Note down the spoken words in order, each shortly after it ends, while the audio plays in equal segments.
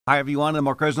Hi everyone, I'm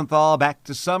Mark Rosenthal. Back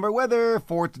to summer weather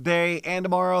for today and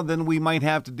tomorrow. Then we might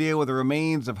have to deal with the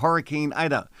remains of Hurricane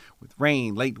Ida with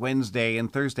rain late Wednesday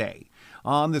and Thursday.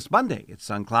 On this Monday, it's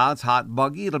sun clouds, hot and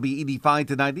buggy. It'll be 85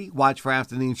 to 90. Watch for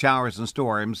afternoon showers and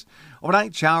storms.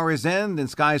 Overnight, showers end and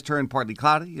skies turn partly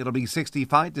cloudy. It'll be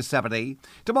 65 to 70.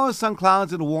 Tomorrow, sun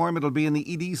clouds and warm. It'll be in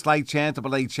the ED, slight chance of a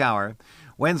late shower.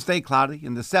 Wednesday, cloudy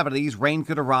in the 70s. Rain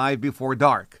could arrive before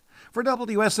dark. For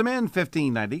WSMN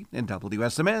 1590 and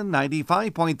WSMN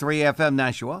 95.3 FM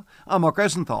Nashua, I'm Mark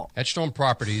Rosenthal. Edgestone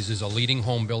Properties is a leading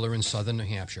home builder in southern New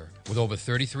Hampshire. With over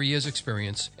 33 years'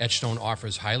 experience, Edgestone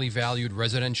offers highly valued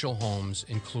residential homes,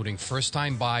 including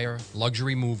first-time buyer,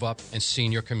 luxury move-up, and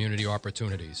senior community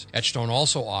opportunities. Edgestone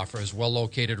also offers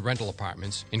well-located rental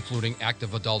apartments, including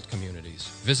active adult communities.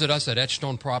 Visit us at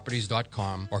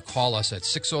edgestoneproperties.com or call us at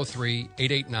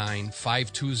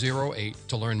 603-889-5208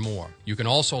 to learn more. You can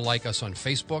also like us on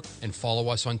Facebook and follow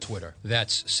us on Twitter.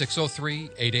 That's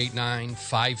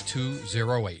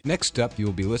 603-889-5208. Next up, you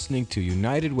will be listening to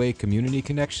United Way Community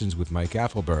Connections with Mike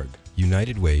Affelberg.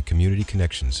 United Way Community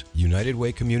Connections. United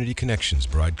Way Community Connections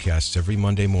broadcasts every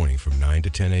Monday morning from 9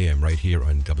 to 10 a.m. right here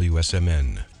on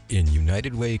WSMN. In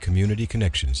United Way Community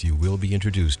Connections, you will be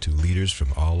introduced to leaders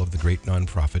from all of the great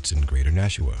nonprofits in Greater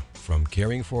Nashua, from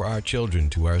caring for our children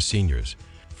to our seniors,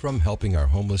 from helping our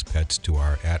homeless pets to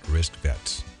our at-risk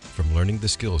vets, from learning the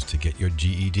skills to get your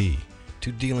GED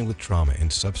to dealing with trauma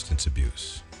and substance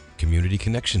abuse. Community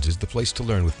Connections is the place to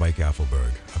learn with Mike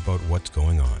Affelberg about what's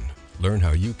going on. Learn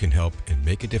how you can help and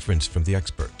make a difference from the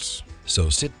experts. So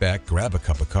sit back, grab a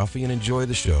cup of coffee, and enjoy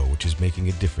the show, which is making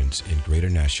a difference in Greater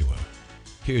Nashua.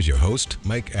 Here's your host,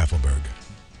 Mike Affelberg.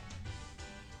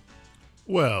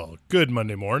 Well, good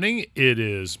Monday morning. It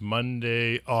is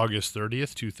Monday, August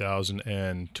 30th,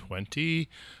 2020.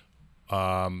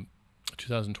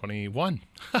 2021.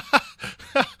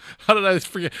 How did I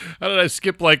forget? How did I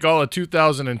skip like all of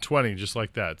 2020 just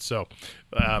like that? So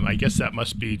I guess that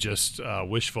must be just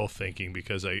wishful thinking,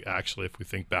 because if we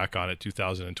think back on it,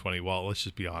 2020, well, let's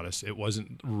just be honest, it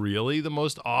wasn't really the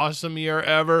most awesome year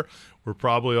ever. We're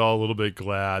probably all a little bit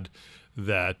glad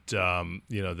that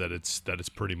that it's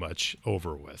pretty much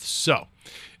over with. So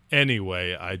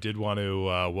anyway, I did want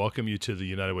to welcome you to the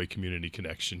United Way Community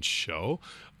Connection show.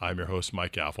 I'm your host,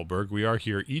 Mike Affelberg. We are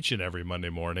here each and every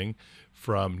Monday morning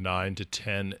from 9 to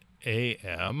 10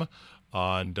 a.m.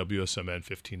 on WSMN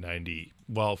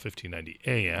 1590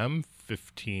 AM,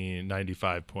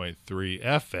 1595.3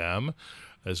 FM,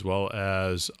 as well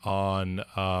as on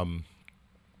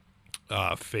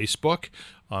Facebook,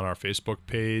 on our Facebook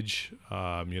page,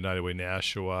 United Way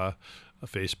Nashua, a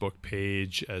Facebook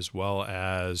page, as well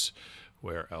as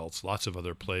where else? Lots of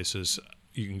other places.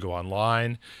 You can go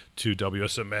online to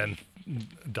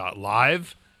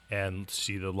WSMN.live and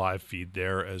see the live feed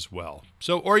there as well.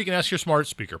 So, or you can ask your smart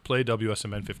speaker, play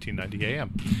WSMN 1590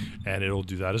 AM, and it'll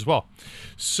do that as well.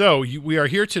 So we are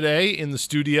here today in the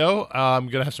studio. I'm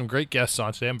going to have some great guests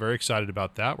on today. I'm very excited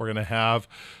about that. We're going to have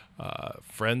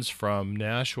friends from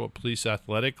Nashua Police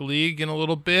Athletic League in a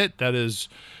little bit. That is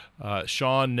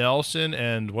Sean Nelson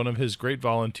and one of his great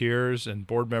volunteers and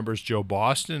board members, Joe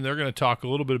Boston. They're going to talk a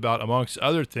little bit about, amongst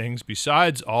other things,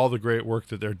 besides all the great work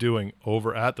that they're doing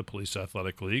over at the Police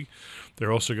Athletic League,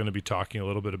 they're also going to be talking a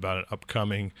little bit about an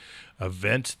upcoming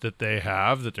event that they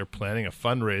have, that they're planning, a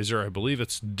fundraiser. I believe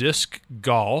it's disc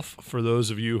golf, for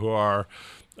those of you who are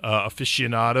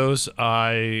aficionados.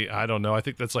 I don't know. I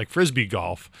think that's like Frisbee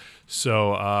golf.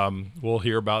 So we'll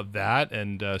hear about that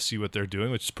and see what they're doing,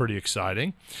 which is pretty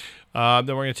exciting. Then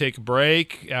we're going to take a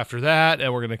break after that,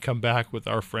 and we're going to come back with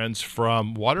our friends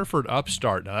from Waterford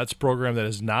Upstart. Now, that's a program that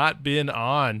has not been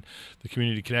on the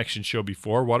Community Connection show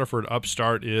before. Waterford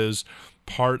Upstart is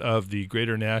part of the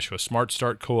Greater Nashua Smart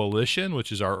Start Coalition,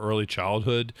 which is our early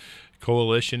childhood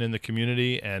coalition in the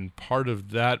community, and part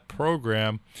of that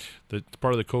program,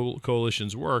 part of the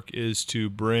coalition's work is to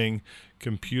bring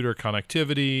computer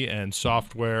connectivity and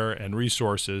software and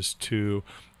resources to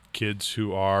kids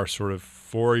who are sort of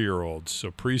 4-year-olds,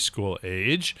 so preschool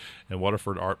age, and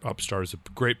Waterford Upstart is a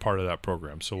great part of that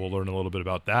program, so we'll learn a little bit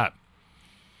about that.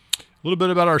 A little bit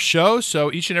about our show.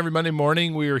 So each and every Monday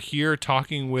morning, we are here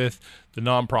talking with the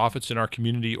nonprofits in our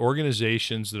community,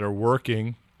 organizations that are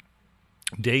working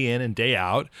day in and day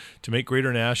out to make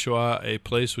Greater Nashua a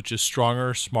place which is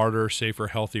stronger, smarter, safer,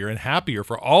 healthier, and happier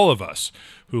for all of us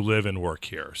who live and work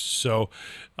here. So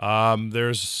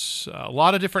there's a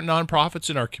lot of different nonprofits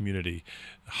in our community.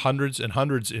 hundreds and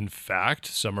hundreds, in fact.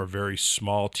 Some are very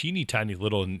small, teeny tiny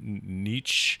little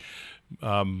niche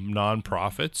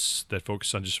nonprofits that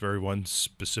focus on just very one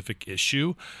specific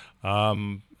issue.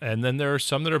 And then there are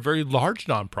some that are very large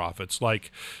nonprofits,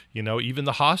 like, even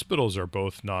the hospitals are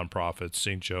both nonprofits.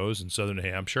 St. Joe's and Southern New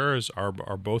Hampshire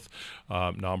are both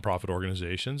nonprofit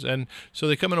organizations. And so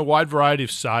they come in a wide variety of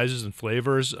sizes and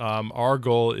flavors. Our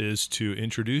goal is to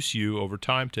introduce you over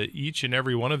time to each and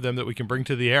every one of them that we can bring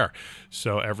to the air.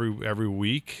 So every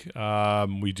week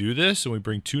we do this, and we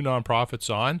bring 2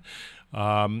 nonprofits on.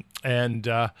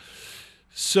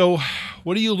 So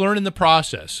what do you learn in the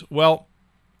process? Well,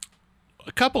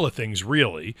 a couple of things,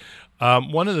 really.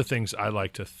 One of the things I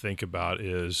like to think about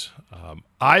is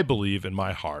I believe in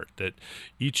my heart that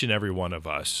each and every one of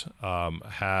us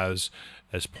has,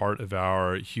 as part of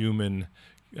our human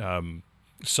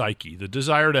psyche, the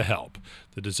desire to help,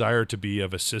 the desire to be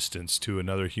of assistance to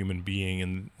another human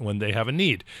being when they have a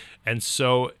need. And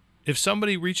so if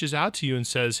somebody reaches out to you and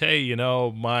says, hey,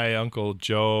 my Uncle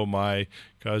Joe, my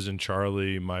cousin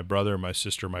Charlie, my brother, my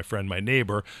sister, my friend, my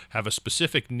neighbor have a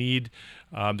specific need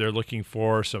they're looking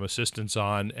for some assistance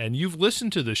on, and you've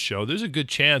listened to this show, there's a good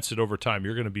chance that over time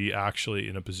you're going to be actually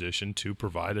in a position to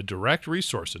provide a direct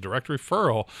resource, a direct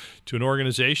referral to an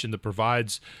organization that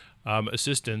provides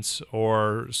assistance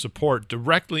or support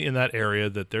directly in that area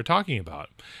that they're talking about.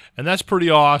 And that's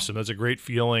pretty awesome. That's a great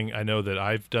feeling. I know that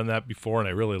I've done that before, and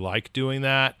I really like doing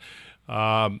that.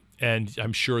 And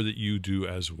I'm sure that you do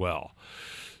as well.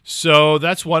 So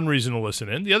that's one reason to listen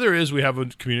in. The other is we have a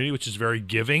community which is very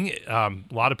giving. A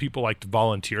lot of people like to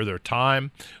volunteer their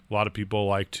time. A lot of people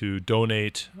like to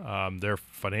donate their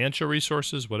financial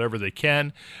resources, whatever they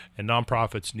can. And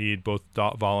nonprofits need both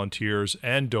volunteers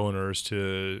and donors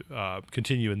to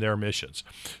continue in their missions.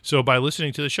 So by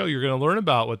listening to the show, you're going to learn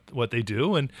about what they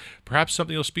do, and perhaps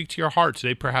something will speak to your heart.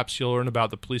 Today, perhaps you'll learn about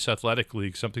the Police Athletic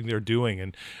League, something they're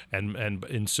doing, and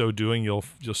in so doing, you'll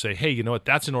say, hey, you know what?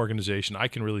 That's an organization I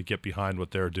can really get behind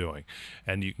what they're doing,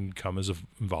 and you can come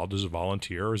involved as a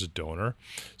volunteer or as a donor,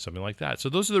 something like that. So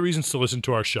those are the reasons to listen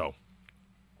to our show.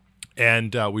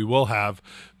 And we will have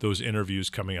those interviews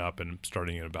coming up and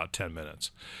starting in about 10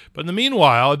 minutes. But in the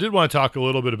meanwhile, I did want to talk a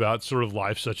little bit about sort of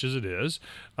life such as it is.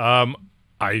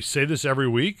 I say this every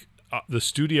week. The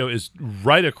studio is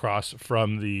right across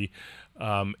from the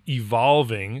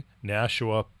evolving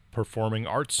Nashua Performing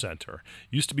Arts Center.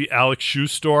 Used to be Alex Shoe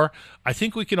Store. I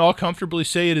think we can all comfortably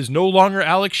say it is no longer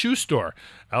Alex Shoe Store.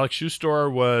 Alex Shoe Store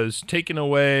was taken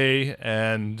away,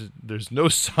 and there's no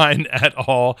sign at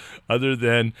all other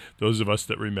than those of us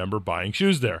that remember buying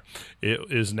shoes there. It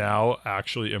is now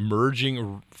actually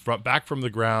emerging back from the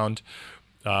ground,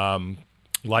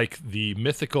 like the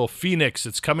mythical phoenix.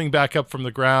 It's coming back up from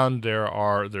the ground.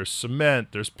 There's cement,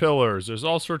 there's pillars, there's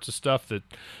all sorts of stuff that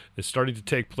is starting to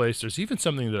take place. There's even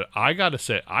something that I got to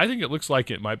say, I think it looks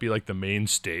like it might be like the main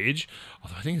stage.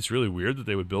 Although I think it's really weird that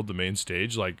they would build the main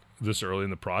stage like this early in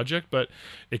the project, but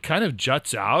it kind of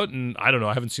juts out, and I don't know,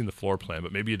 I haven't seen the floor plan,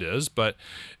 but maybe it is. But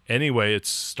anyway, it's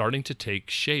starting to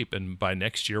take shape, and by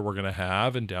next year we're going to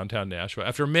have in downtown Nashua,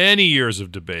 after many years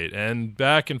of debate and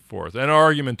back and forth and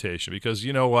argumentation, because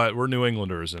you know what, we're New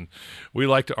Englanders and we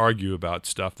like to argue about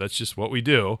stuff. That's just what we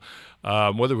do.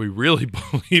 Whether we really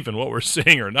believe in what we're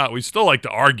saying or not, we still like to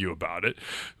argue about it.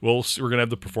 We're going to have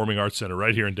the Performing Arts Center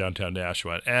right here in downtown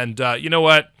Nashua. And you know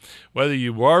what? Whether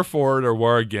you are for it or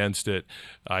were against it,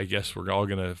 I guess we're all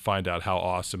going to find out how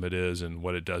awesome it is and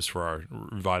what it does for our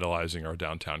revitalizing our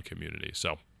downtown community.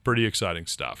 So pretty exciting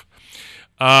stuff.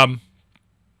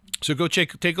 So go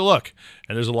take a look.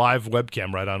 And there's a live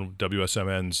webcam right on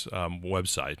WSMN's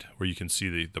website where you can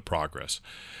see the progress.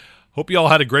 Hope you all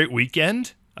had a great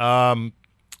weekend. So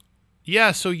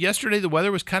yesterday the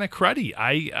weather was kind of cruddy.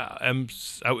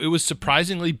 It was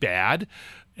surprisingly bad,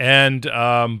 and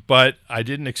but I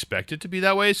didn't expect it to be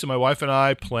that way. So my wife and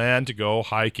I planned to go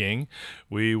hiking.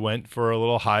 We went for a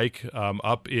little hike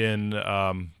up in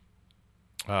one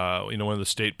of the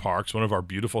state parks, one of our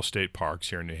beautiful state parks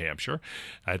here in New Hampshire.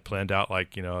 I had planned out a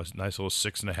nice little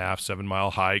 6.5-7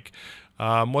 mile hike.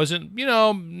 Wasn't,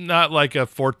 not like a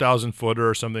 4,000 footer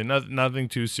or something, nothing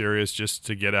too serious, just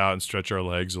to get out and stretch our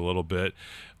legs a little bit.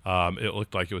 It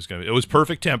looked like it was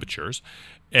perfect temperatures.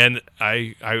 And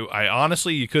I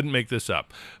honestly, you couldn't make this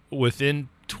up. Within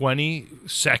 20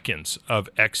 seconds of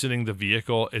exiting the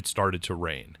vehicle, it started to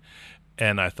rain.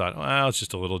 And I thought, well, it's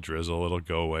just a little drizzle, it'll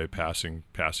go away, passing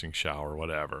shower,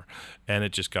 whatever. And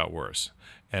it just got worse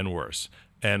and worse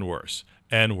and worse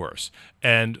and worse.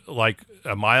 And like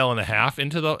a mile and a half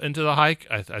into the hike,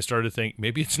 I started to think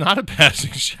maybe it's not a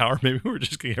passing shower. Maybe we're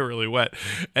just going to get really wet.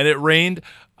 And it rained.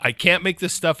 I can't make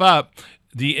this stuff up.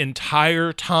 the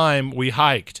entire time we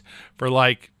hiked for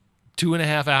like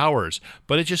 2.5 hours,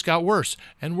 but it just got worse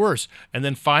and worse. And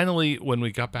then finally, when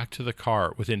we got back to the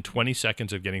car, within 20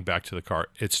 seconds of getting back to the car,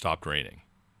 it stopped raining.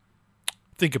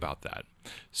 Think about that.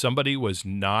 Somebody was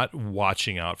not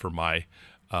watching out for my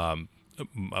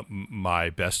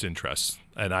best interests.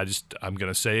 And I'm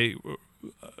going to say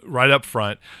right up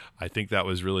front, I think that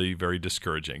was really very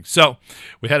discouraging. So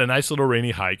we had a nice little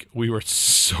rainy hike. We were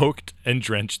soaked and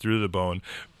drenched through the bone,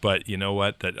 but you know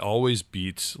what? That always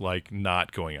beats like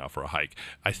not going out for a hike.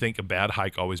 I think a bad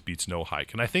hike always beats no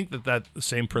hike. And I think that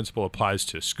same principle applies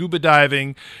to scuba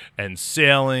diving and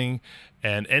sailing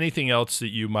and anything else that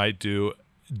you might do.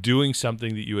 Doing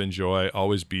something that you enjoy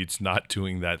always beats not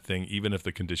doing that thing, even if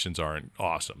the conditions aren't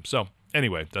awesome. So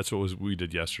anyway, that's what we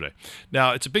did yesterday.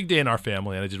 Now, it's a big day in our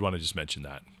family, and I did want to just mention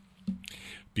that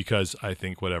because I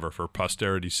think for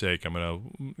posterity's sake, I'm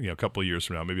going to, a couple of years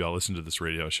from now, maybe I'll listen to this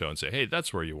radio show and say, hey,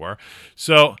 that's where you were.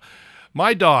 So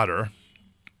my daughter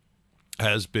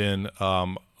has been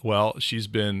she's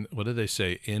been, what did they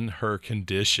say, in her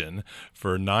condition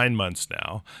for 9 months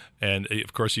now. And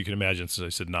of course, you can imagine, since I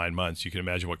said 9 months, you can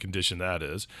imagine what condition that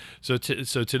is. So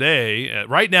today,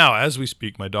 right now, as we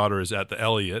speak, my daughter is at the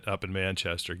Elliott up in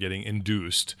Manchester getting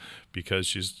induced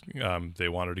because they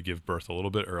want her to give birth a little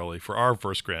bit early for our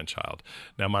first grandchild.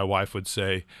 Now, my wife would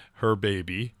say her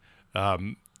baby,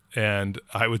 and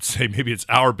I would say maybe it's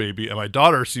our baby, and my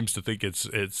daughter seems to think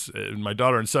it's my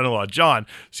daughter and son-in-law John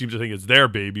seem to think it's their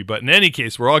baby. But in any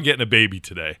case, we're all getting a baby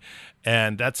today,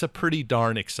 and that's a pretty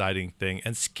darn exciting thing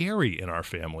and scary in our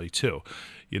family too.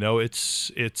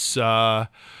 It's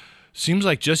seems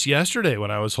like just yesterday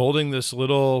when I was holding this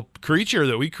little creature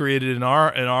that we created in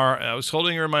our I was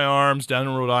holding her in my arms down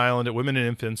in Rhode Island at Women and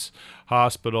Infants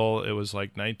Hospital. It was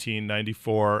like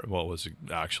 1994. Well, it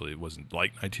wasn't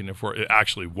like 1994. It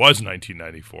actually was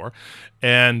 1994.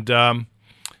 And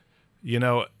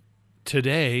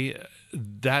today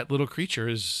that little creature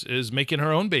is making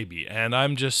her own baby, and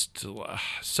I'm just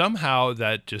somehow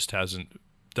that just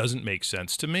doesn't make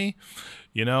sense to me.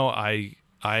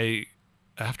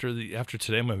 After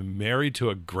today, I'm married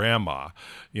to a grandma.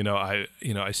 I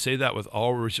say that with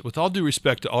all due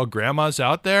respect to all grandmas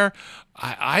out there.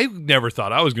 I never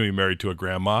thought I was going to be married to a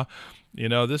grandma.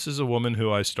 This is a woman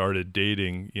who I started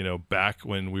dating, back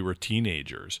when we were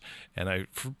teenagers, and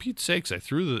for Pete's sakes, I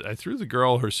threw the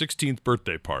girl her 16th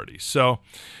birthday party. So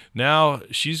now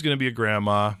she's going to be a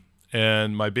grandma,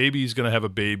 and my baby's going to have a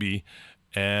baby.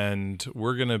 And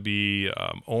we're going to be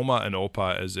Oma and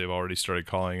Opa, as they've already started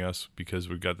calling us, because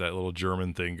we've got that little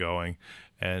German thing going.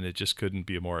 And it just couldn't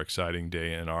be a more exciting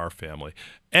day in our family.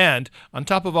 And on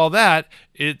top of all that,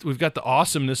 we've got the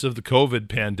awesomeness of the COVID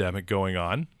pandemic going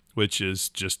on, which is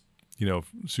just,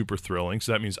 super thrilling.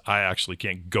 So that means I actually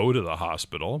can't go to the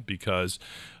hospital because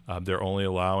they're only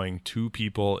allowing 2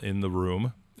 people in the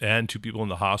room and 2 people in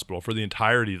the hospital for the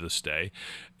entirety of the stay.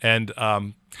 And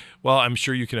I'm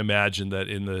sure you can imagine that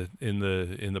in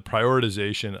the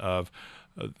prioritization of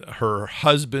her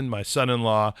husband, my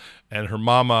son-in-law, and her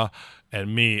mama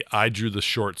and me, I drew the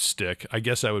short stick. I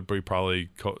guess I would be probably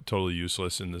totally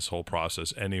useless in this whole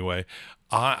process anyway.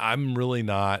 I'm really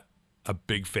not a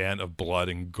big fan of blood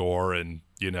and gore, and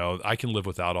I can live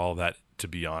without all that, to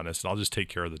be honest. And I'll just take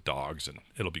care of the dogs and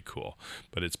it'll be cool.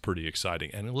 But it's pretty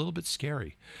exciting and a little bit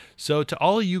scary. So to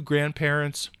all of you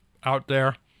grandparents out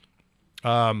there,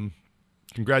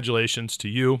 congratulations to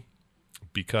you,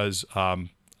 because I'm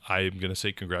going to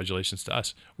say congratulations to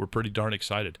us. We're pretty darn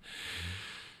excited.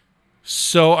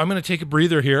 So I'm going to take a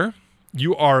breather here.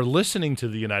 You are listening to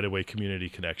the United Way Community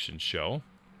Connection show.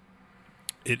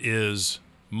 It is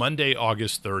Monday,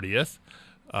 August 30th.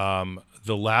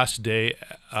 The last day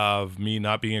of me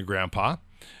not being a grandpa.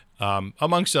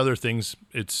 Amongst other things,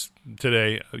 it's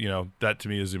today, that to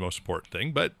me is the most important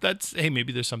thing. But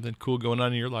maybe there's something cool going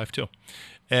on in your life too.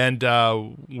 And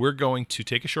we're going to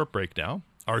take a short break now.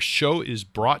 Our show is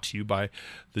brought to you by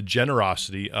the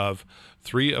generosity of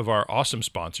 3 of our awesome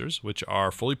sponsors, which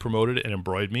are Fully Promoted and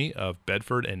Embroidered Me of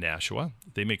Bedford and Nashua.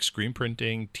 They make screen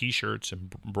printing, T-shirts,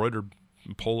 embroidered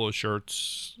polo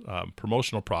shirts,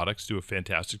 promotional products, do a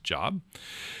fantastic job.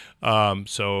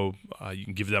 So you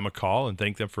can give them a call and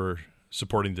thank them for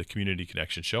supporting the Community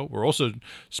Connection show. We're also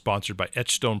sponsored by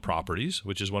Etchstone Properties,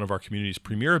 which is one of our community's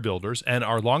premier builders and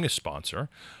our longest sponsor.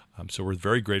 So we're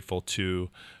very grateful to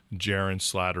Jaron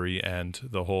Slattery and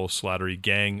the whole Slattery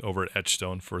gang over at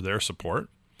Etchstone for their support.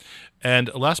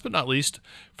 And last but not least,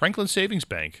 Franklin Savings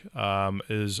Bank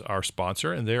is our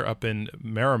sponsor, and they're up in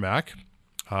Merrimack,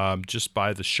 just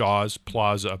by the Shaw's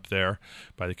Plaza up there,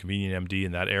 by the Convenient MD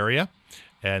in that area.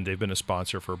 and they've been a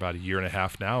sponsor for about a year and a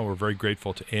half now. We're very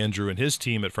grateful to Andrew and his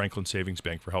team at Franklin Savings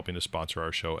Bank for helping to sponsor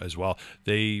our show as well.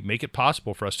 They make it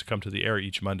possible for us to come to the air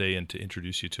each Monday and to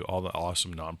introduce you to all the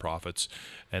awesome nonprofits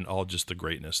and all just the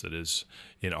greatness that is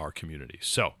in our community.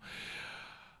 So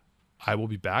I will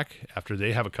be back after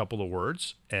they have a couple of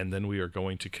words, and then we are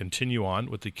going to continue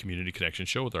on with the Community Connection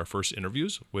Show with our first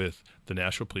interviews with the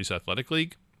Nashua Police Athletic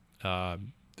League.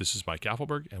 This is Mike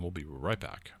Affelberg, and we'll be right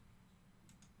back.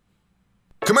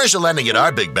 Commercial lending at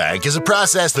our big bank is a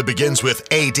process that begins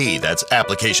with AD, that's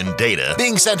application data,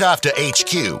 being sent off to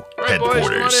HQ,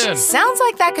 headquarters. Boys, Sounds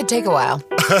like that could take a while.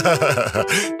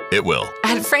 It will.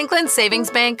 At Franklin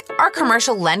Savings Bank, our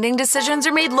commercial lending decisions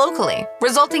are made locally,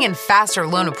 resulting in faster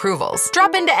loan approvals.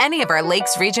 Drop into any of our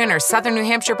Lakes Region or Southern New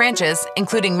Hampshire branches,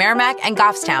 including Merrimack and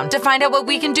Goffstown, to find out what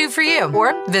we can do for you.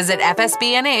 Or visit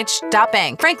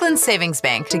fsbnh.bank. Franklin Savings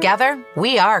Bank. Together,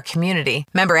 we are community.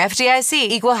 Member FDIC,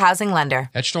 Equal Housing Lender.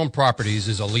 Edgestone Properties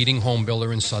is a leading home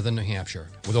builder in Southern New Hampshire.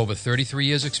 With over 33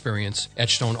 years' experience,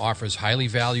 Edgestone offers highly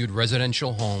valued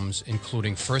residential homes,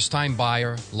 including first-time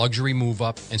buyer, luxury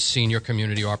move-up, and senior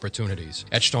community opportunities.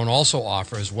 Edgestone also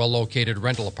offers well-located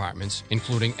rental apartments,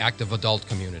 including active adult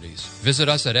communities. Visit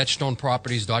us at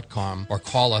edgestoneproperties.com or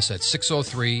call us at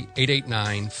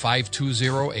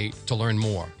 603-889-5208 to learn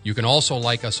more. You can also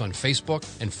like us on Facebook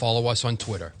and follow us on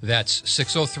Twitter. That's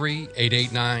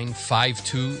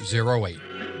 603-889-5208.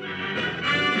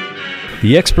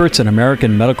 The experts at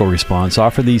American Medical Response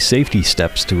offer these safety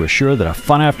steps to assure that a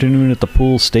fun afternoon at the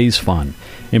pool stays fun.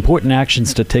 Important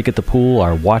actions to take at the pool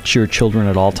are watch your children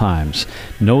at all times,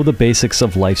 know the basics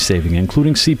of life-saving,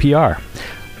 including CPR,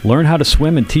 learn how to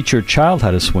swim and teach your child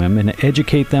how to swim, and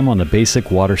educate them on the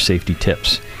basic water safety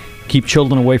tips. Keep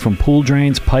children away from pool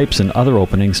drains, pipes, and other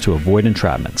openings to avoid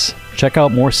entrapments. Check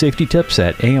out more safety tips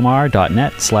at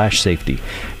amr.net/safety.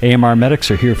 AMR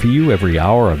medics are here for you every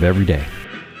hour of every day.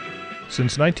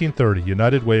 Since 1930,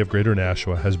 United Way of Greater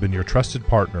Nashua has been your trusted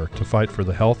partner to fight for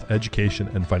the health, education,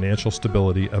 and financial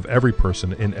stability of every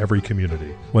person in every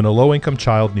community. When a low-income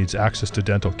child needs access to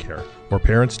dental care, or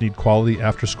parents need quality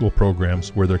after-school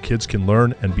programs where their kids can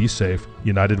learn and be safe,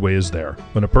 United Way is there.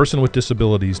 When a person with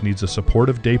disabilities needs a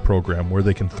supportive day program where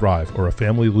they can thrive, or a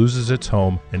family loses its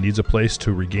home and needs a place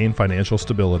to regain financial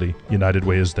stability, United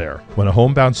Way is there. When a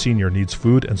homebound senior needs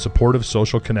food and supportive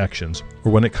social connections,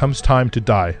 or when it comes time to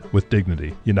die with dignity,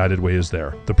 United Way is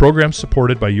there. The programs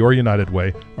supported by your United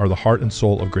Way are the heart and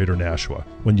soul of Greater Nashua.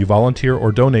 When you volunteer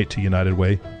or donate to United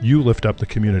Way, you lift up the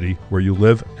community where you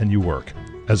live and you work.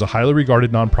 As a highly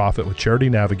regarded nonprofit with Charity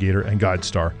Navigator and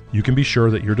GuideStar, you can be sure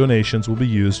that your donations will be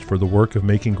used for the work of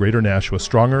making Greater Nashua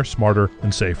stronger, smarter,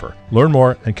 and safer. Learn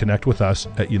more and connect with us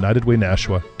at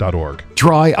unitedwaynashua.org.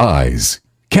 Dry eyes,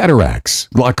 cataracts,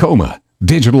 glaucoma,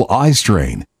 digital eye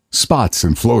strain, spots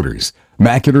and floaters,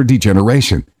 macular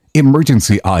degeneration,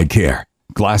 emergency eye care,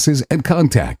 glasses and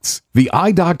contacts. The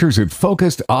eye doctors at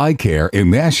Focused Eye Care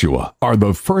in Nashua are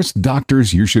the first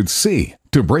doctors you should see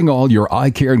to bring all your eye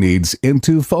care needs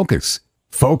into focus.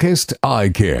 Focused Eye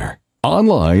Care.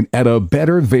 Online at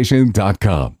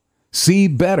abettervision.com. See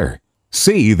better.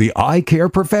 See the eye care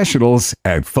professionals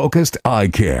at Focused Eye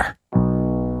Care.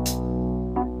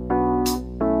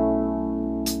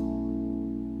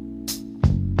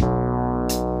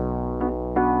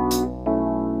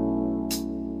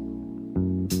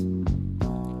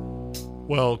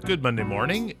 Well, good Monday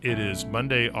morning. It is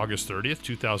Monday, August 30th,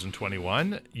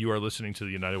 2021. You are listening to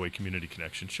the United Way Community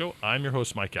Connection Show. I'm your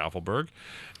host, Mike Affelberg,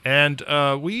 and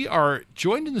we are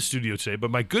joined in the studio today by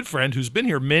my good friend who's been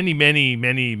here many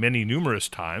numerous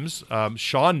times,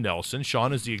 Sean Nelson.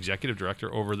 Sean is the executive director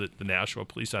over the Nashua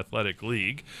Police Athletic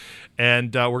League,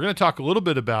 and we're going to talk a little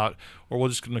bit about, or we're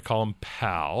just going to call him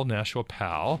PAL, Nashua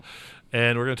PAL.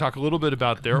 And we're going to talk a little bit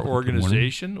about their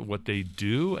organization, what they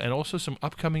do, and also some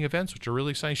upcoming events, which are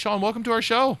really exciting. Sean, welcome to our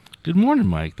show. Good morning,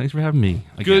 Mike. Thanks for having me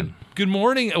again. Good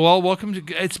morning. Well, welcome to.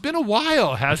 It's been a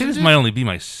while, hasn't it? I think this might only be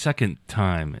my second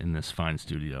time in this fine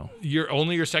studio.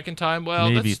 Your second time? Well,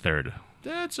 maybe third.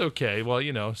 That's okay.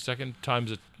 Well, second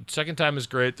time is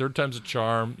great. Third time's a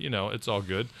charm. It's all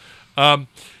good. And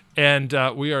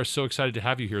we are so excited to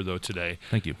have you here, though, today.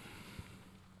 Thank you.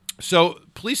 So,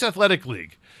 Police Athletic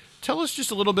League. Tell us just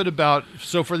a little bit about,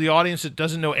 so for the audience that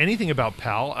doesn't know anything about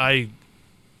PAL,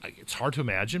 it's hard to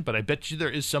imagine, but I bet you there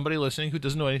is somebody listening who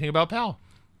doesn't know anything about PAL.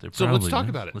 So let's talk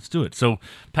about it. Let's do it. So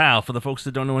PAL, for the folks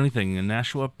that don't know anything,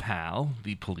 Nashua PAL,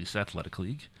 the Police Athletic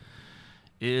League,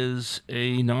 is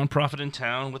a nonprofit in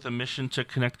town with a mission to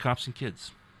connect cops and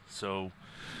kids. So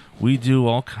we do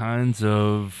all kinds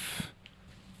of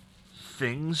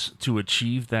things to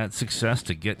achieve that success,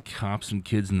 to get cops and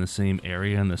kids in the same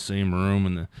area, in the same room,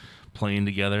 in the playing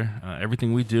together.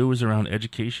 Everything we do is around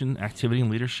education, activity, and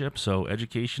leadership. So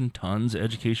education, tons of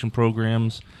education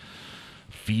programs,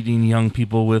 feeding young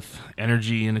people with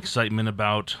energy and excitement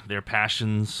about their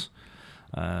passions.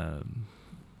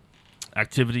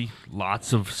 Activity,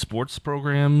 lots of sports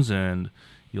programs, and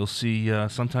you'll see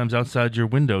sometimes outside your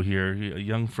window here,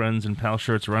 young friends in PAL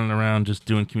shirts running around just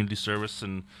doing community service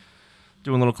and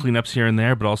doing little cleanups here and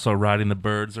there, but also riding the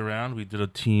birds around. We did a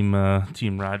team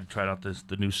ride, tried out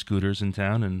the new scooters in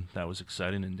town, and that was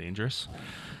exciting and dangerous.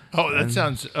 Oh, that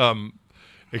sounds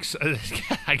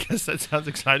I guess that sounds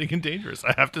exciting and dangerous.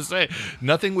 I have to say,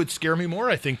 nothing would scare me more,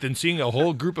 I think, than seeing a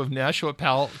whole group of Nashua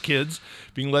PAL kids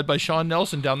being led by Sean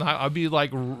Nelson down the highway. I'd be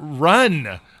like,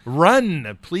 run,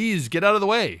 please get out of the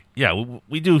way. Yeah,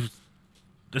 we do.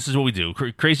 This is what we do.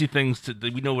 Crazy things.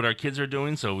 We know what our kids are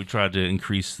doing, so we try to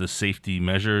increase the safety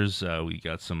measures. We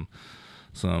got some.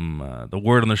 The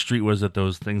word on the street was that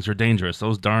those things are dangerous.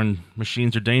 Those darn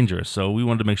machines are dangerous. So we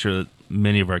wanted to make sure that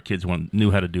many of our kids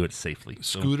knew how to do it safely.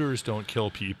 Scooters don't kill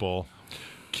people.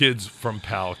 Kids from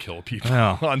PAL kill people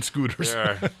on scooters.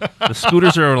 The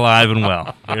scooters are alive and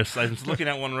well. I'm looking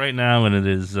at one right now, and it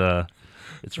is.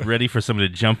 It's ready for somebody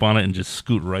to jump on it and just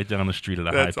scoot right down the street at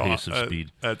a high pace of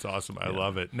speed. That's awesome. I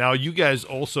love it. Now, you guys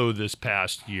also this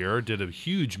past year did a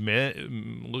huge,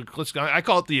 I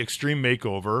call it the Extreme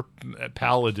Makeover,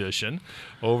 PAL edition,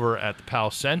 over at the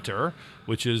PAL Center,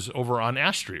 which is over on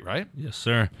Ash Street, right? Yes,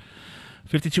 sir.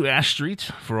 52 Ash Street,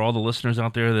 for all the listeners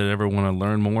out there that ever want to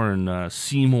learn more and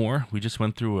see more. We just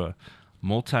went through a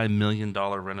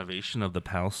multi-million-dollar renovation of the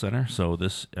PAL Center. So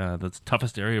that's the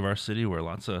toughest area of our city where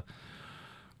lots of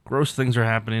gross things are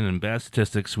happening and bad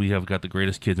statistics. We have got the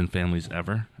greatest kids and families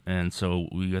ever. And so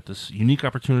we got this unique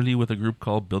opportunity with a group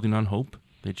called Building on Hope.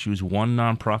 They choose one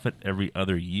nonprofit every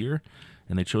other year,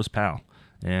 and they chose PAL.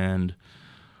 And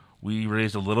we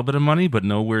raised a little bit of money, but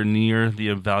nowhere near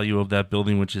the value of that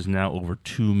building, which is now over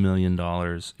 $2 million.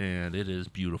 And it is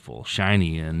beautiful,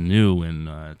 shiny, and new,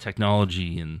 and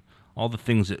technology, and all the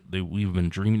things that we've been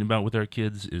dreaming about with our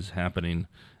kids is happening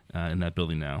in that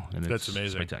building now, and that's it's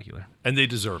amazing, spectacular, and they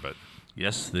deserve it.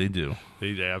 Yes, they do.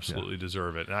 They absolutely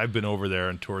deserve it. And I've been over there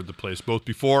and toured the place both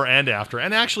before and after,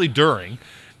 and actually during,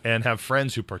 and have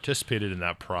friends who participated in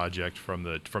that project from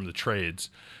the trades,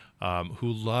 who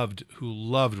loved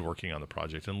working on the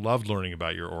project and loved learning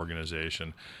about your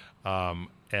organization,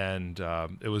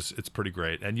 it's pretty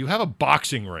great. And you have a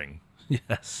boxing ring.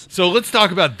 Yes. So let's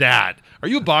talk about that. Are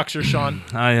you a boxer, Sean?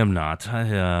 I am not.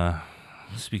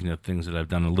 Speaking of things that I've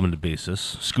done on a limited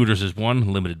basis, scooters is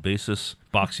one, limited basis.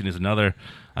 Boxing is another.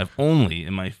 I've only,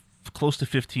 in my close to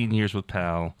 15 years with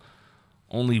PAL,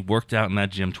 only worked out in that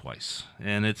gym twice.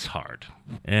 And it's hard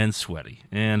and sweaty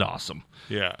and awesome.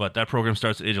 Yeah. But that program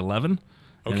starts at age 11.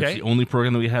 Okay. And it's the only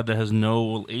program that we have that has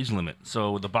no age limit.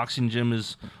 So the boxing gym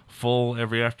is full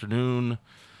every afternoon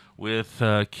with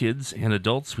kids and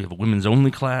adults. We have a women's only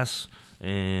class,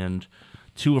 and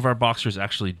 2 of our boxers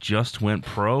actually just went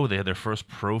pro. They had their first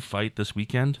pro fight this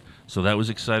weekend, so that was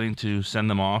exciting to send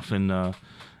them off and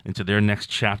into their next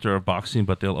chapter of boxing.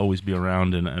 But they'll always be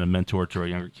around and a mentor to our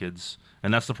younger kids,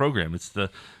 and that's the program.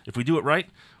 If we do it right,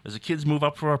 as the kids move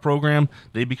up for our program,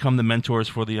 they become the mentors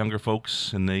for the younger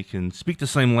folks, and they can speak the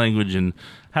same language and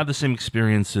have the same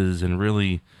experiences, and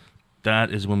really,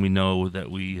 that is when we know that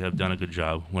we have done a good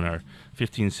job, when our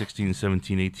 15, 16,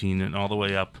 17, 18, and all the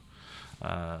way up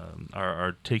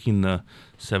are taking the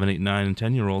 7, 8, 9, and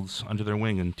 10-year-olds under their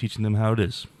wing and teaching them how it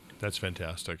is. That's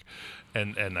fantastic.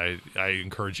 And I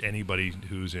encourage anybody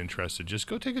who's interested, just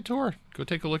go take a tour. Go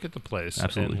take a look at the place.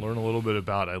 Absolutely. And learn a little bit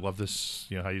about it. I love this,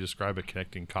 how you describe it,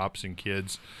 connecting cops and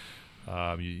kids.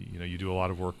 You do a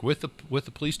lot of work with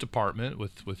the police department,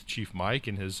 with Chief Mike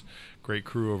and his great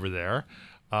crew over there.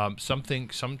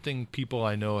 Something people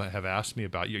I know have asked me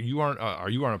about. Are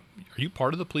you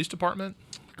part of the police department?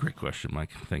 Great question,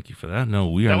 Mike. Thank you for that. No,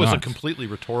 we are not. That was a completely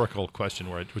rhetorical question,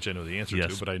 which I know the answer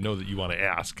to, but I know that you want to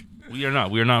ask. We are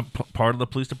not. We are not part of the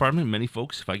police department. Many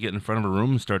folks, if I get in front of a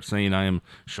room and start saying I am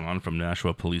Sean from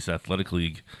Nashua Police Athletic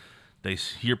League, they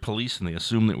hear police and they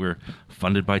assume that we're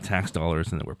funded by tax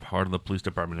dollars and that we're part of the police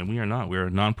department, and we are not. We're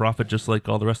a nonprofit just like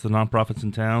all the rest of the nonprofits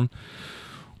in town.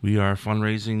 We are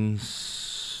fundraising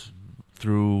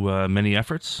through many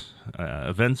efforts,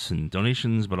 events and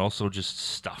donations, but also just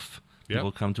stuff. Yep.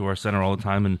 People come to our center all the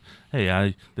time, and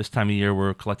hey, this time of year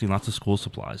we're collecting lots of school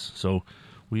supplies. So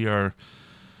we are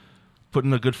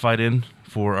putting a good fight in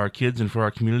for our kids and for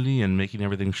our community and making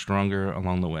everything stronger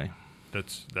along the way.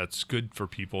 That's good for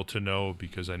people to know,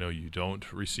 because I know you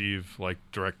don't receive like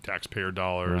direct taxpayer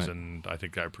dollars, right. And I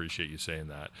think I appreciate you saying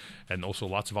that. And also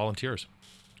lots of volunteers.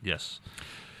 Yes.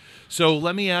 So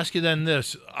let me ask you then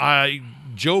this.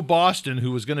 Joe Boston,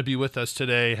 who was going to be with us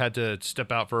today, had to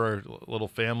step out for a little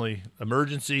family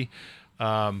emergency.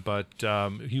 But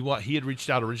he had reached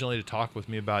out originally to talk with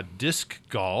me about disc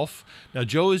golf. Now,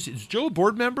 is Joe a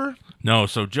board member? No,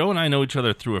 so Joe and I know each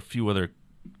other through a few other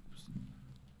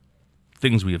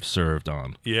things we have served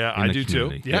on. Yeah, I do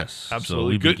community. too. Yeah, yes, absolutely. So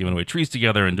we've been giving away trees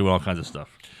together and doing all kinds of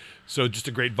stuff. So just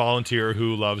a great volunteer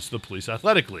who loves the Police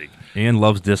Athletic League. And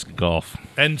loves disc golf.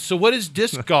 And so what is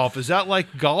disc golf? Is that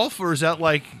like golf, or is that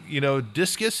like,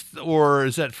 discus, or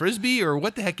is that Frisbee, or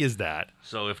what the heck is that?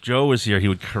 So if Joe was here, he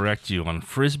would correct you on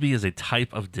Frisbee is a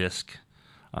type of disc.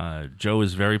 Joe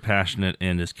is very passionate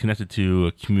and is connected to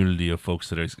a community of folks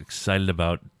that are excited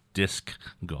about disc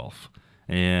golf.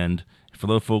 And for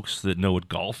those folks that know what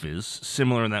golf is,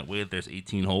 similar in that way that there's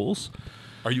 18 holes.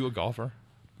 Are you a golfer?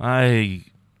 I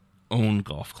own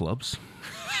golf clubs.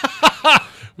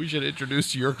 We should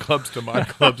introduce your clubs to my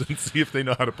clubs and see if they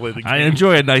know how to play the game. I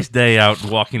enjoy a nice day out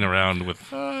walking around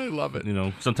with. I love it.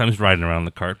 Sometimes riding around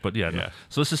the cart, but yeah. Yeah. No.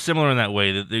 So this is similar in that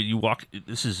way that you walk.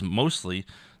 This is mostly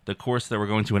the course that we're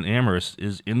going to in Amherst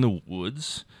is in the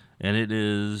woods, and it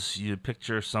is, you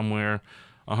picture somewhere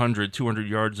 100, 200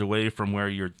 yards away from where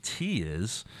your tee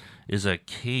is a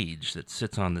cage that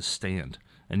sits on the stand.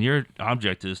 And your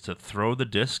object is to throw the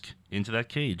disc into that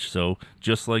cage. So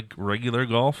just like regular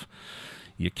golf,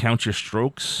 you count your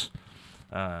strokes,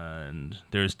 and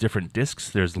there's different discs.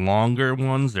 There's longer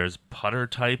ones, there's putter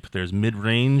type, there's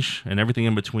mid-range, and everything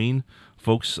in between.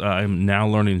 Folks, I'm now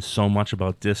learning so much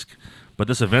about disc. But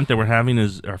this event that we're having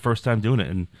is our first time doing it.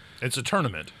 And it's a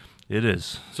tournament. It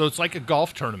is. So it's like a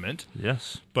golf tournament.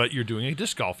 Yes. But you're doing a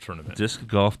disc golf tournament. Disc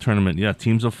golf tournament, yeah.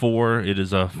 Teams of 4. It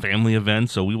is a family event,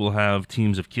 so we will have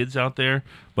teams of kids out there,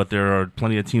 but there are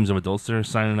plenty of teams of adults that are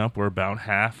signing up. We're about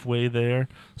halfway there,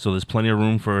 so there's plenty of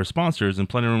room for sponsors and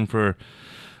plenty of room for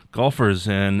golfers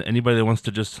and anybody that wants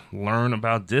to just learn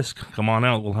about disc. Come on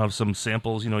out. We'll have some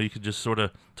samples. You could just sort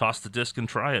of toss the disc and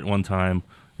try it one time,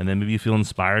 and then maybe you feel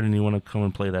inspired and you want to come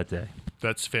and play that day.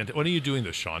 That's fantastic. When are you doing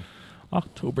this, Sean?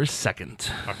 October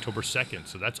 2nd. October 2nd.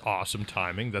 So that's awesome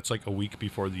timing. That's like a week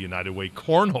before the United Way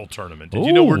Cornhole Tournament. Did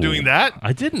you know we're doing that?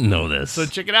 I didn't know this. So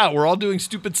check it out. We're all doing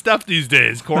stupid stuff these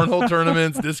days. Cornhole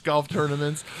tournaments, disc golf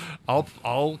tournaments.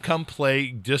 I'll come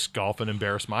play disc golf and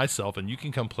embarrass myself, and you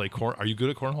can come play corn. Are you good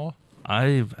at cornhole?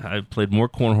 I've played more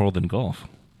cornhole than golf.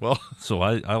 Well, so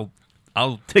I'll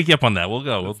take you up on that. We'll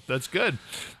go. That's good.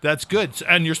 That's good.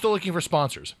 And you're still looking for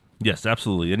sponsors. Yes,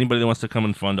 absolutely. Anybody that wants to come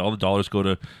and fund, all the dollars go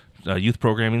to youth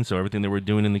programming. So everything that we're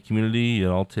doing in the community, it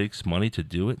all takes money to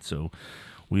do it. So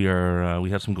we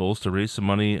have some goals to raise some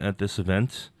money at this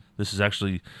event. This is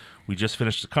actually, we just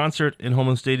finished a concert in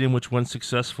Homeland Stadium, which went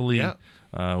successfully. Yeah.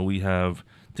 We have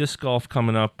disc golf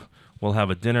coming up. We'll have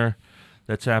a dinner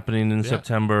that's happening in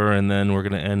September, and then we're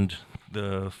going to end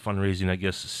the fundraising, I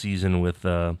guess, season with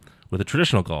a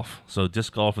traditional golf. So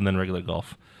disc golf and then regular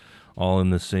golf, all in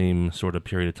the same sort of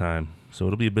period of time. So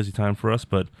it'll be a busy time for us,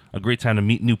 but a great time to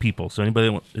meet new people. So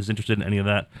anybody that is interested in any of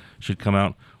that should come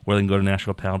out, or they can go to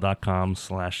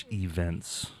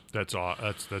NashvillePal.com/events.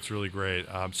 That's really great.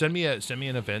 Send me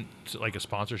an event, like a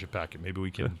sponsorship packet. Maybe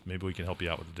we can help you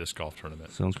out with the disc golf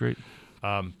tournament. Sounds great.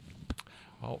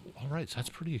 All right, so that's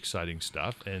pretty exciting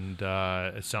stuff, and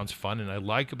it sounds fun. And I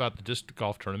like about the disc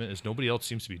golf tournament is nobody else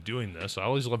seems to be doing this. I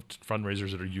always love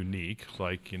fundraisers that are unique.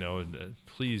 Like,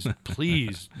 please,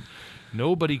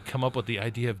 nobody come up with the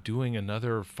idea of doing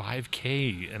another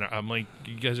 5K. And I'm like,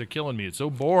 you guys are killing me. It's so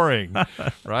boring,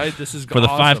 right? This is for the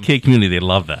awesome. 5K community. They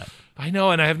love that. I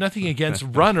know, and I have nothing against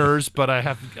runners, but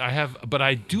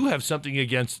I do have something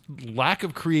against lack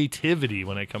of creativity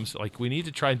when it comes to, we need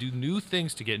to try and do new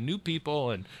things to get new people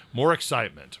and more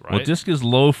excitement, right? Well, disc is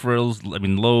low frills. You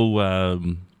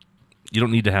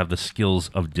don't need to have the skills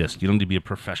of disc. You don't need to be a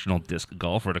professional disc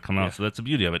golfer to come out. So that's the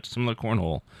beauty of it. Similar to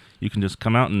cornhole. You can just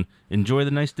come out and enjoy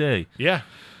the nice day. Yeah.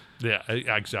 Yeah,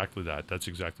 exactly that. That's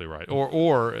exactly right.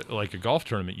 Or like a golf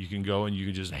tournament, you can go and you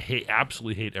can just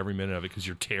absolutely hate every minute of it because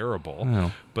you're terrible.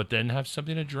 Oh. But then have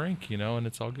something to drink, and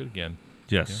it's all good again.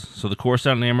 Yes. Yeah. So the course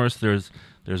out in Amherst, there's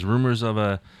rumors of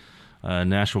a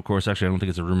Nashville course. Actually, I don't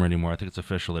think it's a rumor anymore. I think it's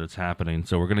official that it's happening.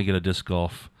 So we're going to get a disc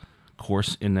golf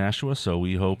course in Nashua. So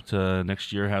we hope to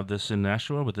next year have this in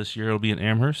Nashua, but this year it'll be in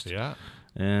Amherst. Yeah.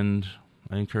 And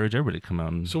I encourage everybody to come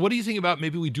out. So what do you think about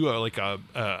maybe we do a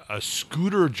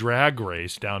scooter drag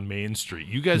race down Main Street?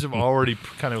 You guys have already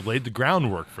kind of laid the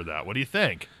groundwork for that. What do you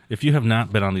think? If you have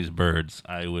not been on these birds,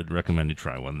 I would recommend you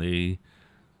try one.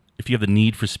 If you have the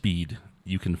need for speed,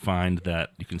 you can find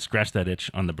that, you can scratch that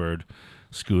itch on the Bird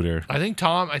scooter. I think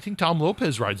Tom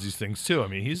Lopez rides these things too. I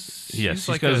mean, he's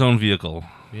got his own vehicle.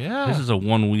 Yeah, this is a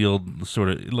one-wheeled sort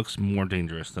of. It looks more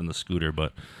dangerous than the scooter,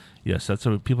 but yes, that's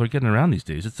how people are getting around these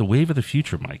days. It's the wave of the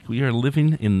future, Mike. We are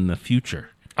living in the future.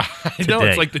 I know,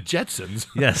 it's like the Jetsons.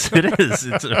 Yes, it is.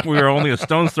 We are only a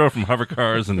stone's throw from hover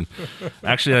cars, and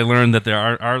actually, I learned that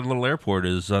our little airport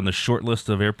is on the short list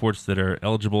of airports that are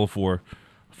eligible for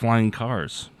flying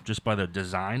cars, just by the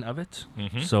design of it.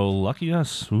 Mm-hmm. So lucky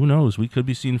us. Who knows? We could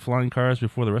be seeing flying cars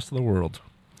before the rest of the world.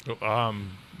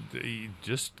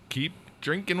 Just keep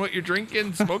drinking what you're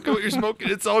drinking, smoking what you're smoking.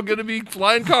 It's all going to be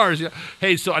flying cars. Yeah.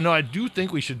 Hey, so I do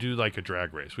think we should do like a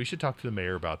drag race. We should talk to the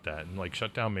mayor about that and like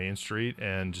shut down Main Street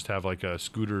and just have like a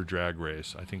scooter drag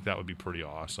race. I think that would be pretty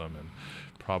awesome and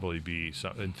probably be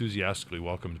enthusiastically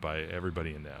welcomed by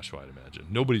everybody in Nashua, I'd imagine.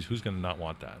 Who's going to not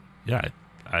want that? Yeah,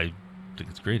 I think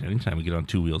it's great. Anytime we get on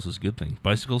two wheels is a good thing.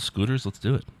 Bicycles, scooters, let's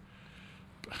do it.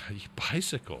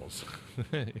 Bicycles.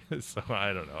 So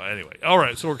I don't know. Anyway, all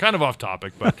right. So we're kind of off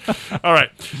topic, but all right.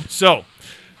 So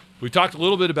we talked a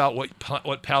little bit about what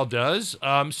PAL does.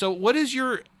 So what is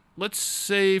let's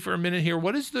say for a minute here,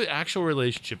 what is the actual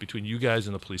relationship between you guys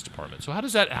and the police department? So how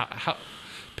does that? How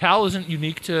PAL isn't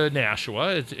unique to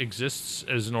Nashua. It exists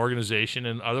as an organization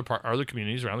in other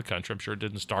communities around the country. I'm sure it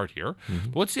didn't start here.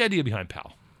 Mm-hmm. But what's the idea behind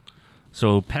PAL?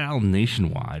 So PAL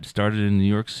nationwide started in New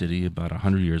York City about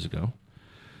 100 years ago.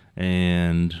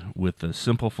 And with the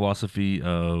simple philosophy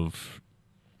of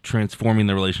transforming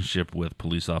the relationship with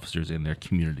police officers in their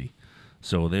community.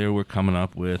 So they were coming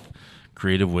up with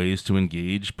creative ways to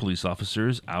engage police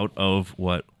officers out of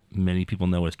what many people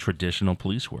know as traditional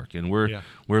police work. And we're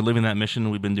living that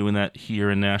mission. We've been doing that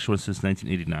here in Nashua since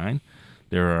 1989.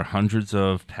 There are hundreds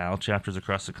of PAL chapters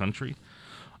across the country.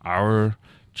 Our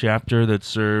chapter that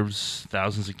serves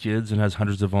thousands of kids and has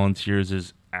hundreds of volunteers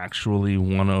is actually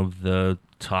one of the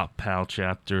top PAL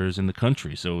chapters in the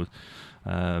country. So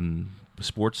the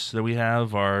sports that we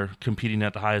have are competing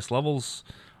at the highest levels.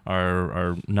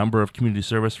 Our number of community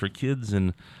service for kids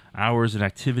and hours and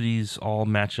activities all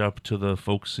match up to the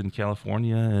folks in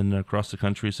California and across the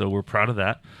country. So we're proud of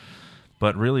that.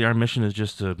 But really our mission is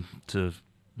just to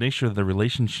make sure that the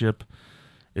relationship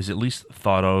is at least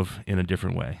thought of in a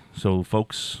different way. So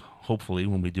folks, hopefully,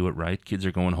 when we do it right, kids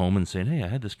are going home and saying, hey, I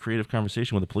had this creative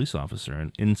conversation with a police officer.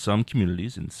 And in some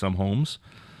communities, in some homes,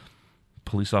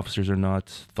 police officers are not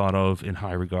thought of in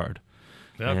high regard.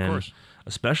 Yeah, of course.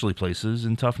 Especially places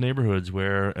in tough neighborhoods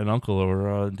where an uncle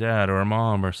or a dad or a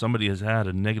mom or somebody has had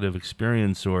a negative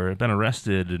experience or been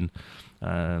arrested.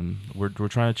 And we're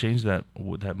trying to change that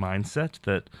mindset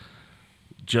that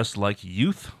just like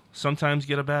youth sometimes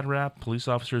get a bad rap, police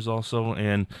officers also,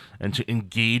 and to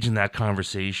engage in that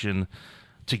conversation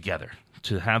together,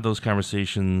 to have those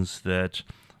conversations that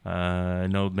I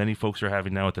know many folks are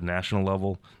having now at the national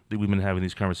level. We've been having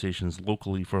these conversations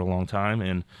locally for a long time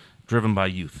and driven by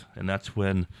youth. And that's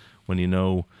when you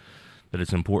know that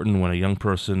it's important when a young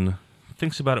person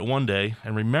thinks about it one day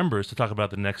and remembers to talk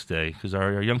about it the next day, because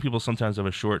our young people sometimes have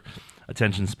a short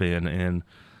attention span, and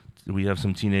we have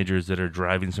some teenagers that are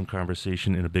driving some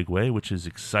conversation in a big way, which is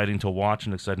exciting to watch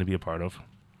and exciting to be a part of.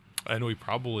 And we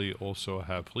probably also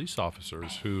have police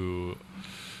officers who,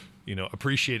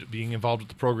 appreciate being involved with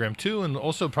the program too, and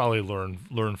also probably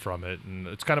learn from it. And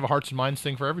it's kind of a hearts and minds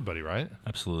thing for everybody, right?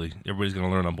 Absolutely. Everybody's going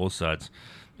to learn on both sides.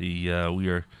 We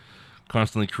are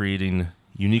constantly creating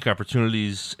unique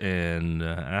opportunities and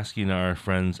asking our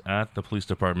friends at the police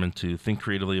department to think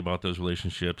creatively about those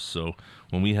relationships. So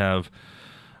when we have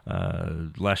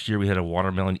last year we had a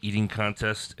watermelon eating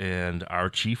contest, and our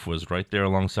chief was right there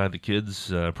alongside the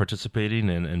kids participating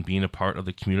and being a part of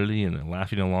the community and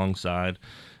laughing alongside.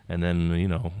 And then,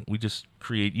 we just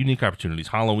create unique opportunities.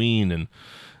 Halloween, and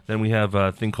then we have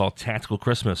a thing called Tactical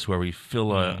Christmas, where we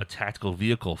fill a tactical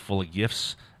vehicle full of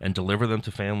gifts and deliver them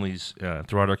to families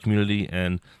throughout our community.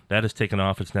 And that has taken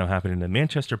off. It's now happening in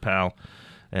Manchester PAL,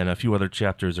 and a few other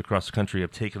chapters across the country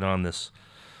have taken on this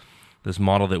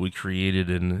model that we created.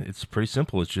 And it's pretty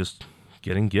simple. It's just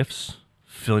getting gifts,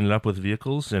 filling it up with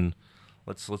vehicles, and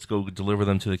let's go deliver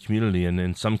them to the community. And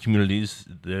in some communities,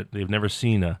 they've never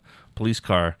seen a police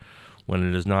car when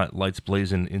it is not lights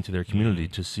blazing into their community.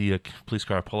 To see a police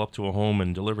car pull up to a home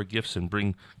and deliver gifts and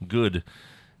bring good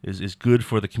is good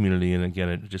for the community. And again,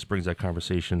 it just brings that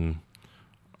conversation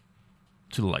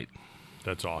to the light.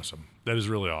 That's awesome. That is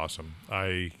really awesome.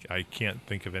 I can't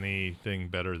think of anything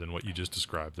better than what you just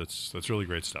described. That's really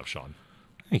great stuff, Sean.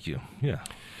 Thank you. Yeah.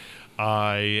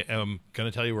 I am going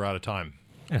to tell you we're out of time.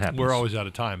 It happens. We're always out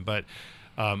of time, but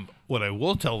What I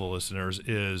will tell the listeners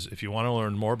is if you want to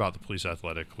learn more about the Police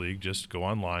Athletic League, just go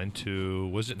online to,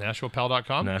 was it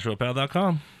NashuaPal.com?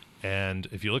 NashuaPal.com. And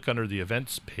if you look under the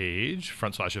events page,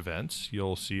 /events,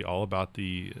 you'll see all about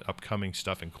the upcoming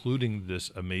stuff, including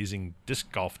this amazing disc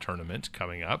golf tournament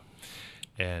coming up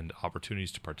and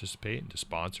opportunities to participate and to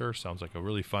sponsor. Sounds like a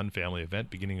really fun family event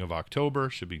beginning of October.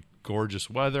 Should be gorgeous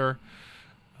weather.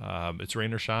 It's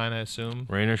rain or shine, I assume.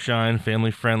 Rain or shine,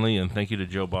 family friendly, and thank you to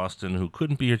Joe Boston, who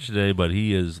couldn't be here today, but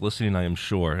he is listening, I am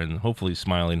sure, and hopefully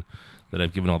smiling that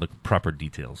I've given all the proper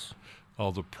details.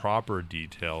 All the proper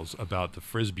details about the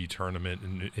Frisbee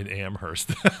tournament in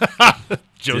Amherst.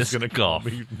 Joe's going to call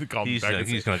me back.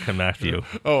 He's going to come after you.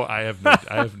 Oh, I have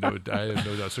no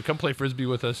doubt. So come play Frisbee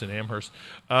with us in Amherst.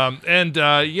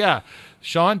 Yeah,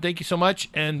 Sean, thank you so much.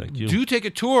 And do take a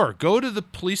tour. Go to the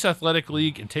Police Athletic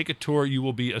League and take a tour. You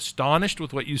will be astonished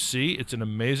with what you see. It's an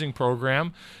amazing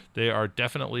program. They are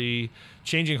definitely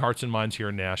changing hearts and minds here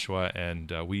in Nashua,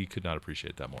 and we could not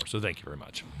appreciate that more. So thank you very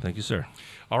much. Thank you, sir.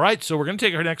 All right, so we're going to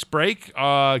take our next break,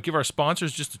 give our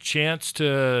sponsors just a chance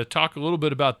to talk a little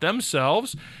bit about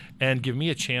themselves, and give me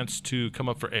a chance to come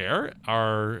up for air.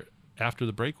 After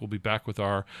the break, we'll be back with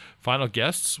our final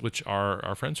guests, which are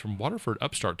our friends from Waterford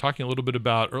Upstart, talking a little bit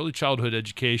about early childhood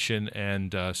education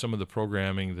and some of the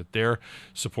programming that they're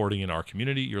supporting in our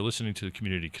community. You're listening to the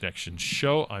Community Connections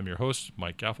Show. I'm your host,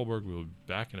 Mike Gaffelberg. We'll be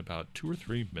back in about 2 or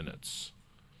 3 minutes.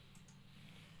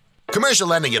 Commercial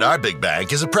lending at our big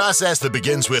bank is a process that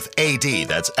begins with AD,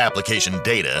 that's application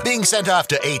data, being sent off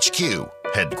to HQ,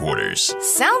 headquarters.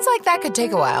 Sounds like that could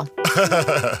take a while.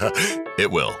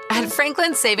 It will. At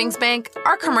Franklin Savings Bank,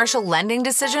 our commercial lending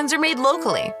decisions are made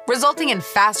locally, resulting in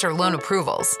faster loan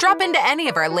approvals. Drop into any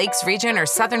of our Lakes Region or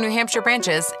Southern New Hampshire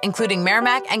branches, including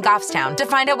Merrimack and Goffstown, to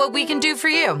find out what we can do for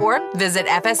you. Or visit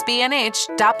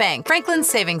fsbnh.bank. Franklin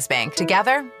Savings Bank.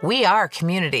 Together, we are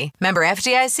community. Member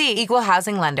FDIC, Equal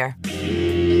Housing Lender.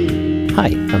 Hi,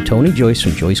 I'm Tony Joyce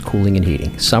from Joyce Cooling and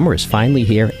Heating. Summer is finally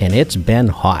here, and it's been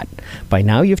hot. By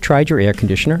now, you've tried your air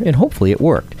conditioner, and hopefully it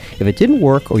worked. If it didn't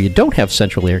work or you don't have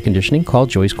central air conditioning, call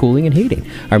Joyce Cooling and Heating.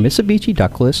 Our Mitsubishi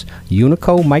ductless,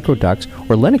 Unico microducts,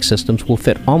 or Lennox systems will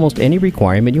fit almost any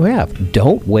requirement you have.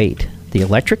 Don't wait. The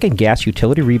electric and gas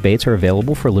utility rebates are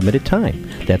available for a limited time.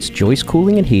 That's Joyce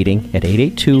Cooling and Heating at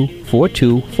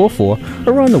 882-4244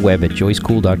 or on the web at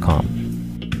joycecool.com.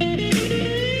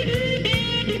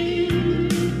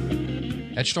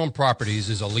 Edgestone Properties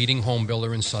is a leading home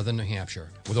builder in southern New Hampshire.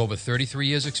 With over 33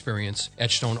 years' experience,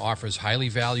 Edgestone offers highly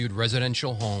valued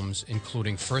residential homes,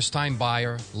 including first-time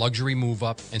buyer, luxury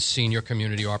move-up, and senior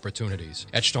community opportunities.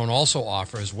 Edgestone also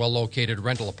offers well-located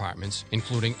rental apartments,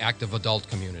 including active adult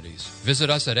communities. Visit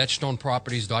us at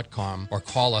edgestoneproperties.com or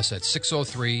call us at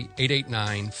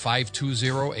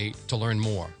 603-889-5208 to learn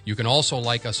more. You can also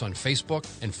like us on Facebook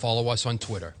and follow us on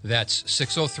Twitter. That's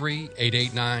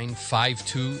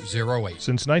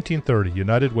 603-889-5208. Since 1930,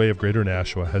 United Way of Greater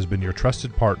Nashua has been your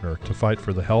trusted partner to fight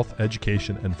for the health,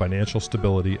 education, and financial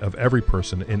stability of every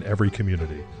person in every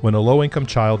community. When a low-income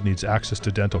child needs access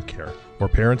to dental care, or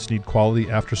parents need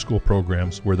quality after-school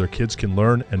programs where their kids can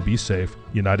learn and be safe,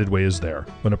 United Way is there.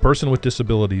 When a person with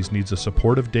disabilities needs a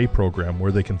supportive day program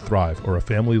where they can thrive, or a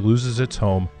family loses its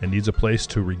home and needs a place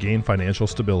to regain financial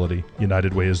stability,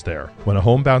 United Way is there. When a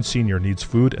homebound senior needs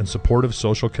food and supportive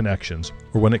social connections,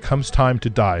 or when it comes time to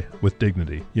die with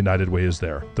dignity, United Way is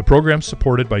there. The programs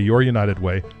supported by your United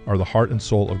Way are the heart and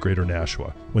soul of Greater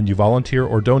Nashua. When you volunteer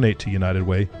or donate to United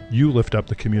Way, you lift up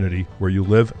the community where you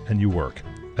live and you work.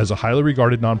 As a highly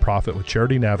regarded nonprofit with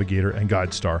Charity Navigator and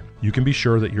GuideStar, you can be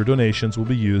sure that your donations will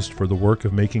be used for the work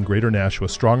of making Greater Nashua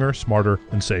stronger, smarter,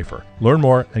 and safer. Learn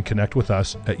more and connect with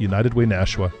us at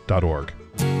unitedwaynashua.org.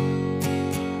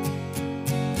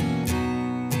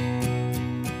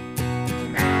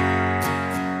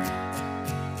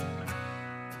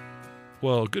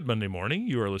 Well, good Monday morning.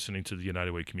 You are listening to the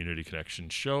United Way Community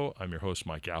Connections Show. I'm your host,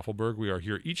 Mike Gaffelberg. We are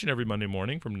here each and every Monday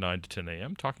morning from 9 to 10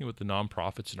 a.m. talking with the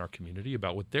nonprofits in our community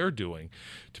about what they're doing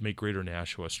to make Greater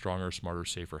Nashua stronger, smarter,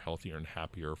 safer, healthier, and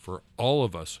happier for all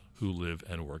of us who live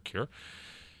and work here.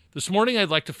 This morning, I'd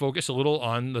like to focus a little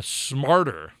on the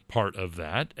smarter part of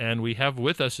that, and we have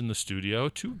with us in the studio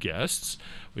two guests.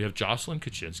 We have Jocelyn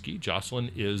Kaczynski.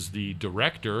 Jocelyn is the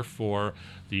director for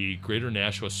the Greater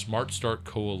Nashua Smart Start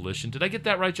Coalition. Did I get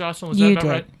that right, Jocelyn? Was that about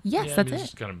right? Yes, yeah, that's I it.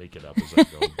 Just kind of make it up as I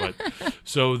go. But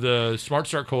so the Smart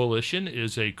Start Coalition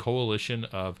is a coalition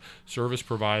of service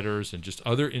providers and just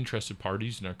other interested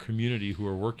parties in our community who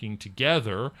are working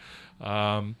together,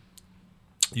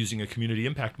 using a community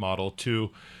impact model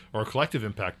or a collective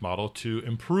impact model to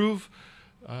improve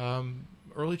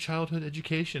early childhood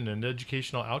education and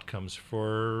educational outcomes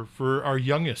for our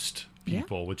youngest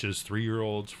people, which is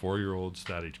 3-year-olds, 4-year-olds,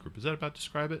 that age group. Does that about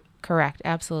describe it? Correct.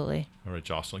 Absolutely. All right,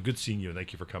 Jocelyn. Good seeing you, and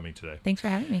thank you for coming today. Thanks for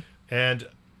having me. And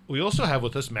we also have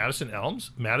with us Madison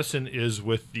Elms. Madison is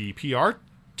with the PR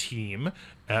team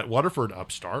at Waterford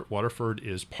Upstart. Waterford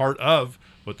is part of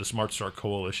what the Smart Start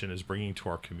Coalition is bringing to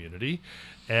our community.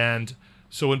 And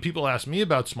so when people ask me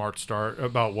about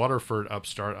about Waterford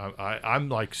Upstart, I'm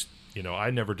like, I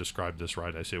never describe this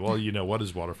right. I say, well, what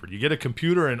is Waterford? You get a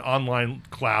computer and online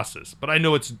classes, but I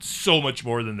know it's so much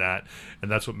more than that.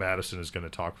 And that's what Madison is going to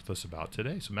talk with us about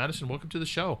today. So Madison, welcome to the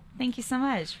show. Thank you so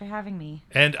much for having me.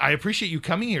 And I appreciate you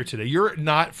coming here today. You're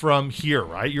not from here,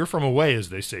 right? You're from away, as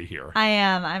they say here. I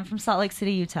am. I'm from Salt Lake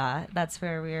City, Utah. That's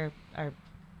where we're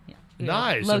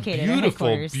nice. Located.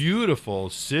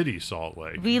 Beautiful city, Salt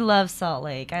Lake. We love Salt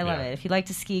Lake. I love it. If you like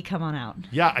to ski, come on out.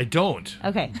 Yeah, I don't.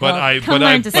 Okay. But well,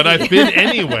 I've been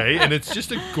anyway, and it's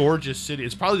just a gorgeous city.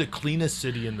 It's probably the cleanest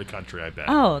city in the country, I bet.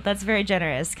 Oh, that's very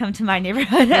generous. Come to my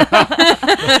neighborhood.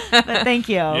 But thank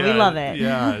you. Yeah, we love it.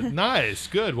 Yeah, nice.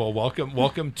 Good. Well,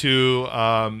 welcome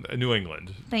to New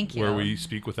England. Thank you. Where we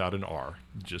speak without an R.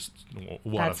 Just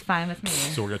that's fine with me.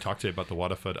 So we're going to talk today about the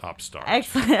Waterford Upstart.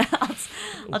 Excellent.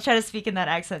 I'll try to speak in that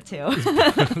accent too.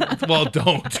 Well,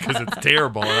 don't, because it's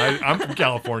terrible. And I'm from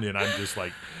California, and I'm just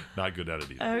like not good at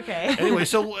it either. Okay. Anyway,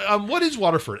 so what is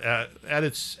Waterford at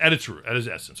its root, at its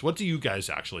essence? What do you guys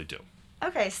actually do?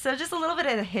 Okay, so just a little bit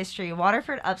of the history.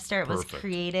 Waterford Upstart was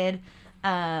created.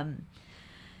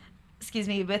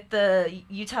 With the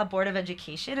Utah Board of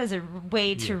Education as a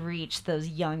way to reach those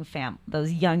young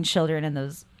children and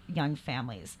those young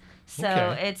families.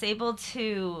 So it's able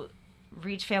to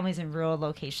reach families in rural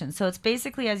locations. So it's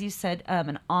basically, as you said,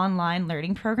 an online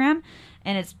learning program,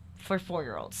 and it's for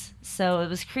 4-year-olds. So it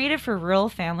was created for rural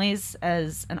families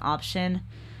as an option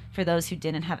for those who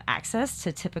didn't have access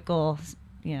to typical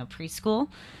preschool.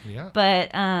 Yeah.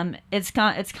 But it's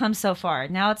come so far.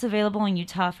 Now it's available in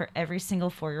Utah for every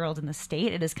single 4-year-old in the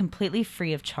state. It is completely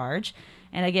free of charge.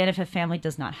 And again, if a family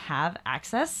does not have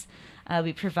access,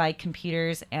 we provide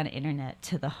computers and internet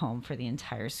to the home for the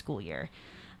entire school year.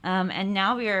 And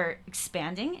now we are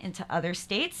expanding into other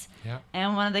states. Yeah.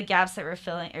 And one of the gaps that we're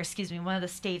filling, one of the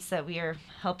states that we are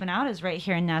helping out is right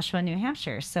here in Nashua, New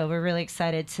Hampshire. So we're really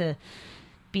excited to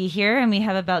be here, and we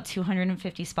have about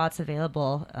 250 spots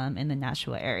available in the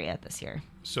Nashua area this year.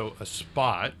 So a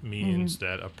spot means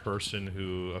that a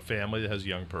family that has a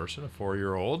young person, a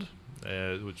 4-year-old,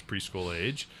 which is preschool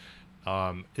age,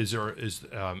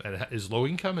 is low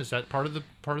income? Is that part of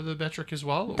the metric as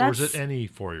well, or is it any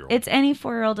 4-year-old? It's any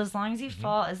 4-year-old as long as you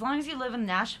as long as you live in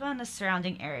Nashua and the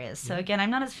surrounding areas. So again,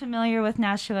 I'm not as familiar with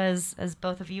Nashua as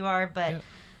both of you are, but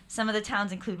some of the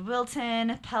towns include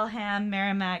Wilton, Pelham,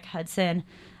 Merrimack, Hudson.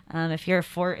 If you have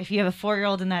a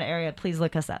 4-year-old in that area, please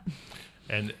look us up.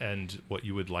 And what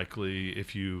you would likely,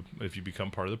 if you become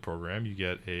part of the program, you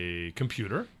get a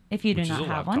computer. If you do not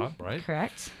have laptop, one, right?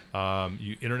 Correct.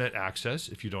 You internet access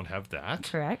if you don't have that.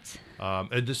 Correct.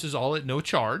 And this is all at no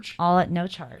charge. All at no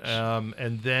charge.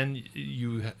 And then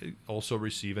you also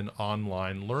receive an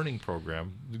online learning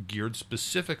program geared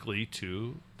specifically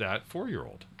to that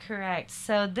 4-year-old. Correct.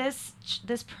 So this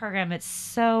program, it's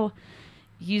so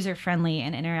user-friendly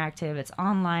and interactive. It's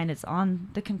online, it's on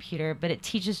the computer, but it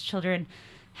teaches children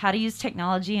how to use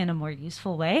technology in a more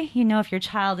useful way. If your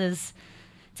child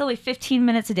it's only 15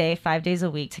 minutes a day, 5 days a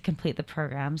week to complete the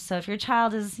program. So if your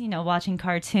child is, watching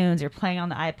cartoons or playing on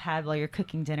the iPad while you're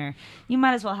cooking dinner, you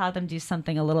might as well have them do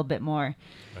something a little bit more,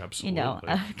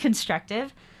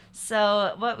 constructive.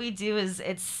 So what we do is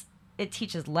it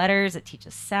teaches letters, it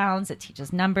teaches sounds, it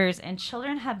teaches numbers, and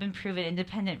children have been proven,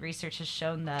 independent research has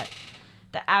shown that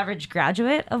the average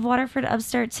graduate of Waterford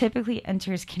Upstart typically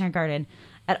enters kindergarten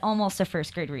at almost a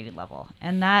first grade reading level.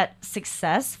 And that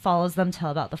success follows them till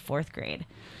about the 4th grade.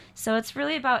 So it's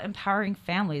really about empowering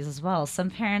families as well. Some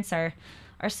parents are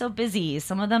so busy.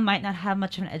 Some of them might not have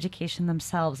much of an education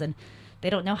themselves, and they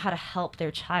don't know how to help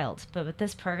their child. But with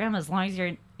this program, as long as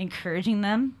you're encouraging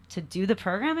them to do the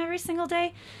program every single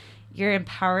day, you're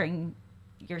empowering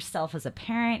yourself as a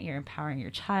parent, you're empowering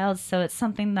your child. So it's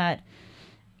something that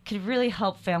could really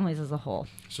help families as a whole.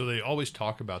 So they always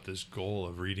talk about this goal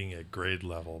of reading at grade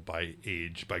level by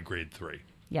grade 3.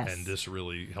 Yes. And this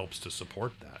really helps to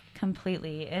support that.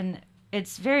 Completely. And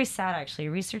it's very sad, actually.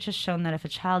 Research has shown that if a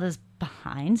child is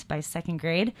behind by 2nd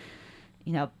grade,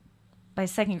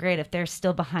 if they're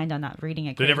still behind on that reading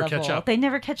at grade level, they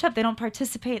never catch up. They don't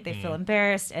participate. They feel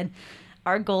embarrassed. And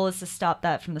our goal is to stop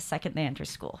that from the second they enter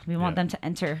school. We want them to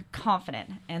enter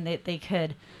confident, and they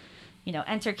could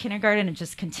enter kindergarten and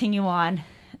just continue on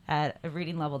at a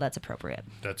reading level that's appropriate.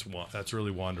 That's really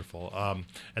wonderful.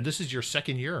 And this is your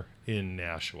second year in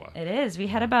Nashua. It is. We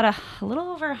had about a little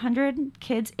over 100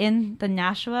 kids in the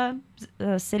Nashua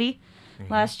city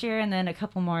last year, and then a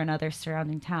couple more in other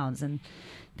surrounding towns. And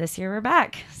this year we're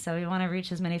back, so we want to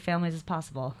reach as many families as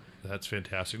possible. That's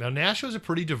fantastic. Now, Nashua is a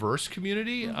pretty diverse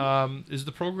community. Is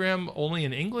the program only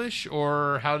in English,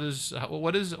 or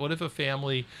what if a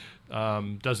family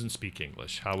doesn't speak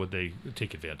English? How would they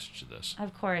take advantage of this?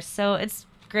 Of course. So it's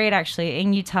great, actually.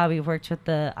 In Utah, we worked with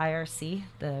the IRC,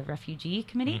 the Refugee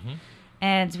Committee,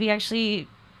 and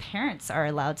parents are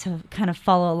allowed to kind of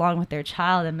follow along with their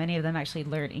child, and many of them actually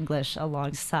learn English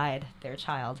alongside their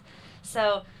child.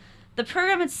 So the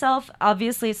program itself,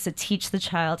 obviously, is to teach the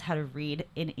child how to read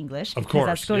in English. Of course,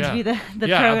 that's going to be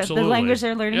the language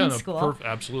they're learning in school.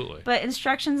 Absolutely. But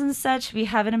instructions and such, we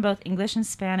have it in both English and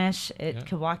Spanish. It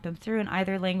could walk them through in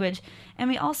either language. And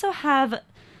we also have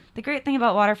the great thing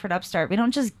about Waterford Upstart. We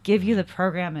don't just give you the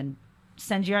program and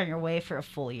send you on your way for a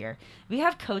full year. We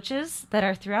have coaches that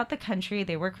are throughout the country.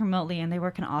 They work remotely, and they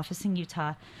work in an office in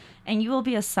Utah. And you will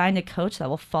be assigned a coach that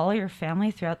will follow your family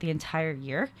throughout the entire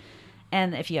year.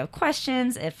 And if you have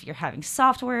questions, if you're having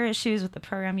software issues with the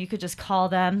program, you could just call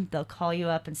them. They'll call you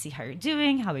up and see how you're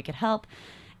doing, how we could help.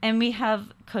 And we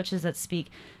have coaches that speak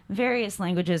various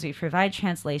languages. We provide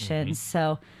translations.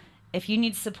 So if you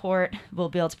need support, we'll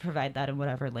be able to provide that in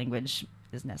whatever language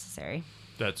is necessary.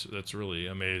 That's really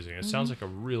amazing. It sounds like a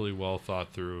really well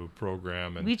thought through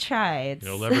program, and we try.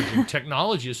 Leveraging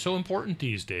technology is so important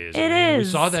these days. It is.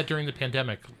 We saw that during the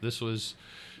pandemic. This was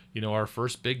our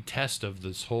first big test of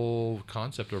this whole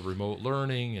concept of remote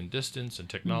learning and distance and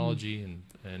technology,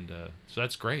 and so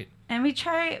that's great. And we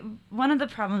try. One of the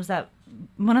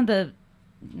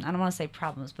I don't want to say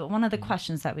problems, but one of the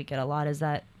questions that we get a lot is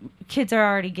that kids are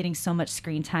already getting so much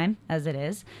screen time as it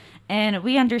is, and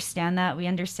we understand that. We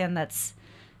understand that's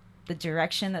the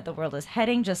direction that the world is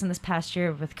heading. Just in this past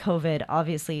year with COVID,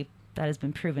 obviously, that has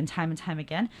been proven time and time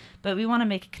again, but we want to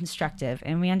make it constructive,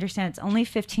 and we understand it's only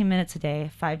 15 minutes a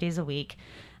day, 5 days a week,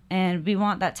 and we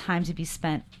want that time to be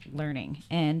spent learning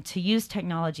and to use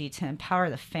technology to empower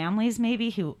the families maybe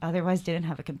who otherwise didn't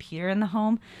have a computer in the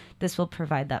home. This will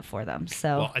provide that for them.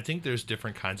 So I think there's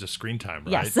different kinds of screen time,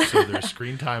 right? Yes. So there's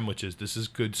screen time, which is this is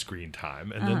good screen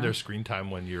time, and then there's screen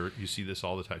time when you see this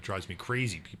all the time. It drives me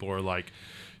crazy. People are like,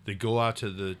 they go out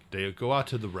to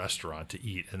the restaurant to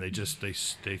eat, and they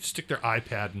stick their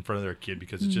iPad in front of their kid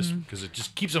because it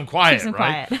just keeps them quiet,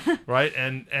 right? Right?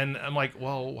 And I'm like,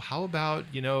 well, how about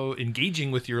engaging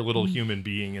with your little human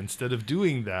being instead of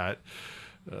doing that?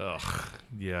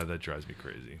 Yeah, that drives me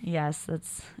crazy. Yes,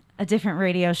 that's a different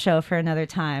radio show for another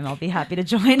time. I'll be happy to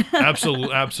join.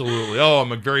 Absolutely. Oh,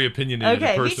 I'm a very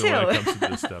opinionated person me too. when it comes to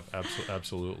this stuff.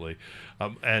 Absolutely.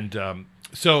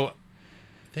 So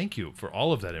thank you for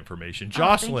all of that information.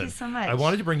 Jocelyn, thank you so much. I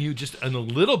wanted to bring you just a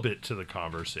little bit to the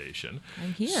conversation.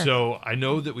 I'm here. So I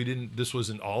know that this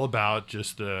wasn't all about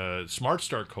just the Smart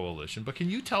Start Coalition, but can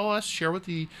you share with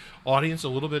the audience a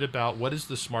little bit about what is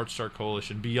the Smart Start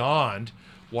Coalition beyond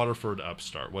Waterford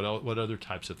Upstart? What other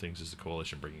types of things is the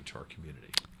coalition bringing to our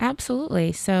community?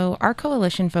 Absolutely. So our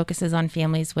coalition focuses on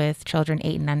families with children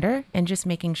 8 and under and just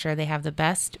making sure they have the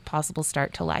best possible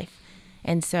start to life.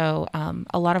 And so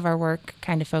a lot of our work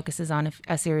kind of focuses on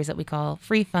a series that we call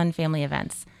Free Fun Family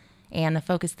Events. And the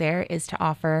focus there is to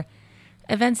offer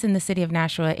events in the city of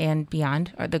Nashua and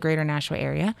beyond, or the greater Nashua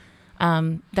area,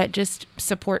 that just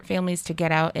support families to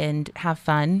get out and have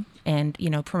fun and,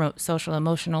 promote social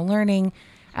emotional learning,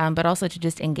 but also to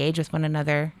just engage with one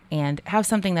another and have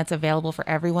something that's available for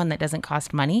everyone that doesn't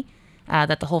cost money,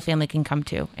 that the whole family can come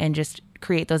to, and just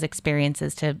create those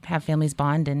experiences to have families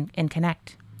bond and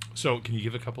connect. So can you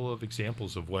give a couple of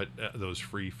examples of what those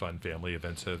free fun family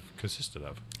events have consisted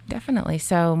of? Definitely.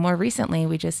 So more recently,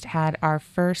 we just had our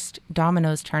first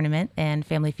Dominoes tournament and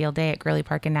Family Field Day at Gurley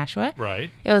Park in Nashua.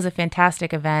 Right. It was a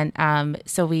fantastic event.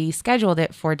 So we scheduled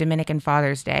it for Dominican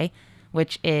Father's Day,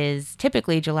 which is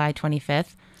typically July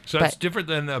 25th. So that's different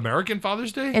than American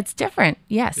Father's Day? It's different,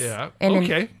 yes. Yeah, and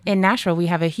okay. In Nashua, we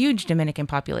have a huge Dominican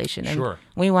population. And sure.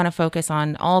 We want to focus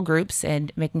on all groups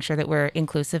and making sure that we're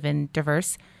inclusive and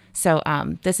diverse. So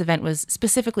this event was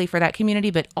specifically for that community,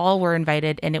 but all were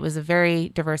invited, and it was a very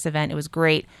diverse event. It was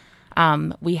great.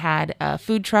 We had a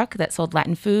food truck that sold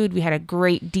Latin food. We had a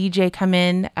great DJ come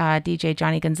in, DJ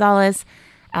Johnny Gonzalez.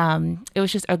 It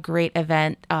was just a great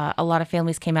event. A lot of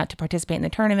families came out to participate in the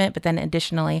tournament, but then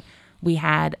additionally, we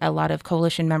had a lot of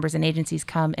coalition members and agencies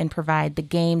come and provide the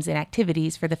games and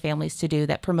activities for the families to do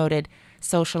that promoted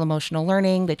social emotional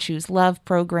learning, the Choose Love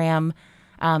program,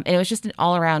 and it was just an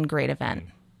all-around great event.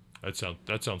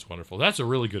 That sounds wonderful. That's a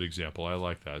really good example. I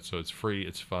like that. So it's free,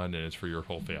 it's fun, and it's for your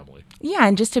whole family. Yeah,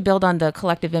 and just to build on the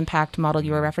collective impact model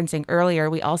you were referencing earlier,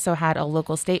 we also had a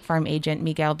local State Farm agent,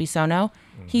 Miguel Bisono.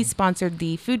 He sponsored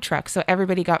the food truck, so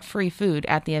everybody got free food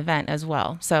at the event as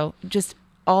well. So just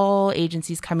all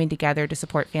agencies coming together to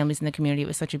support families in the community. It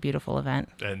was such a beautiful event.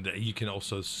 And you can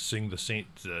also sing the Saint,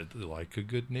 like a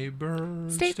good neighbor.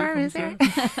 State Farm is there.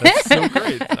 That's so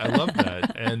great. I love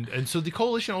that. And so the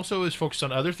coalition also is focused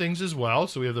on other things as well.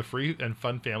 So we have the free and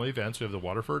fun family events. We have the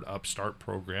Waterford Upstart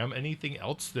program. Anything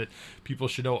else that people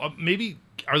should know? Maybe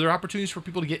are there opportunities for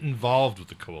people to get involved with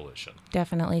the coalition?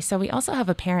 Definitely. So we also have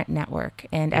a parent network,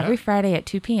 and every Friday at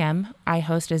 2 p.m., I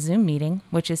host a Zoom meeting,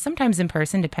 which is sometimes in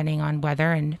person, depending on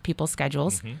weather and people's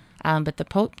schedules. But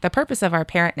the purpose of our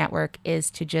parent network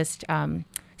is to just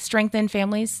strengthen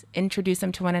families, introduce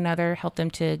them to one another, help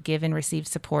them to give and receive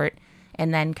support,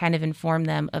 and then kind of inform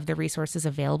them of the resources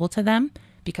available to them,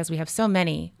 because we have so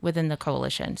many within the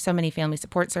coalition, so many family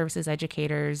support services,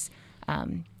 educators,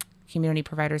 community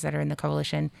providers that are in the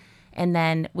coalition. And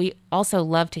then we also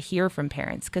love to hear from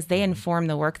parents because they inform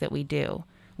the work that we do.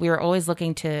 We are always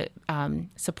looking to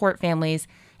support families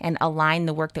and align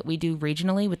the work that we do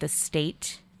regionally with the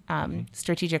state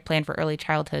strategic plan for early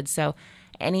childhood. So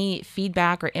any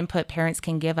feedback or input parents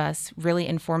can give us really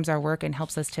informs our work and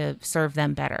helps us to serve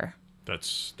them better.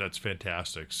 That's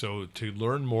fantastic. So to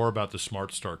learn more about the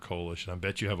Smart Start Coalition, I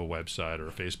bet you have a website or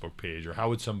a Facebook page, or how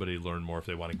would somebody learn more if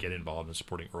they want to get involved in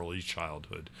supporting early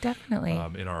childhood? Definitely.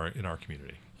 In our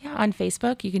community. Yeah, on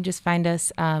Facebook, you can just find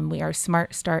us. We are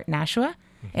Smart Start Nashua,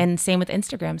 and same with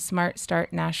Instagram, Smart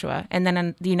Start Nashua. And then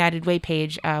on the United Way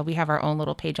page, we have our own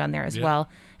little page on there as well,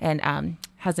 and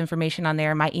has information on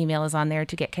there. My email is on there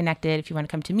to get connected. If you want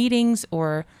to come to meetings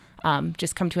or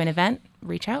just come to an event,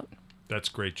 reach out. That's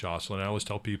great, Jocelyn. I always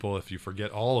tell people, if you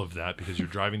forget all of that because you're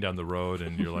driving down the road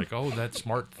and you're like, oh, that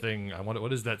smart thing,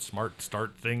 what is that Smart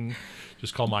Start thing?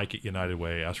 Just call Mike at United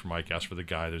Way. Ask for Mike. Ask for the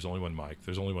guy. There's only one Mike.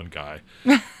 There's only one guy.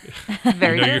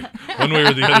 Very good. One way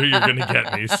or the other, you're going to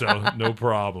get me. So no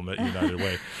problem at United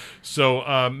Way.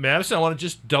 So Madison, I want to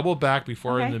just double back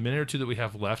before in the minute or two that we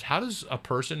have left. How does a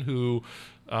person who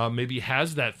maybe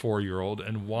has that 4-year-old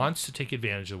and wants to take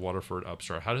advantage of Waterford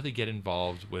Upstart, how do they get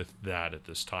involved with that at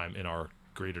this time in our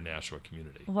greater Nashua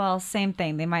community? Well, same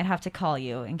thing. They might have to call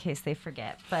you in case they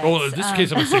forget. But in this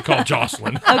case, I'm going to say call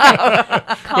Jocelyn.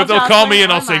 Okay. But they'll call me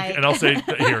and I'll say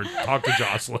here, talk to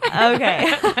Jocelyn.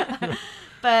 Okay.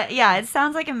 But yeah, it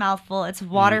sounds like a mouthful. It's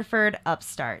Waterford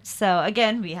Upstart. So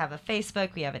again, we have a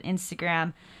Facebook, we have an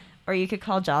Instagram, or you could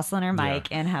call Jocelyn or Mike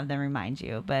and have them remind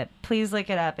you. But please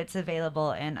look it up. It's available.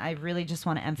 And I really just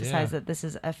want to emphasize that this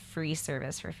is a free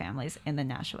service for families in the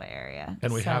Nashua area.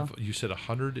 And we have, you said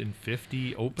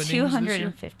 150 openings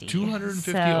 250. This year?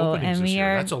 250 openings this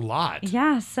year. That's a lot.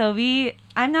 Yeah. So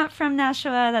I'm not from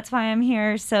Nashua. That's why I'm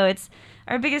here. So it's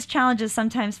our biggest challenge is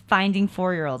sometimes finding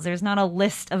 4-year-olds. There's not a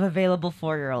list of available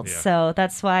 4-year-olds. So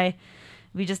that's why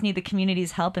we just need the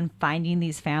community's help in finding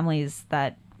these families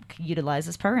that utilize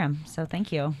this program. So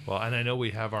thank you. Well, and I know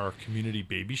we have our community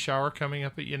baby shower coming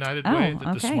up at United Way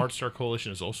that the Smart Start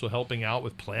Coalition is also helping out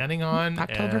with planning on.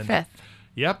 October 5th.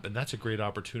 Yep, and that's a great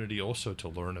opportunity also to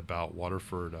learn about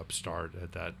Waterford Upstart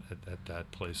at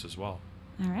that place as well.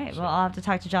 All right. Well, I'll have to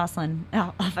talk to Jocelyn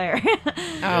off air.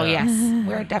 Yes.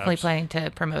 We're definitely planning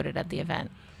to promote it at the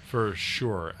event. For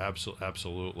sure.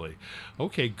 Absolutely.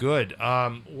 Okay, good.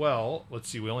 Well, let's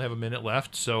see. We only have a minute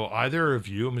left. So either of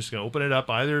you, I'm just going to open it up.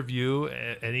 Either of you,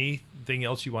 anything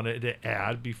else you wanted to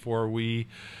add before we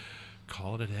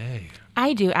call it a day?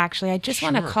 I do, actually. I just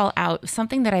want to call out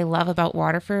something that I love about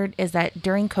Waterford is that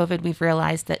during COVID, we've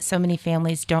realized that so many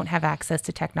families don't have access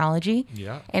to technology.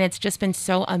 Yeah. And it's just been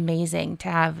so amazing to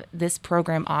have this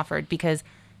program offered because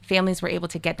families were able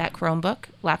to get that Chromebook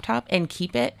laptop and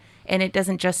keep it. And it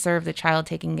doesn't just serve the child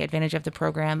taking advantage of the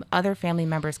program. Other family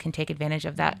members can take advantage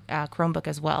of that Chromebook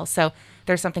as well. So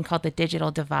there's something called the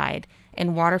digital divide.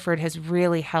 And Waterford has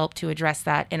really helped to address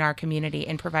that in our community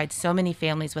and provide so many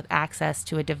families with access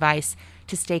to a device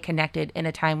to stay connected in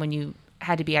a time when you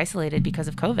had to be isolated because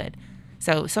of COVID.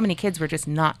 So many kids were just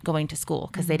not going to school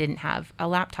because they didn't have a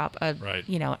laptop,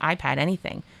 iPad,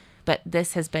 anything. But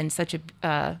this has been such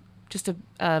a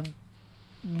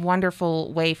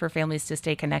wonderful way for families to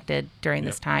stay connected during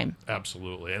this time.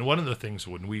 Absolutely. And one of the things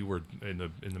when we were in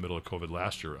the middle of COVID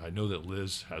last year, I know that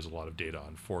Liz has a lot of data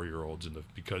on 4-year-olds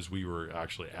because we were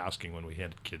actually asking when we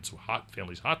had kids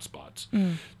families hotspots,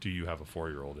 do you have a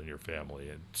 4-year-old in your family?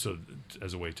 And so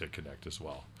as a way to connect as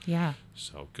well. Yeah.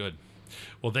 So good.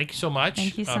 Well, thank you so much.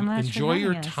 Thank you so much. Enjoy for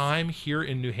your having us. time here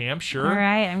in New Hampshire. All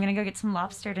right, I'm gonna go get some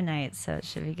lobster tonight, so it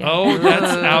should be good. Oh,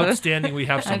 that's outstanding. We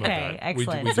have some of Okay, that.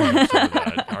 excellent. We do have some of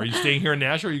that. Are you staying here in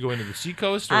Nashua? Or are you going to the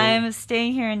seacoast? Or? I'm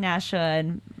staying here in Nashua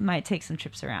and might take some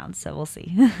trips around, so we'll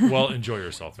see. Well, enjoy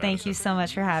yourself. Thank you so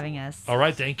much for having us. All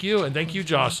right, thank you, and thank you,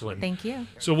 Jocelyn. Thank you.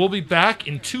 So we'll be back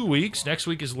in 2 weeks. Next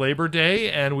week is Labor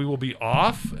Day, and we will be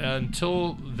off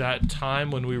until that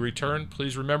time when we return.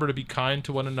 Please remember to be kind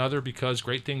to one another because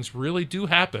great things really do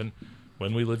happen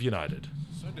when we live united.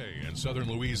 Sunday in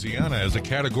southern Louisiana as a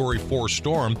Category 4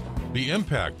 storm, the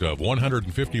impact of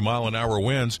 150-mile-an-hour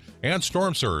winds and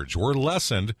storm surge were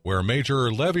lessened where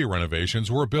major levee renovations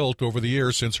were built over the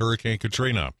years since Hurricane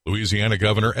Katrina. Louisiana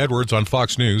Governor Edwards on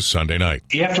Fox News Sunday night.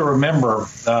 You have to remember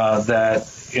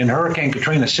that in Hurricane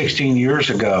Katrina 16 years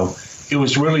ago, it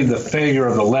was really the failure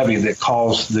of the levee that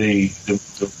caused the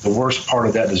worst part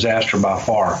of that disaster by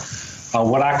far.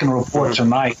 What I can report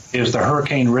tonight is the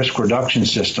hurricane risk reduction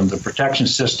system, the protection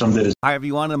system that is. Hi,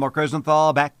 everyone. I'm Mark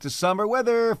Rosenthal. Back to summer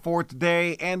weather for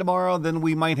today and tomorrow. Then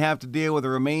we might have to deal with the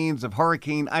remains of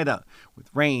Hurricane Ida with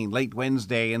rain late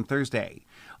Wednesday and Thursday.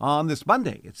 On this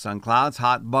Monday, it's sun clouds,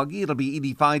 hot and buggy. It'll be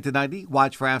 85 to 90.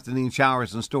 Watch for afternoon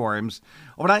showers and storms.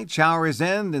 Overnight, showers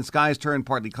end and skies turn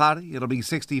partly cloudy. It'll be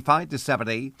 65 to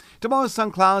 70. Tomorrow,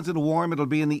 sun clouds and warm. It'll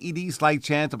be in the ED, slight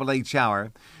chance of a late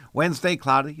shower. Wednesday,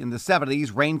 cloudy. In the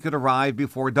 70s, rain could arrive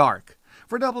before dark.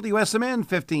 For WSMN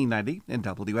 1590 and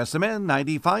WSMN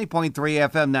 95.3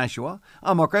 FM Nashua,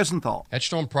 I'm Mark Rosenthal.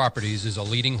 Edgestone Properties is a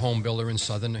leading home builder in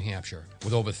southern New Hampshire.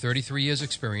 With over 33 years'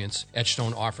 experience,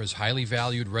 Edgestone offers highly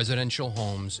valued residential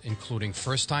homes, including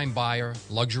first-time buyer,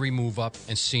 luxury move-up,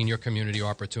 and senior community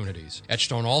opportunities.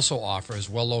 Edgestone also offers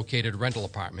well-located rental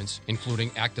apartments,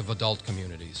 including active adult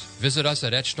communities. Visit us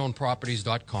at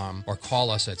edgestoneproperties.com or call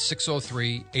us at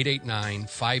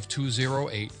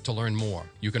 603-889-5208 to learn more.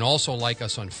 You can also like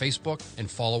us on Facebook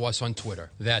and follow us on Twitter.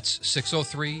 That's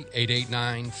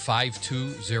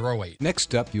 603-889-5208.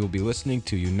 Next up, you will be listening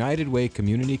to United Way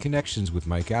Community Connections with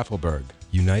Mike Affelberg.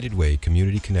 United Way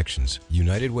Community Connections.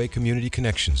 United Way Community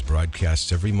Connections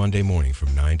broadcasts every Monday morning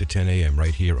from 9 to 10 a.m.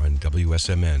 right here on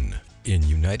WSMN. In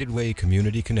United Way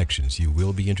Community Connections, you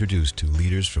will be introduced to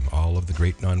leaders from all of the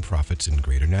great nonprofits in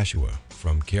Greater Nashua,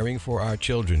 from caring for our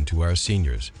children to our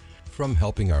seniors, from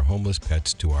helping our homeless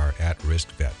pets to our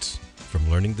at-risk vets, from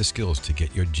learning the skills to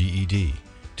get your GED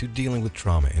to dealing with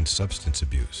trauma and substance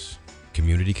abuse.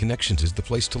 Community Connections is the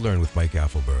place to learn with Mike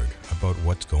Affelberg about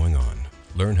what's going on.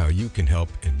 Learn how you can help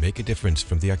and make a difference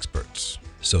from the experts.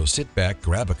 So sit back,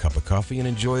 grab a cup of coffee, and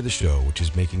enjoy the show, which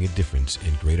is making a difference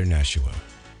in Greater Nashua.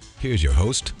 Here's your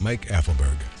host, Mike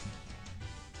Affelberg.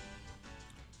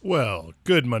 Well,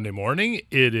 good Monday morning.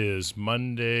 It is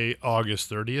Monday, August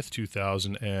 30th,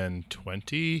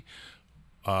 2020.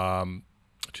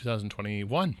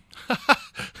 2021.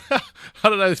 How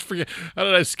did I forget? How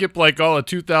did I skip like all of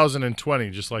 2020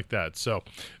 just like that? So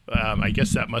I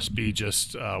guess that must be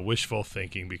just wishful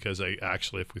thinking because I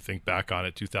actually, if we think back on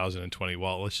it, 2020,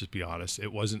 well, let's just be honest,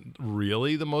 it wasn't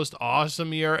really the most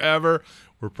awesome year ever.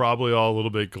 We're probably all a little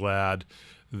bit glad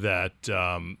that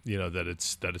that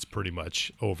it's pretty much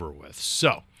over with.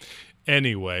 So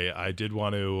anyway, I did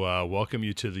want to welcome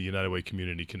you to the United Way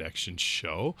Community Connections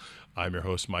show. I'm your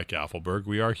host, Mike Affelberg.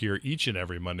 We are here each and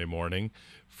every Monday morning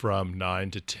from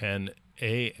 9 to 10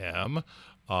 a.m.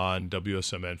 on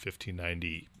WSMN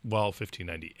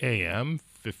 1590 AM,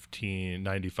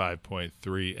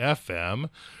 1595.3 FM,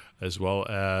 as well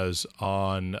as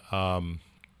on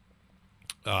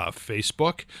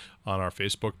Facebook, on our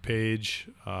Facebook page,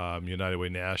 United Way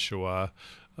Nashua,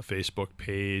 a Facebook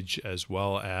page, as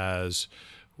well as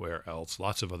where else?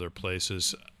 Lots of other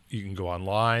places. You can go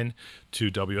online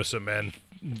to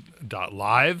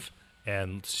WSMN.live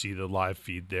and see the live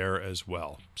feed there as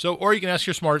well. So, or you can ask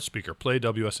your smart speaker, play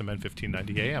WSMN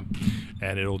 1590 AM,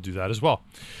 and it'll do that as well.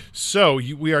 So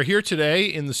we are here today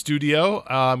in the studio.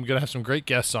 I'm going to have some great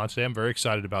guests on today. I'm very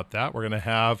excited about that. We're going to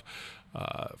have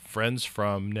friends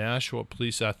from Nashua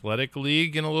Police Athletic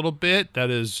League in a little bit. That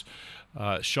is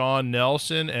Sean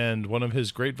Nelson and one of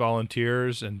his great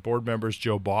volunteers and board members,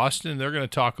 Joe Boston. They're going to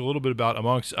talk a little bit about,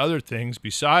 amongst other things,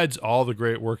 besides all the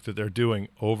great work that they're doing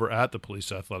over at the Police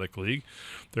Athletic League,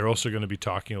 they're also going to be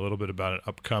talking a little bit about an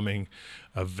upcoming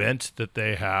event that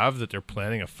they have, that they're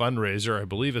planning, a fundraiser. I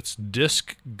believe it's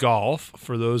disc golf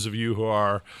for those of you who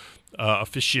are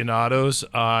aficionados.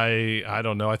 I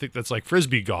don't know. I think that's like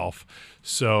Frisbee golf.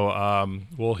 So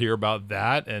we'll hear about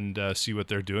that and see what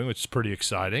they're doing, which is pretty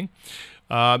exciting.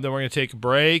 Then we're going to take a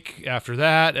break after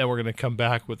that, and we're going to come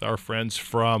back with our friends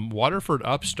from Waterford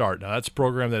Upstart. Now, that's a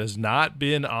program that has not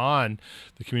been on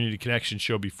the Community Connection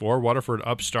show before. Waterford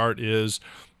Upstart is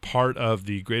part of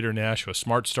the Greater Nashua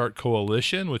Smart Start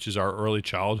Coalition, which is our early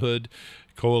childhood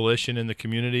coalition in the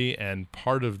community, and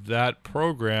part of that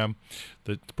program,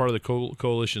 part of the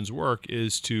coalition's work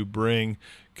is to bring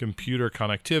computer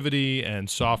connectivity and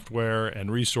software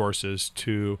and resources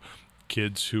to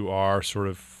kids who are sort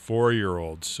of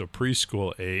 4-year-olds, so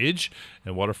preschool age,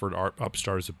 and Waterford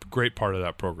Upstart is a great part of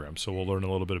that program. So we'll learn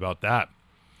a little bit about that.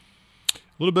 A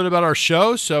little bit about our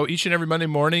show. So each and every Monday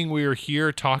morning, we are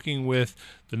here talking with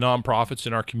the nonprofits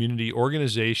in our community,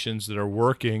 organizations that are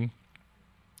working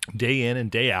day in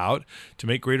and day out to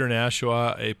make Greater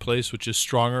Nashua a place which is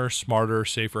stronger, smarter,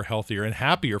 safer, healthier, and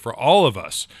happier for all of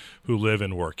us who live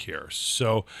and work here.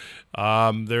 So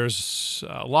there's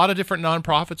a lot of different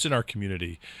nonprofits in our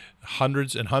community,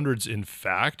 hundreds and hundreds, in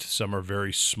fact. Some are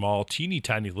very small, teeny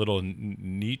tiny little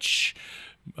niche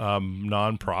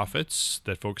nonprofits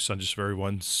that focus on just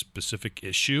one specific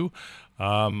issue.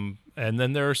 And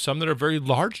then there are some that are very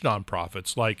large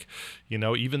nonprofits, like,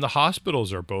 even the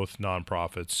hospitals are both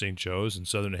nonprofits. St. Joe's and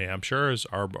Southern New Hampshire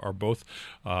are both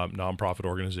nonprofit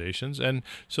organizations. And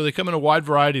so they come in a wide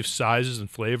variety of sizes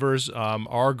and flavors.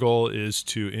 Our goal is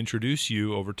to introduce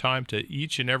you over time to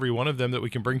each and every one of them that we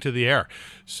can bring to the air.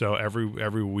 So every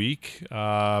week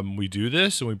we do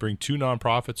this, and we bring 2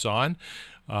 nonprofits on.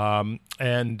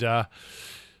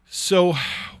 So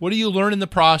what do you learn in the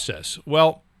process?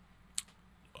 Well,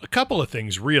 a couple of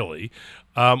things, really.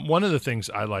 One of the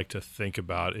things I like to think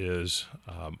about is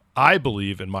I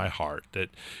believe in my heart that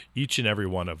each and every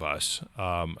one of us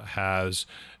has,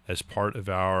 as part of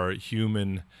our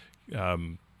human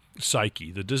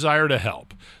psyche, the desire to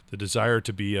help, the desire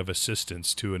to be of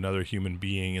assistance to another human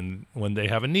being when they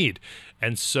have a need.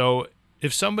 And so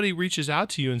if somebody reaches out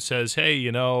to you and says, hey,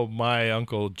 my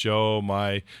Uncle Joe,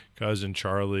 my cousin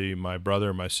Charlie, my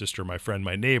brother, my sister, my friend,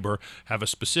 my neighbor have a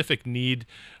specific need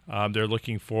they're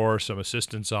looking for some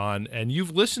assistance on, and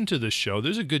you've listened to this show,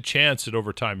 there's a good chance that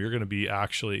over time you're going to be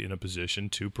actually in a position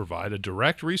to provide a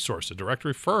direct resource, a direct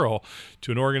referral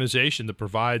to an organization that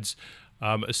provides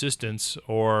assistance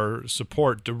or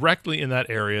support directly in that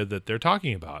area that they're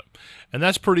talking about. And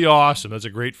that's pretty awesome. That's a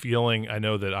great feeling. I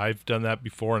know that I've done that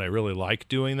before, and I really like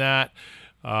doing that.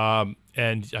 And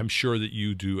I'm sure that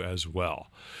you do as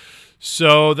well.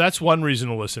 So that's one reason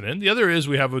to listen in. The other is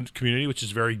we have a community which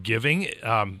is very giving.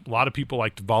 A lot of people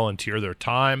like to volunteer their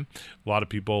time. A lot of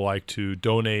people like to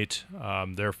donate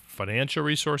their financial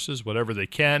resources, whatever they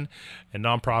can. And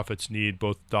nonprofits need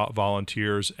both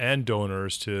volunteers and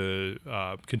donors to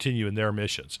continue in their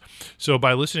missions. So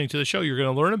by listening to the show, you're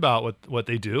going to learn about what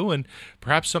they do, and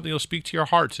perhaps something will speak to your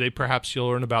heart. Today, perhaps you'll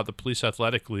learn about the Police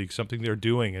Athletic League, something they're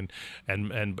doing, and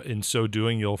in so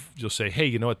doing, you'll say, hey,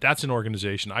 you know what? That's an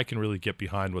organization I can really get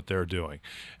behind what they're doing,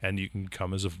 and you can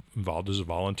come involved as a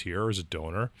volunteer or as a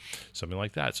donor, something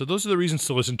like that. So those are the reasons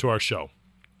to listen to our show.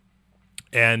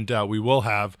 And we will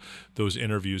have those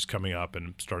interviews coming up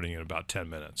and starting in about 10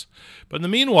 minutes. But in the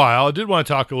meanwhile, I did want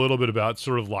to talk a little bit about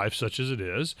sort of life such as it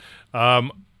is.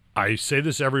 I say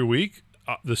this every week.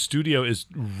 The studio is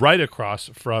right across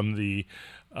from the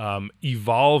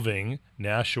evolving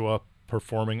Nashua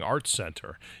Performing Arts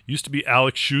Center. It used to be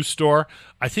Alex Shoe Store.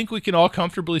 I think we can all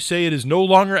comfortably say it is no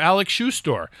longer Alex Shoe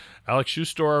Store. Alex Shoe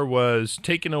Store was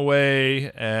taken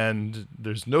away, and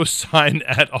there's no sign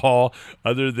at all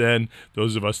other than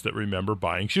those of us that remember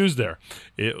buying shoes there.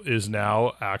 It is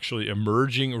now actually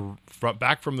emerging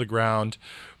back from the ground,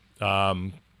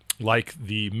 like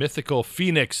the mythical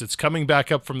phoenix. It's coming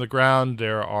back up from the ground.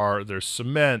 There's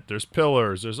cement, there's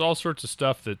pillars, there's all sorts of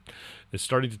stuff that is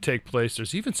starting to take place.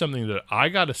 There's even something that I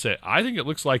got to say, I think it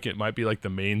looks like it might be like the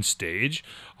main stage.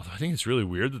 Although I think it's really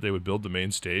weird that they would build the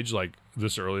main stage like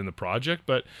this early in the project,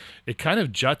 but it kind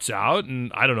of juts out,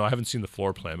 and I don't know, I haven't seen the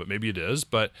floor plan, but maybe it is.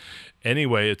 But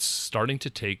anyway, it's starting to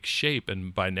take shape,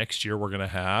 and by next year we're going to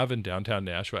have in downtown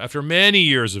Nashua, after many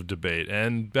years of debate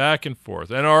and back and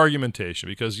forth and argumentation,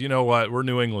 because you know what, we're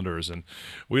New Englanders and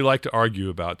we like to argue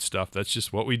about stuff. That's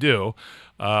just what we do.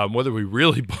 Whether we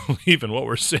really believe in what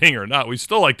we're saying or not, we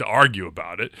still like to argue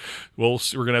about it. We're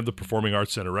going to have the Performing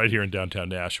Arts Center right here in downtown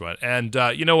Nashua. And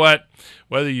you know what?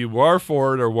 Whether you are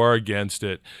for it or were against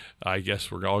it, I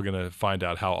guess we're all going to find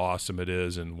out how awesome it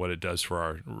is and what it does for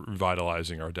our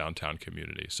revitalizing our downtown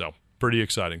community. So pretty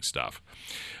exciting stuff.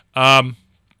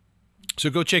 So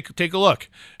go take a look.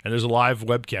 And there's a live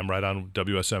webcam right on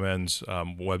WSMN's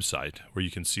website where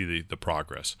you can see the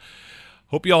progress.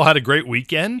 Hope you all had a great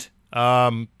weekend.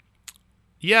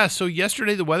 Yeah, so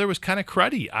yesterday the weather was kind of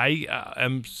cruddy.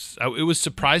 It was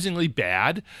surprisingly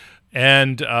bad,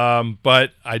 and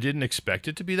but I didn't expect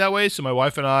it to be that way. So my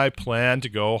wife and I planned to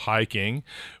go hiking.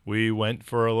 We went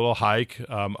for a little hike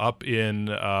up in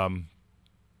one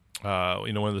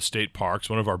of the state parks,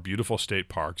 one of our beautiful state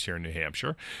parks here in New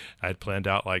Hampshire. I had planned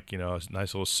out a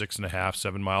nice little 6.5,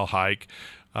 7 mile hike.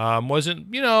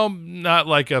 Wasn't, not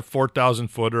like a 4,000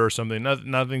 footer or something,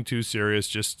 nothing too serious,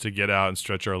 just to get out and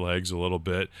stretch our legs a little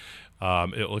bit.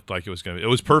 It looked like it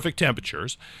was perfect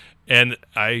temperatures. And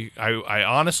I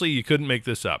honestly, you couldn't make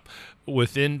this up.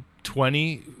 Within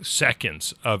 20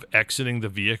 seconds of exiting the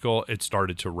vehicle, it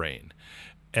started to rain.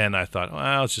 And I thought,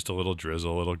 well, it's just a little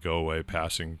drizzle, it'll go away,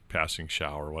 passing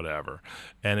shower, whatever.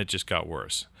 And it just got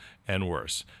worse and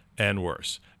worse and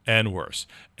worse and worse.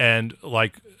 And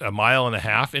like a mile and a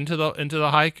half into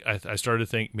the hike, I started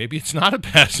to think maybe it's not a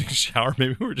passing shower.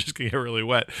 Maybe we're just gonna get really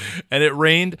wet. And it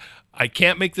rained. I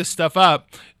can't make this stuff up.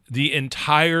 The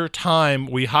entire time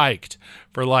we hiked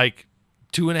for like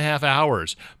 2.5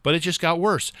 hours, but it just got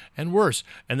worse and worse.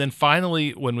 And then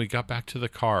finally, when we got back to the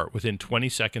car, within 20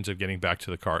 seconds of getting back to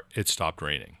the car, it stopped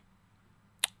raining.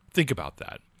 Think about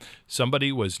that.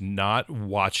 Somebody was not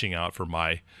watching out for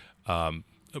my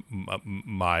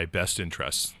best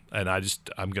interests. And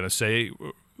I'm going to say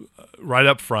right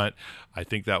up front, I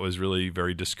think that was really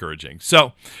very discouraging.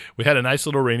 So we had a nice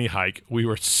little rainy hike. We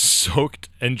were soaked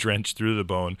and drenched through the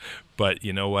bone, but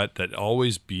you know what? That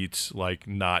always beats like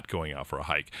not going out for a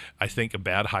hike. I think a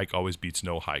bad hike always beats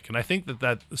no hike. And I think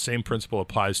that same principle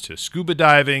applies to scuba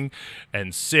diving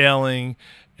and sailing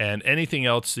and anything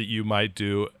else that you might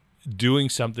do. Doing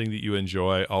something that you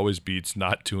enjoy always beats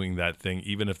not doing that thing,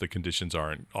 even if the conditions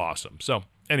aren't awesome. So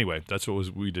anyway, that's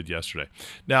what we did yesterday.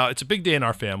 Now, it's a big day in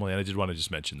our family, and I did want to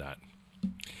just mention that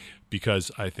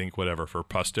because I think for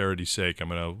posterity's sake, I'm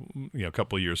going to, a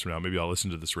couple of years from now, maybe I'll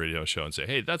listen to this radio show and say,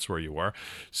 hey, that's where you were.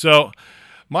 So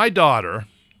my daughter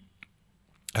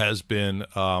has been,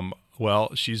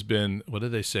 she's been, what do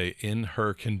they say, in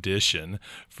her condition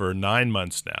for 9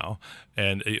 months now.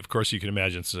 And of course, you can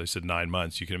imagine, since I said 9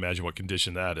 months, you can imagine what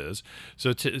condition that is.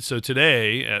 So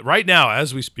today, right now,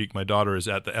 as we speak, my daughter is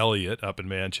at the Elliott up in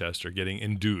Manchester getting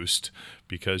induced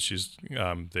because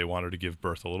they want her to give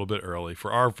birth a little bit early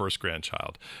for our first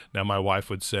grandchild. Now, my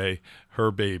wife would say her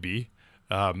baby,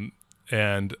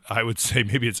 and I would say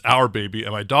maybe it's our baby,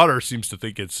 and my daughter seems to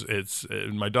think it's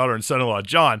my daughter and son-in-law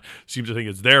John seem to think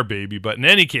it's their baby. But in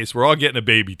any case, we're all getting a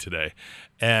baby today,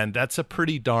 and that's a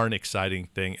pretty darn exciting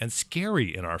thing and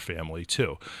scary in our family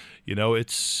too.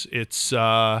 It's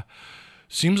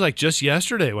seems like just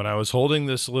yesterday when I was holding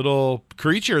this little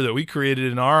creature that we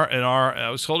created I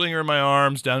was holding her in my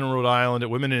arms down in Rhode Island at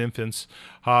Women and Infants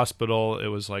Hospital. It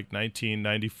was like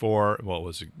 1994. Well, it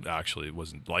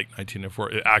wasn't like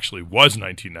 1994. It actually was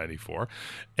 1994.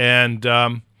 And,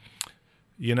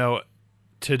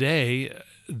 today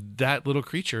that little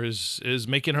creature is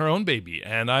making her own baby.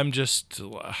 And I'm just,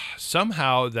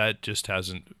 somehow that just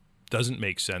doesn't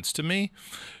make sense to me.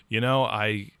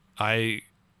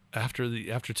 After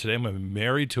today, I'm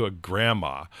married to a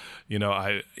grandma.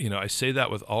 I say that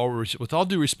with all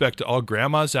due respect to all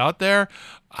grandmas out there.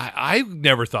 I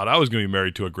never thought I was going to be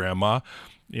married to a grandma.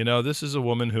 This is a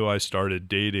woman who I started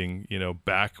dating,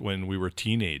 back when we were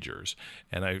teenagers.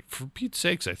 And for Pete's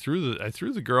sakes, I threw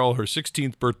the girl her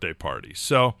 16th birthday party.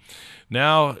 So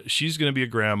now she's going to be a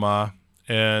grandma,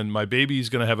 and my baby's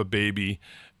going to have a baby.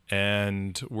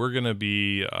 And we're going to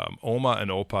be Oma and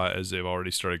Opa, as they've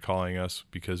already started calling us,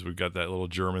 because we've got that little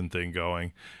German thing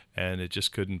going. And it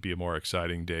just couldn't be a more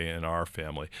exciting day in our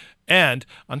family. And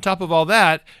on top of all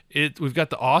that, we've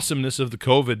got the awesomeness of the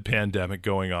COVID pandemic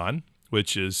going on,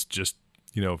 which is just,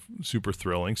 super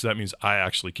thrilling. So that means I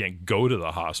actually can't go to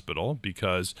the hospital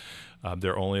because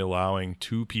they're only allowing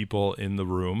 2 people in the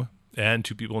room and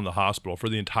 2 people in the hospital for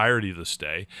the entirety of the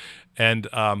stay. And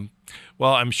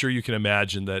I'm sure you can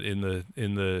imagine that in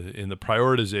the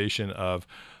prioritization of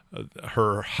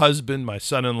her husband, my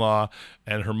son-in-law,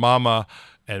 and her mama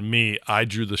and me, I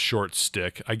drew the short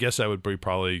stick. I guess I would be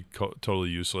probably totally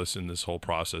useless in this whole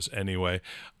process anyway.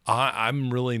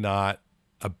 I'm really not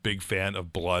a big fan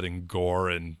of blood and gore,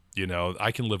 and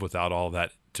I can live without all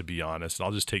that, to be honest. And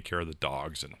I'll just take care of the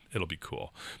dogs and it'll be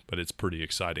cool. But it's pretty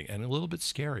exciting and a little bit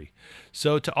scary.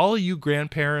 So to all of you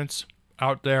grandparents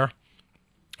out there,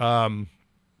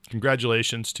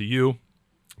 congratulations to you,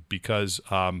 because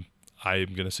I'm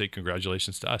going to say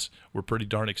congratulations to us. We're pretty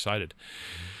darn excited.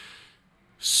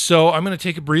 So I'm going to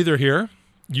take a breather here.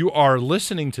 You are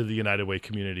listening to the United Way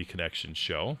Community Connection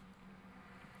show.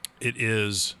 It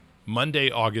is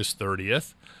Monday, August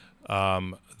 30th.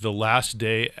 the last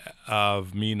day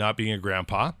of me not being a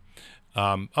grandpa.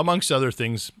 Amongst other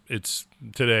things, it's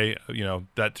today,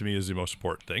 that to me is the most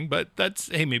important thing. But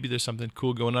hey, maybe there's something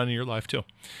cool going on in your life too.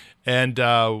 And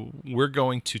we're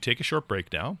going to take a short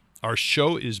break now. Our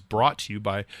show is brought to you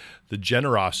by the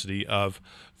generosity of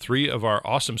 3 of our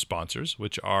awesome sponsors,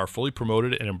 which are Fully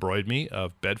Promoted and Embroidered Me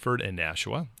of Bedford and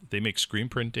Nashua. They make screen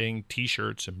printing,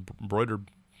 T-shirts, embroidered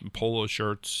polo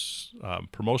shirts,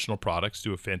 promotional products,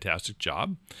 do a fantastic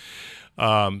job.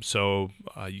 So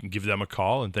you can give them a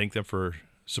call and thank them for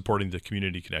supporting the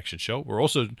Community Connection Show. We're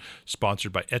also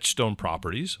sponsored by Etchstone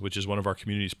Properties, which is one of our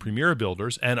community's premier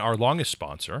builders and our longest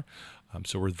sponsor.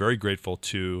 So we're very grateful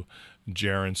to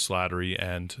Jaron Slattery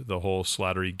and the whole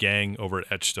Slattery gang over at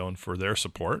Etchstone for their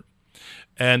support.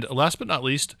 And last but not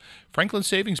least, Franklin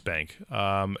Savings Bank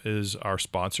is our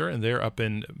sponsor, and they're up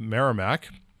in Merrimack,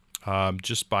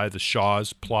 just by the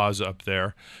Shaw's Plaza up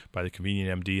there, by the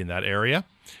Convenient MD in that area.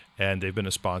 And they've been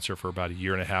a sponsor for about 1.5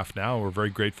 years now. We're very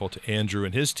grateful to Andrew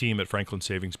and his team at Franklin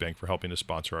Savings Bank for helping to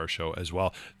sponsor our show as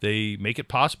well. They make it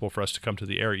possible for us to come to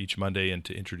the air each Monday and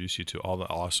to introduce you to all the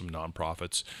awesome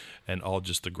nonprofits and all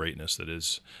just the greatness that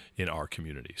is in our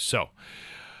community. So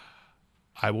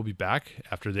I will be back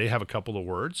after they have a couple of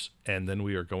words, and then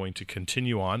we are going to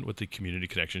continue on with the Community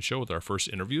Connection Show with our first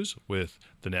interviews with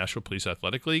the Nashua Police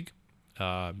Athletic League.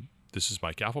 This is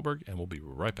Mike Affelberg, and we'll be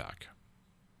right back.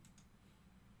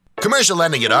 Commercial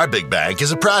lending at our big bank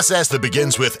is a process that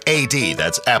begins with AD,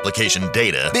 that's application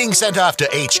data, being sent off to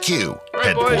HQ,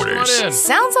 headquarters.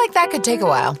 Sounds like that could take a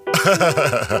while.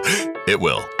 It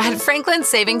will. At Franklin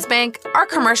Savings Bank, our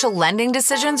commercial lending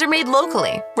decisions are made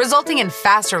locally, resulting in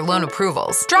faster loan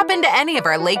approvals. Drop into any of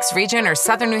our Lakes Region or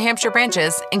Southern New Hampshire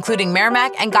branches, including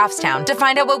Merrimack and Goffstown, to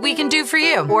find out what we can do for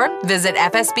you. Or visit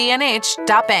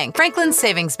fsbnh.bank. Franklin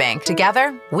Savings Bank.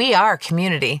 Together, we are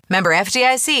community. Member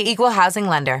FDIC, Equal Housing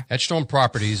Lender. Etchstone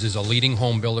Properties is a leading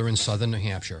home builder in southern New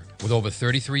Hampshire. With over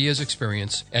 33 years'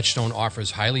 experience, Etchstone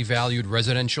offers highly valued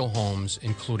residential homes,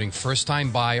 including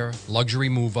first-time buyer, luxury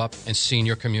move-up, and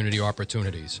senior community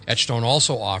opportunities. Etchstone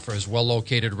also offers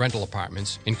well-located rental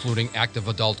apartments, including active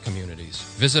adult communities.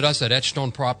 Visit us at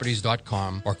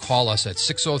etchstoneproperties.com or call us at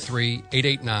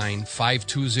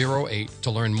 603-889-5208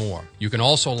 to learn more. You can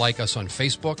also like us on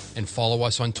Facebook and follow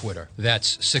us on Twitter.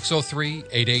 That's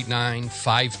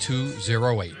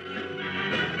 603-889-5208.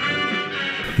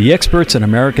 The experts in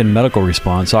American Medical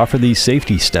Response offer these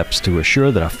safety steps to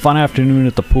assure that a fun afternoon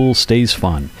at the pool stays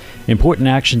fun. Important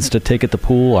actions to take at the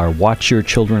pool are watch your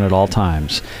children at all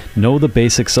times, know the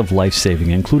basics of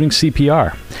life-saving, including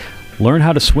CPR, learn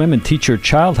how to swim and teach your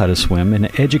child how to swim,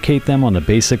 and educate them on the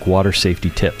basic water safety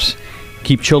tips.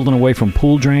 Keep children away from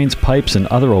pool drains, pipes, and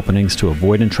other openings to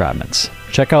avoid entrapments.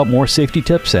 Check out more safety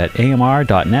tips at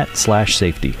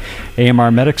amr.net/safety.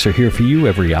 AMR medics are here for you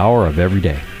every hour of every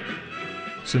day.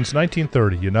 Since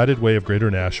 1930, United Way of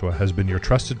Greater Nashua has been your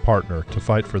trusted partner to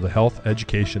fight for the health,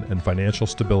 education, and financial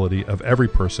stability of every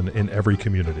person in every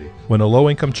community. When a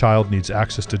low-income child needs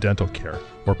access to dental care,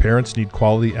 or parents need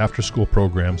quality after-school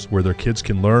programs where their kids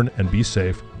can learn and be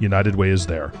safe, United Way is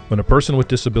there. When a person with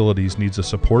disabilities needs a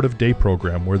supportive day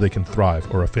program where they can thrive,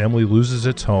 or a family loses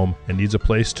its home and needs a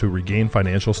place to regain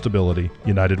financial stability,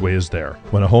 United Way is there.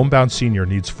 When a homebound senior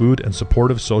needs food and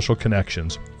supportive social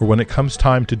connections, or when it comes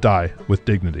time to die with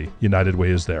dignity, United Way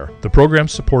is there. The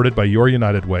programs supported by your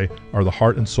United Way are the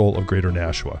heart and soul of Greater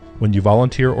Nashua. When you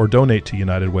volunteer or donate to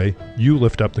United Way, you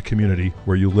lift up the community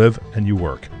where you live and you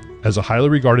work. As a highly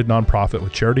regarded nonprofit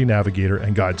with Charity Navigator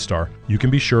and GuideStar, you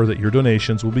can be sure that your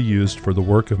donations will be used for the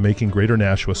work of making Greater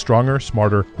Nashua stronger,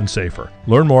 smarter, and safer.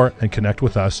 Learn more and connect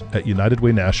with us at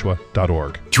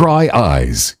unitedwaynashua.org. Dry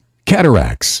eyes,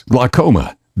 cataracts,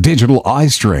 glaucoma, digital eye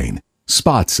strain,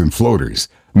 spots and floaters,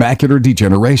 macular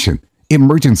degeneration,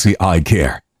 emergency eye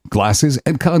care, glasses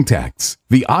and contacts.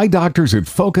 The eye doctors at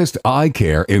Focused Eye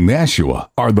Care in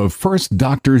Nashua are the first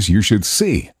doctors you should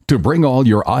see to bring all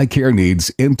your eye care needs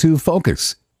into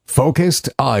focus. Focused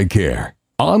Eye Care.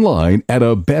 Online at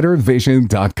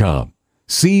abettervision.com.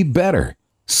 See better.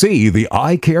 See the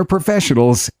eye care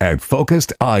professionals at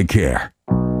Focused Eye Care.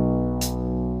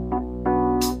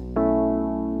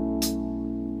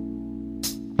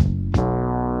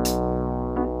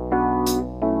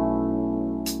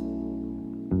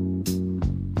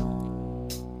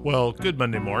 Well, good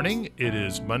Monday morning. It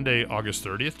is Monday, August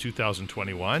 30th,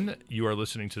 2021. You are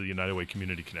listening to the United Way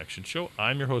Community Connection Show.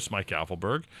 I'm your host, Mike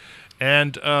Affelberg.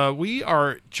 And we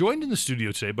are joined in the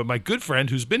studio today by my good friend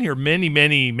who's been here many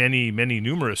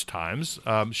numerous times,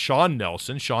 Sean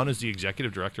Nelson. Sean is the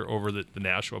executive director over the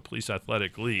Nashua Police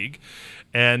Athletic League.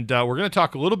 And we're going to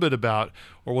talk a little bit about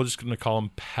or we're just going to call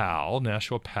them PAL,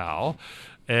 Nashua PAL.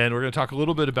 And we're going to talk a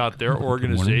little bit about their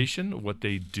organization, what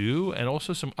they do, and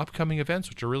also some upcoming events,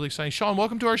 which are really exciting. Sean,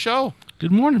 welcome to our show.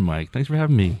 Good morning, Mike. Thanks for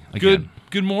having me again.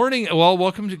 Good morning. Well,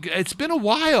 welcome to. It's been a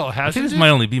while, hasn't it? I think this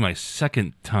might only be my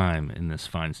second time in this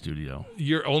fine studio.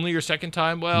 Only your second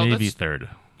time? Well, maybe third.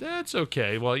 That's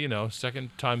okay. Well, second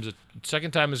time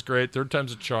is great. Third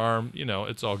time's a charm.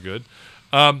 It's all good.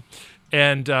 And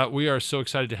we are so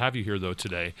excited to have you here, though,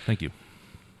 today. Thank you.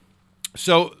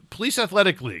 So, Police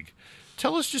Athletic League.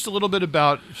 Tell us just a little bit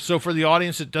about, so for the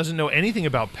audience that doesn't know anything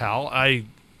about PAL,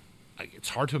 it's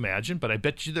hard to imagine, but I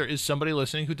bet you there is somebody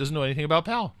listening who doesn't know anything about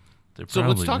PAL. So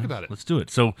let's talk about it. Let's do it.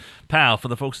 So PAL, for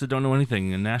the folks that don't know anything,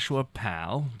 Nashua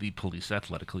PAL, the Police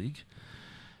Athletic League,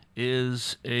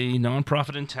 is a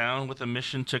nonprofit in town with a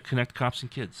mission to connect cops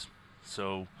and kids.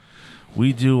 So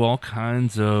we do all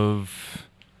kinds of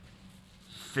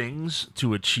things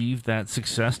to achieve that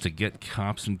success, to get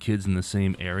cops and kids in the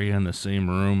same area, in the same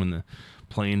room, and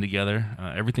playing together.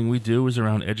 Everything we do is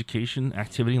around education,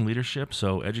 activity, and leadership.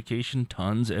 So education,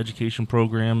 tons of education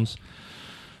programs,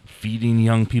 feeding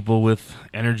young people with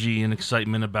energy and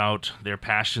excitement about their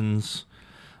passions.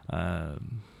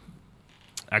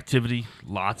 Activity,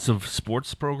 lots of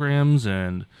sports programs,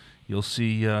 and you'll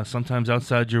see sometimes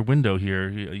outside your window here,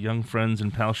 young friends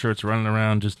in PAL shirts running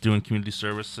around just doing community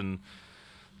service and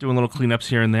doing little cleanups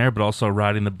here and there, but also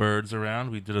riding the birds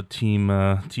around. We did a team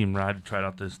ride to try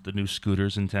out the new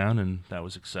scooters in town, and that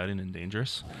was exciting and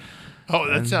dangerous. Oh,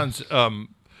 that sounds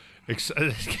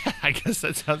I guess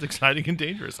that sounds exciting and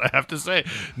dangerous. I have to say,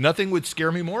 nothing would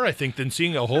scare me more, I think, than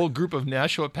seeing a whole group of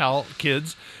Nashua PAL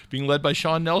kids being led by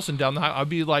Sean Nelson down the highway. I'd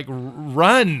be like,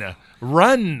 run,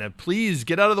 please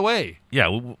get out of the way.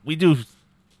 Yeah, we do.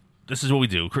 This is what we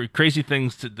do. Crazy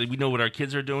things. We know what our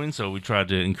kids are doing, so we try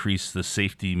to increase the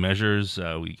safety measures.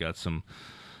 We got some.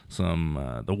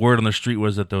 The word on the street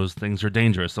was that those things are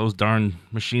dangerous. Those darn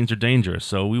machines are dangerous.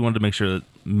 So we wanted to make sure that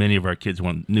many of our kids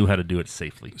knew how to do it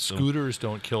safely. Scooters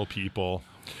don't kill people.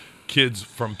 Kids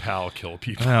from PAL kill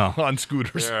people on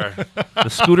scooters. The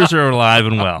scooters are alive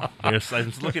and well.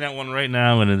 I'm looking at one right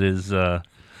now, and it is.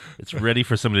 It's ready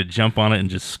for somebody to jump on it and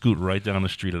just scoot right down the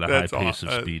street at a high pace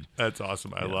of speed. That's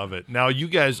awesome. I love it. Now, you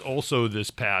guys also this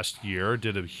past year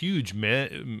did a huge,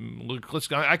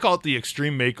 I call it the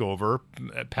Extreme Makeover,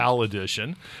 PAL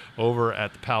edition, over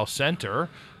at the PAL Center,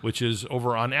 which is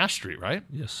over on Ash Street, right?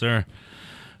 Yes, sir.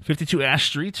 52 Ash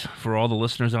Street, for all the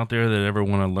listeners out there that ever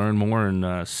want to learn more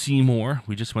and see more.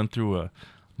 We just went through a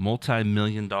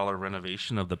multi-million-dollar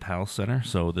renovation of the PAL Center.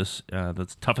 So that's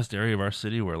the toughest area of our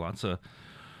city where lots of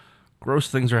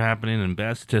gross things are happening and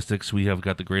bad statistics. We have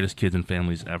got the greatest kids and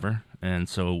families ever. And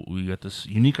so we got this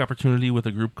unique opportunity with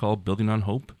a group called Building on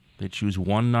Hope. They choose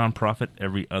one nonprofit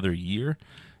every other year,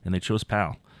 and they chose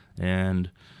PAL.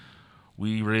 And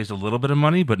we raised a little bit of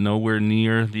money, but nowhere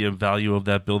near the value of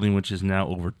that building, which is now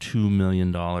over $2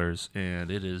 million. And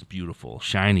it is beautiful,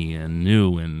 shiny and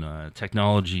new, and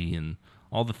technology and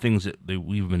all the things that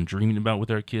we've been dreaming about with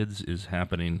our kids is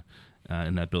happening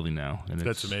in that building now, and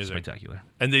that's it's amazing, spectacular,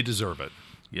 and they deserve it.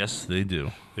 Yes, they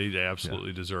do. They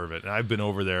absolutely deserve it. And I've been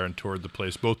over there and toured the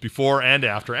place both before and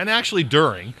after, and actually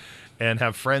during, and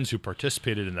have friends who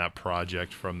participated in that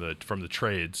project from the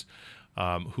trades,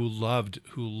 who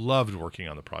loved working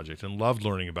on the project and loved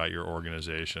learning about your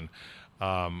organization,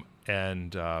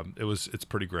 it's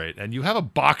pretty great. And you have a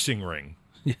boxing ring.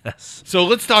 Yes. So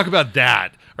let's talk about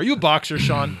that. Are you a boxer,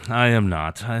 Sean? I am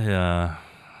not.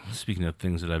 Speaking of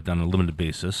things that I've done on a limited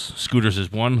basis, scooters is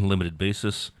one, limited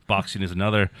basis. Boxing is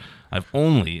another. I've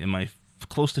only, in my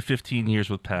close to 15 years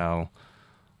with PAL,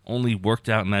 only worked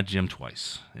out in that gym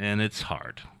twice. And it's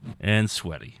hard and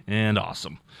sweaty and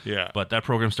awesome. Yeah. But that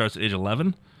program starts at age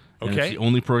 11. And Okay. it's the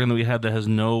only program that we have that has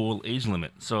no age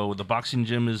limit. So the boxing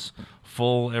gym is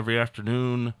full every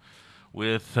afternoon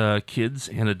with kids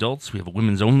and adults. We have a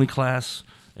women's only class,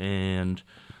 and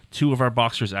 2 of our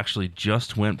boxers actually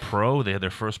just went pro. They had their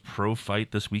first pro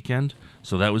fight this weekend,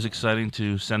 so that was exciting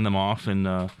to send them off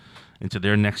and into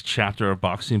their next chapter of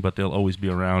boxing. But they'll always be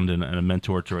around and a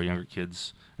mentor to our younger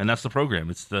kids, and that's the program.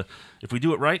 If we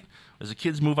do it right, as the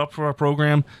kids move up for our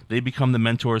program, they become the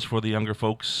mentors for the younger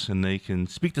folks, and they can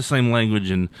speak the same language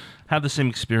and have the same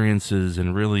experiences.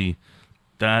 And really,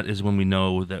 that is when we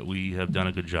know that we have done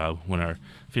a good job, when our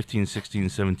 15, 16,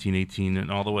 17, 18,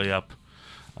 and all the way up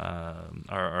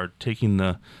are taking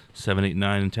the 7, 8,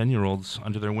 9, and 10-year-olds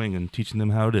under their wing and teaching them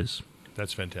how it is.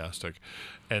 That's fantastic.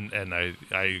 And I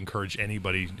encourage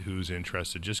anybody who's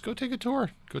interested, just go take a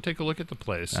tour. Go take a look at the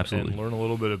place. Absolutely. And learn a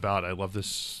little bit about it. I love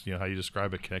this, how you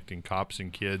describe it, connecting cops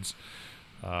and kids.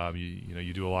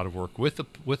 You do a lot of work with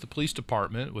the police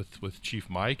department, with Chief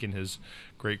Mike and his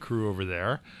great crew over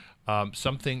there.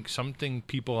 Something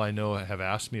people I know have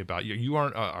asked me about you.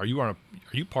 Are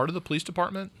you part of the police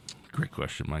department? Great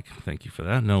question, Mike. Thank you for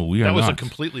that. No, we are not. That was a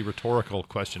completely rhetorical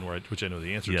question, which I know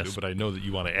the answer to, but I know that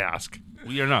you want to ask.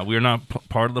 We are not. We are not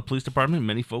part of the police department.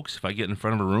 Many folks, if I get in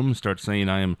front of a room and start saying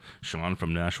I am Sean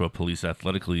from Nashua Police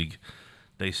Athletic League,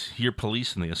 they hear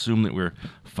police and they assume that we're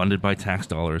funded by tax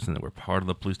dollars and that we're part of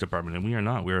the police department, and we are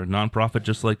not. We're a nonprofit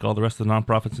just like all the rest of the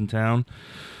nonprofits in town.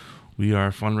 We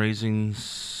are fundraising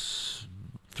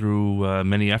through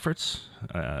many efforts,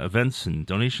 events and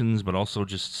donations, but also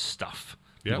just stuff.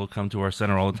 Yep. People come to our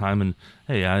center all the time, and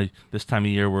hey, this time of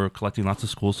year we're collecting lots of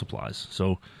school supplies.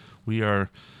 So we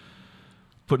are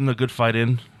putting a good fight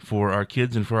in for our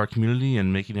kids and for our community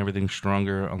and making everything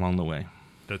stronger along the way.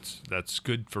 That's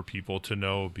good for people to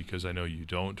know, because I know you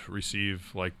don't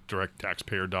receive like direct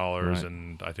taxpayer dollars, Right.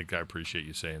 and I think I appreciate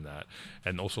you saying that.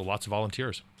 And also lots of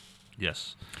volunteers.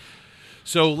 Yes.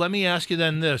 So let me ask you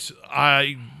then this.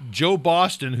 Joe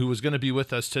Boston, who was going to be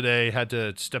with us today, had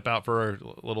to step out for a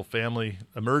little family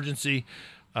emergency,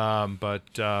 but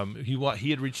he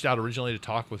had reached out originally to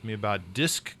talk with me about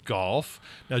disc golf.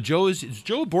 Now, is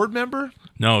Joe a board member?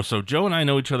 No, so Joe and I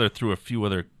know each other through a few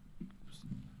other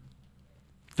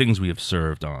things we have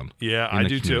served on. Yeah, in I the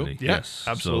do community. too. Yeah, yes,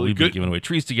 absolutely. So we've been giving away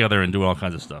trees together and doing all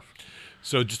kinds of stuff.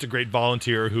 So just a great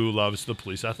volunteer who loves the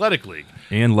Police Athletic League.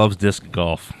 And loves disc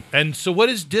golf. And so what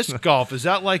is disc golf? Is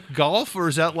that like golf, or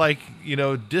is that like,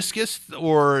 discus,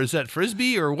 or is that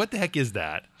Frisbee, or what the heck is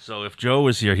that? So if Joe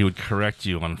was here, he would correct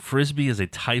you on Frisbee is a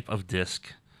type of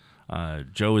disc.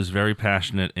 Joe is very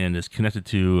passionate and is connected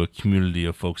to a community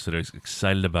of folks that are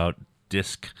excited about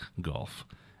disc golf.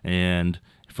 And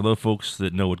for those folks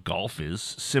that know what golf is,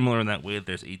 similar in that way that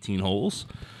there's 18 holes.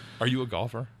 Are you a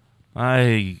golfer?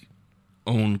 I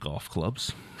own golf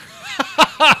clubs.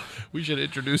 We should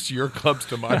introduce your clubs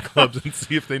to my clubs and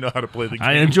see if they know how to play the game.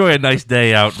 I enjoy a nice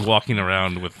day out walking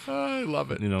around with. I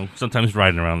love it. Sometimes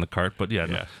riding around the cart, but yeah.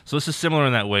 Yeah. No. So this is similar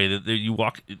in that way that you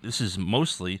walk. This is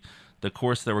mostly the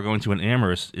course that we're going to in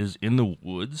Amherst is in the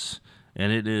woods,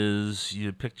 and it is,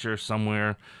 you picture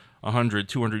somewhere 100,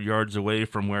 200 yards away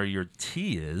from where your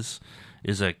tee is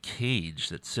a cage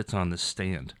that sits on the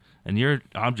stand. And your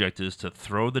object is to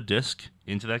throw the disc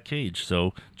into that cage.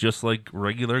 So just like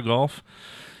regular golf,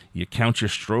 you count your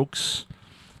strokes,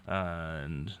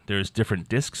 and there's different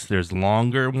discs. There's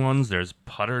longer ones, there's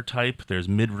putter type, there's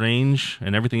mid-range,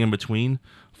 and everything in between.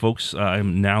 Folks,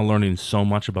 I'm now learning so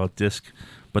much about disc.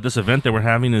 But this event that we're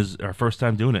having is our first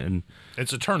time doing it. And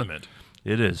it's a tournament.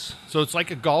 It is. So it's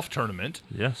like a golf tournament.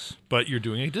 Yes. But you're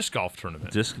doing a disc golf tournament.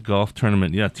 Disc golf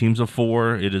tournament, yeah. Teams of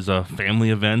 4. It is a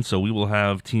family event, so we will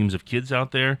have teams of kids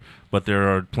out there, but there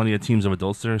are plenty of teams of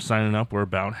adults that are signing up. We're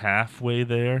about halfway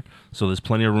there, so there's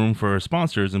plenty of room for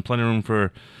sponsors and plenty of room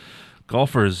for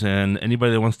golfers and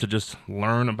anybody that wants to just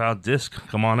learn about disc.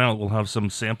 Come on out. We'll have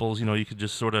some samples. You could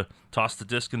just sort of toss the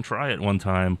disc and try it one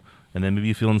time, and then maybe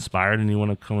you feel inspired and you want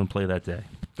to come and play that day.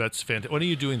 That's fantastic. When are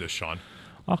you doing this, Sean?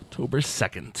 October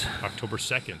 2nd. October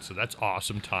 2nd. So that's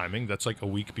awesome timing. That's like a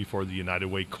week before the United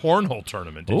Way Cornhole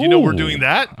Tournament. Did you know we're doing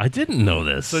that? I didn't know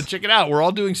this. So check it out. We're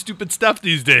all doing stupid stuff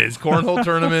these days. Cornhole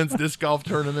tournaments, disc golf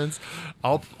tournaments.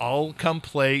 I'll come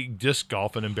play disc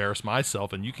golf and embarrass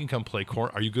myself, and you can come play corn.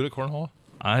 Are you good at cornhole?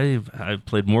 I've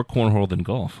played more cornhole than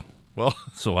golf. Well,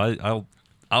 so I'll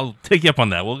take you up on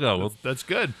that. We'll go. That's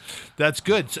good. That's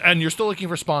good. And you're still looking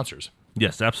for sponsors.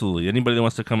 Yes, absolutely. Anybody that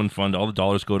wants to come and fund, all the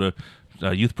dollars go to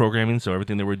youth programming. So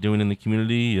everything that we're doing in the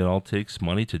community, it all takes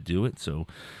money to do it. So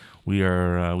we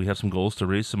have some goals to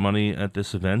raise some money at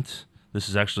this event. This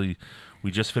is actually,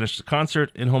 we just finished a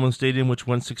concert in Homeland Stadium, which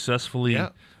went successfully. Yeah.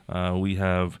 We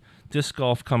have disc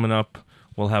golf coming up.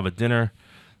 We'll have a dinner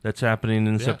that's happening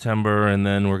in September, and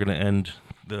then we're going to end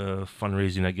the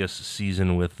fundraising, I guess,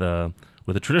 season with a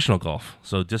traditional golf.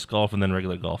 So disc golf and then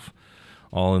regular golf,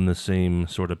 all in the same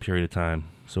sort of period of time.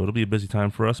 So it'll be a busy time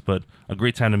for us, but a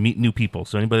great time to meet new people.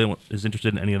 So anybody that is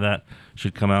interested in any of that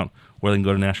should come out, or they can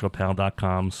go to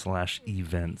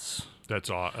NashuaPal.com/events.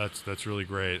 That's really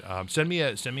great. Send me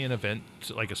an event,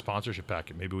 like a sponsorship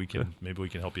packet. Maybe we can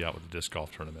help you out with the disc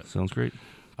golf tournament. Sounds great.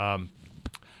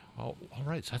 All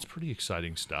right, so that's pretty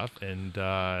exciting stuff, and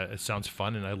it sounds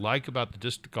fun. And I like about the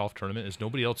disc golf tournament is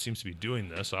nobody else seems to be doing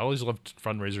this. I always love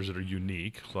fundraisers that are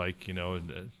unique. Like,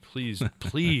 please,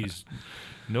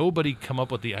 nobody come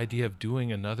up with the idea of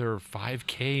doing another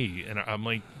 5K. And I'm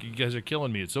like, you guys are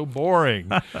killing me. It's so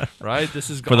boring, right? This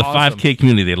is for awesome. the 5K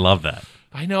community. They love that.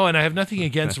 I know, and I have nothing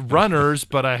against runners,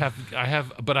 but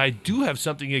I do have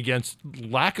something against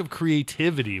lack of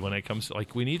creativity when it comes to,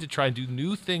 like, we need to try and do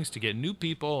new things to get new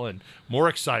people and more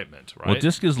excitement, right? Well,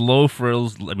 disc is low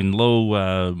frills. I mean,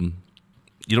 low.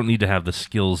 You don't need to have the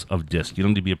skills of disc. You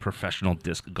don't need to be a professional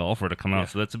disc golfer to come out.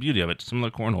 So that's the beauty of it.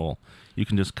 Similar to cornhole, you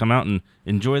can just come out and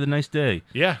enjoy the nice day.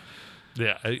 Yeah.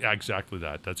 Yeah, exactly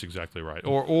that. That's exactly right.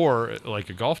 Or like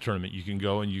a golf tournament, you can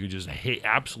go and you can just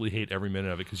absolutely hate every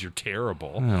minute of it because you're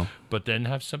terrible. But then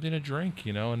have something to drink,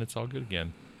 and it's all good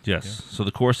again. Yes. Yeah. So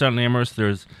the course out in Amherst,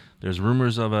 there's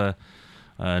rumors of a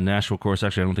Nashua course.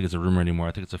 Actually, I don't think it's a rumor anymore.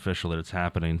 I think it's official that it's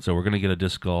happening. So we're going to get a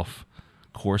disc golf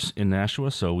course in Nashua.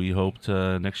 So we hope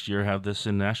to next year have this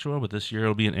in Nashua, but this year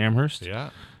it'll be in Amherst.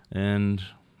 Yeah. And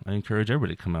I encourage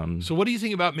everybody to come out. So what do you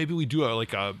think about maybe we do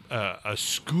a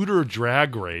scooter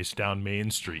drag race down Main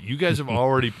Street? You guys have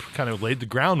already kind of laid the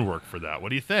groundwork for that. What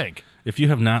do you think? If you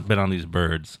have not been on these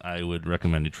birds, I would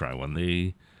recommend you try one.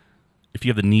 If you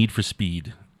have the need for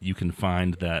speed, you can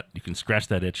find that. You can scratch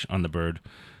that itch on the bird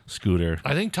scooter.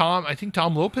 I think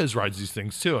Tom Lopez rides these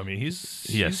things too. I mean, he's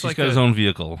got his own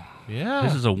vehicle. Yeah.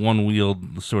 This is a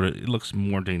one-wheeled sort of. It looks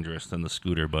more dangerous than the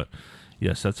scooter, but.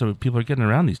 Yes, that's how people are getting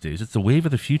around these days. It's the wave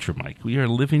of the future, Mike. We are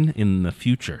living in the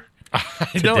future.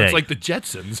 I know, it's like the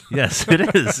Jetsons. Yes,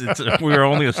 it is. We are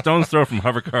only a stone's throw from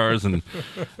hover cars. And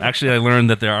actually, I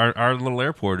learned that our little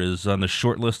airport is on the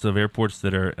short list of airports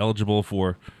that are eligible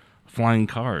for flying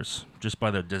cars, just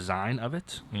by the design of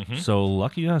it. Mm-hmm. So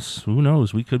lucky us. Who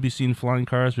knows? We could be seeing flying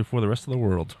cars before the rest of the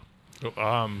world.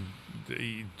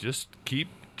 Just keep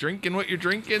drinking what you're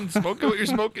drinking, smoking what you're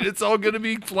smoking. It's all going to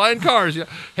be flying cars. Yeah.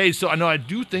 Hey, so I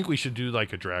do think we should do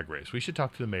like a drag race. We should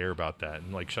talk to the mayor about that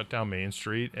and like shut down Main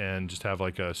Street and just have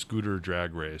like a scooter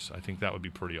drag race. I think that would be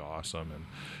pretty awesome and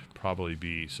probably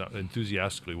be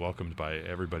enthusiastically welcomed by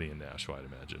everybody in Nashua, I'd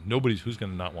imagine. Who's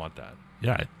going to not want that.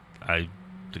 Yeah, I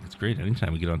think it's great.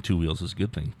 Anytime we get on two wheels is a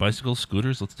good thing. Bicycles,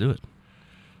 scooters, let's do it.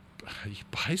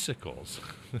 Bicycles.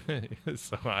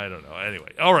 So I don't know.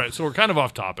 Anyway, all right. So we're kind of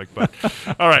off topic, but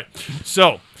all right.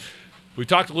 So we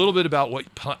talked a little bit about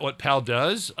what PAL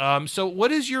does. So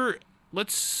what is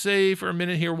let's say for a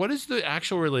minute here, what is the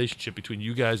actual relationship between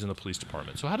you guys and the police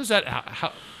department? So how does that?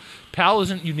 How PAL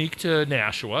isn't unique to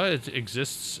Nashua. It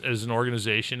exists as an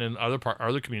organization in other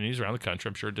communities around the country.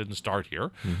 I'm sure it didn't start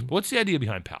here. Mm-hmm. But what's the idea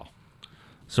behind PAL?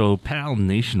 So PAL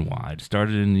nationwide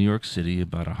started in New York City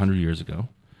about 100 years ago.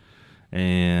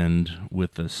 And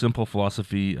with the simple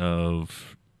philosophy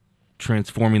of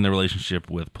transforming the relationship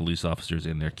with police officers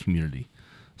in their community.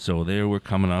 So they were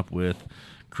coming up with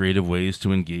creative ways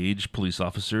to engage police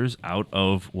officers out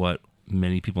of what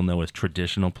many people know as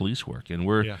traditional police work. And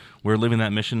we're living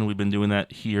that mission. We've been doing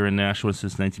that here in Nashua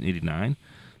since 1989.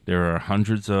 There are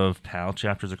hundreds of PAL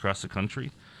chapters across the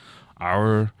country.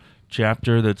 Our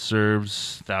chapter that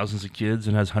serves thousands of kids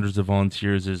and has hundreds of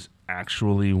volunteers is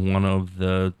actually one of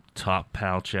the top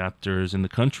PAL chapters in the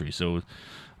country. So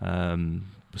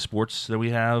sports that we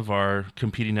have are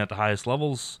competing at the highest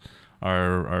levels.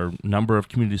 Our number of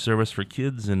community service for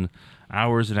kids and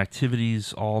hours and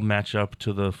activities all match up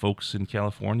to the folks in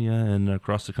California and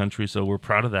across the country. So we're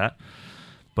proud of that.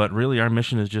 But really our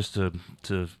mission is just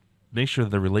to make sure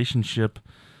that the relationship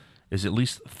is at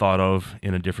least thought of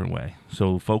in a different way.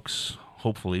 So folks,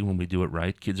 hopefully, when we do it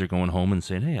right, kids are going home and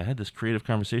saying, hey, I had this creative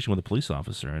conversation with a police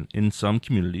officer. And in some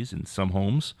communities, in some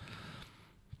homes,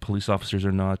 police officers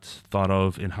are not thought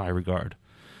of in high regard.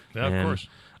 Yeah, of course.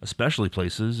 Especially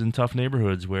places in tough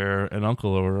neighborhoods where an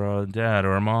uncle or a dad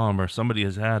or a mom or somebody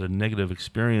has had a negative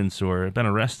experience or been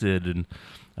arrested.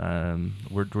 And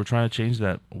we're trying to change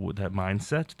that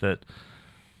mindset that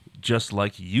just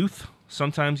like youth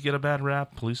sometimes get a bad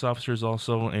rap, police officers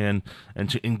also, and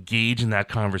to engage in that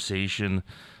conversation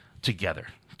together,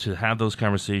 to have those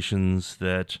conversations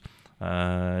that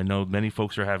I know many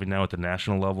folks are having now at the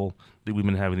national level. We've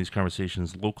been having these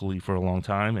conversations locally for a long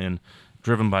time and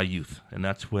driven by youth. And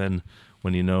that's when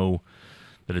you know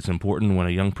that it's important when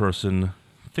a young person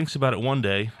thinks about it one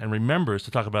day and remembers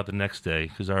to talk about the next day,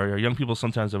 because our young people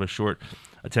sometimes have a short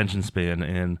attention span,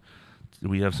 and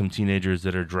we have some teenagers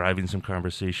that are driving some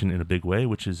conversation in a big way,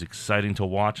 which is exciting to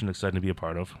watch and exciting to be a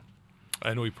part of.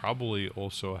 And we probably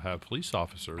also have police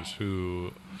officers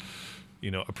who,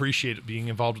 appreciate being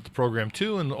involved with the program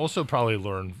too, and also probably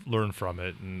learn from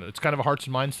it. And it's kind of a hearts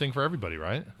and minds thing for everybody,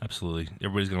 right? Absolutely.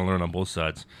 Everybody's going to learn on both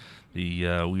sides. We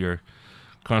are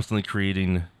constantly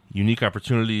creating unique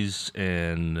opportunities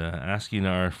and asking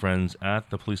our friends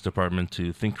at the police department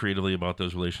to think creatively about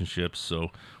those relationships. So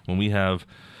when we have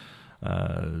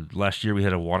Last year we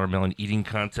had a watermelon eating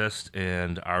contest,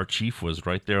 and our chief was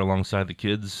right there alongside the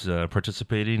kids,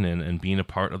 participating and being a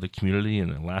part of the community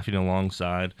and laughing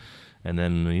alongside. And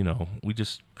then, we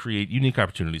just create unique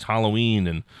opportunities. Halloween,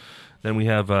 and then we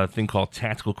have a thing called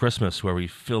Tactical Christmas, where we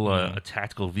fill a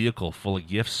tactical vehicle full of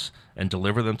gifts and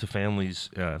deliver them to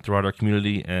families throughout our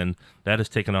community. And that has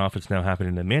taken off. It's now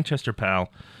happening in Manchester,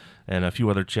 PAL, and a few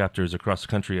other chapters across the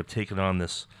country have taken on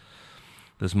this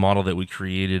model that we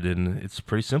created. And it's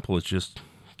pretty simple. It's just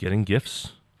getting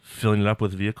gifts, filling it up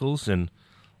with vehicles, and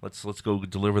let's go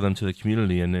deliver them to the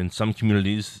community. And in some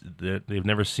communities, that they've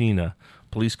never seen a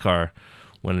police car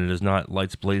when it is not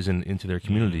lights blazing into their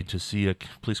community. To see a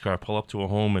police car pull up to a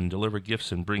home and deliver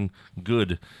gifts and bring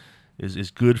good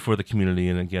is good for the community.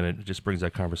 And again, it just brings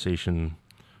that conversation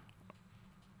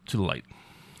to the light.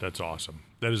 That's awesome.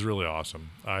 That is really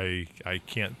awesome. I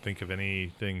can't think of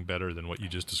anything better than what you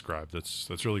just described.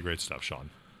 That's really great stuff, Sean.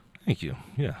 Thank you.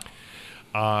 Yeah.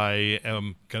 I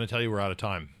am going to tell you we're out of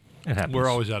time. It happens. We're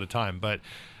always out of time, but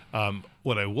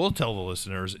what I will tell the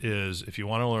listeners is, if you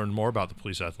want to learn more about the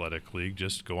Police Athletic League,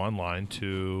 just go online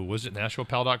to, was it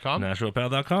NashvillePal.com?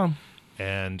 NashvillePal.com.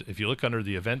 And if you look under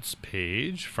the events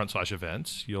page,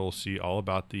 /events, you'll see all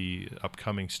about the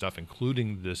upcoming stuff,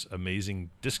 including this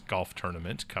amazing disc golf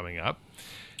tournament coming up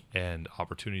and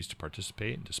opportunities to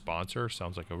participate and to sponsor.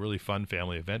 Sounds like a really fun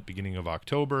family event beginning of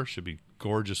October. Should be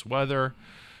gorgeous weather.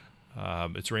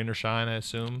 It's rain or shine, I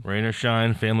assume. Rain or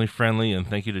shine, family friendly, and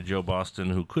thank you to Joe Boston,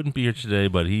 who couldn't be here today,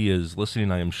 but he is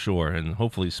listening, I am sure, and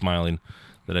hopefully smiling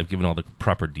that I've given all the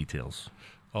proper details.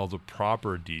 All the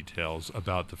proper details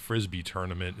about the Frisbee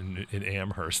tournament in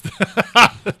Amherst.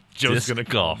 Joe's going to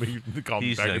call me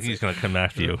back. He's going to come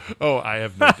after you. Oh, I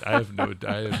have no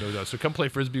doubt. So come play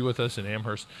Frisbee with us in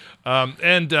Amherst.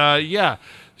 Yeah,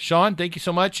 Sean, thank you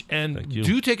so much. And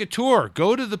do take a tour.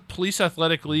 Go to the Police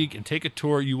Athletic League and take a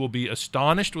tour. You will be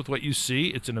astonished with what you see.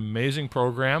 It's an amazing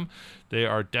program. They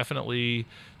are definitely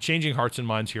changing hearts and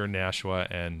minds here in Nashua,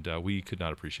 and we could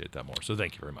not appreciate that more. So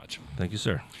thank you very much. Thank you,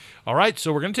 sir. All right,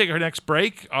 so we're going to take our next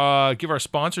break, give our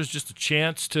sponsors just a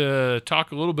chance to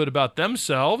talk a little bit about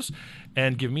themselves,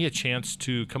 and give me a chance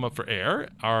to come up for air.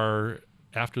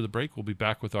 After the break, we'll be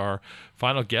back with our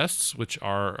final guests, which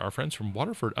are our friends from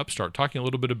Waterford Upstart, talking a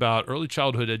little bit about early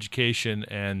childhood education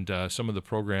and some of the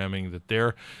programming that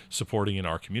they're supporting in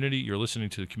our community. You're listening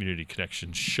to the Community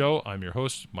Connections Show. I'm your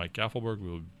host, Mike Gaffelberg.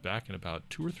 We'll be back in about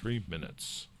 2 or 3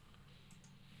 minutes.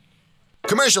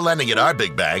 Commercial lending at our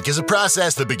big bank is a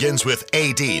process that begins with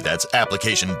AD, that's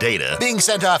application data, being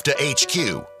sent off to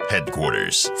HQ,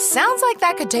 headquarters. Sounds like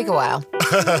that could take a while.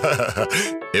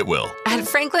 It will. At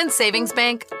Franklin Savings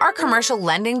Bank, our commercial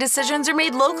lending decisions are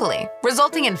made locally,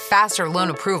 resulting in faster loan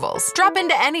approvals. Drop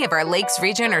into any of our Lakes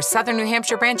Region or Southern New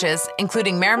Hampshire branches,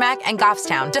 including Merrimack and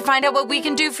Goffstown, to find out what we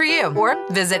can do for you. Or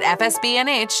visit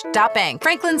fsbnh.bank.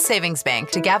 Franklin Savings Bank.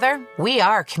 Together, we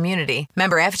are community.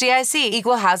 Member FDIC,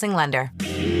 Equal Housing Lender.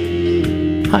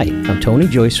 Hi, I'm Tony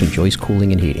Joyce from Joyce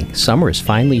Cooling and Heating. Summer is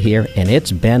finally here, and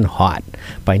it's been hot.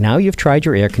 By now, you've tried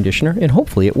your air conditioner, and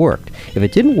hopefully it worked. If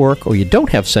it didn't work or you don't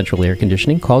have central air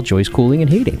conditioning, call Joyce Cooling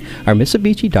and Heating. Our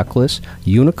Mitsubishi ductless,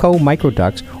 Unico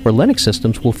microducts, or Lennox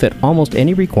systems will fit almost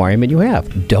any requirement you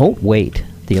have. Don't wait.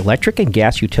 The electric and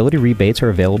gas utility rebates are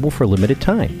available for a limited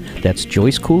time. That's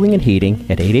Joyce Cooling and Heating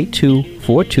at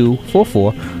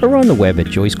 882-4244 or on the web at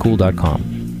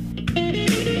joycecool.com.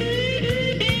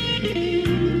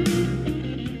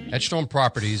 Edgestone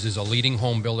Properties is a leading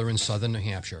home builder in southern New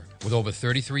Hampshire. With over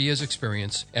 33 years'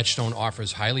 experience, Edgestone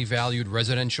offers highly valued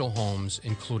residential homes,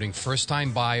 including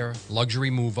first-time buyer, luxury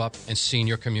move-up, and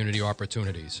senior community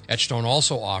opportunities. Edgestone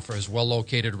also offers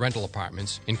well-located rental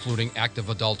apartments, including active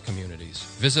adult communities.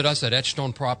 Visit us at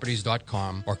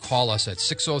edgestoneproperties.com or call us at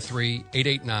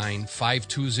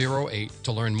 603-889-5208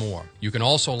 to learn more. You can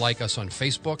also like us on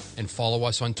Facebook and follow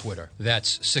us on Twitter.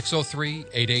 That's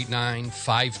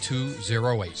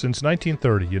 603-889-5208. Since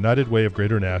 1930, United Way of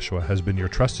Greater Nashua has been your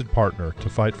trusted partner to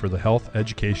fight for the health,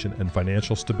 education, and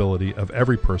financial stability of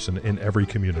every person in every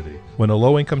community. When a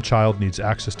low-income child needs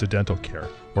access to dental care,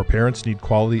 or parents need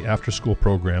quality after-school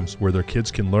programs where their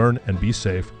kids can learn and be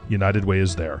safe, United Way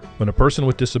is there. When a person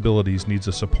with disabilities needs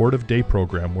a supportive day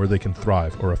program where they can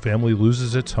thrive, or a family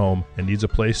loses its home and needs a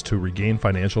place to regain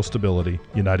financial stability,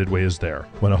 United Way is there.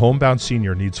 When a homebound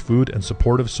senior needs food and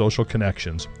supportive social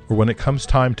connections, or when it comes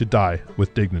time to die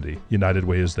with dignity, United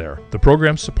Way is there. The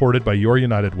programs supported by your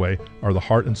United Way are the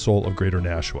heart and soul of Greater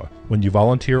Nashua. When you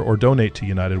volunteer or donate to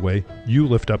United Way, you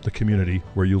lift up the community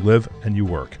where you live and you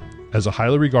work. As a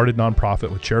highly regarded nonprofit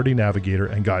with Charity Navigator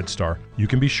and GuideStar, you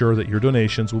can be sure that your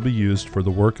donations will be used for the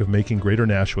work of making Greater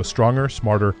Nashua stronger,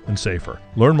 smarter, and safer.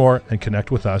 Learn more and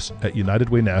connect with us at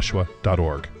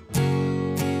unitedwaynashua.org.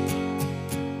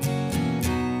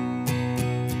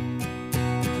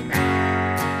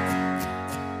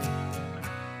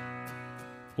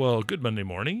 Well, good Monday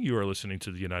morning. You are listening to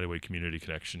the United Way Community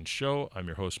Connection Show. I'm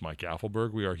your host, Mike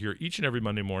Affelberg. We are here each and every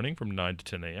Monday morning from 9 to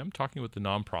 10 a.m. talking with the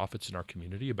nonprofits in our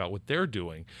community about what they're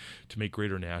doing to make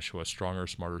Greater Nashua stronger,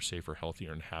 smarter, safer,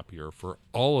 healthier, and happier for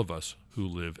all of us who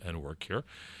live and work here.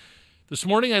 This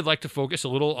morning, I'd like to focus a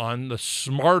little on the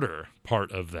smarter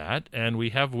part of that, and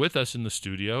we have with us in the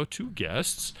studio two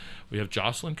guests. We have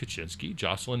Jocelyn Kaczynski.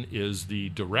 Jocelyn is the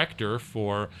director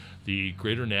for the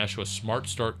Greater Nashua Smart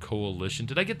Start Coalition.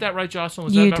 Did I get that right, Jocelyn?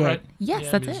 Was that about right?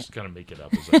 Yes, that's it. Just kind of make it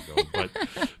up as I go. But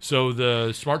so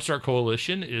the Smart Start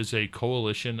Coalition is a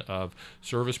coalition of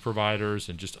service providers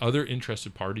and just other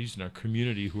interested parties in our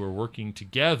community who are working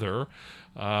together,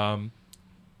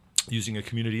 using a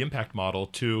community impact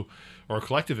model or a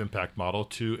collective impact model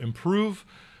to improve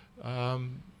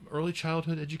early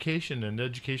childhood education and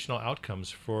educational outcomes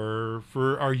for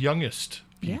our youngest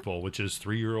people, which is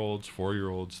 3-year-olds,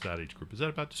 4-year-olds, that age group. Does that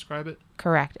about describe it?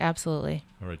 Correct. Absolutely.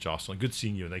 All right, Jocelyn. Good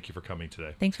seeing you, and thank you for coming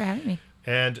today. Thanks for having me.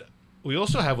 And we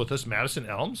also have with us Madison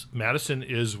Elms. Madison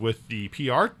is with the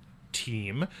PR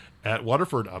team at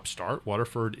Waterford Upstart.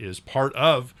 Waterford is part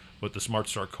of what the Smart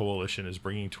Start Coalition is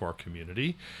bringing to our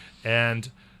community. And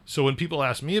so when people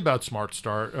ask me about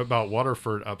about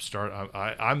Waterford Upstart,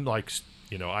 I'm like,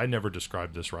 I never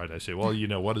describe this right. I say, well,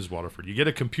 what is Waterford? You get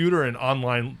a computer and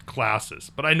online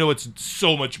classes, but I know it's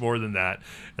so much more than that,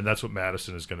 and that's what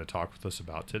Madison is going to talk with us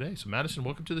about today. So Madison,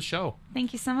 welcome to the show.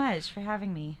 Thank you so much for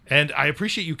having me. And I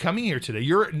appreciate you coming here today.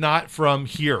 You're not from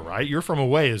here, right? You're from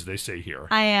away, as they say here.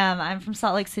 I am. I'm from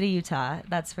Salt Lake City, Utah.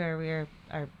 That's where we are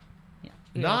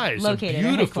nice. Located.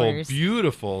 A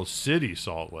beautiful city,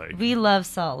 Salt Lake. We love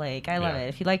Salt Lake. I love it.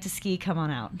 If you like to ski, come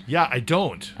on out. Yeah, I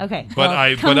don't. Okay. But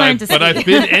I've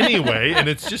been anyway, and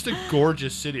it's just a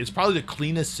gorgeous city. It's probably the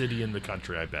cleanest city in the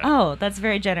country, I bet. Oh, that's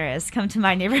very generous. Come to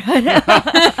my neighborhood.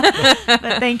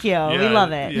 But thank you. We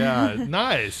love it. Yeah,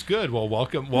 nice. Good. Well,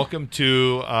 welcome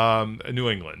to New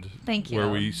England. Thank you. Where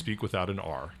we speak without an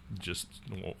R. Just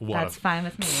that's fine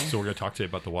with me. So we're going to talk today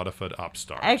about the Waterford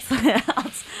Upstart. Excellent.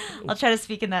 I'll try to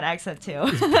speak in that accent too.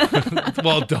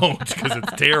 Well, don't, because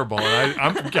it's terrible. And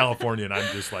I'm from California, and I'm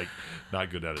just like not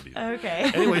good at it either.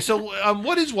 Okay. Anyway, so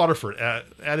what is Waterford at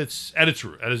its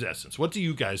root, at its essence? What do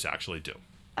you guys actually do?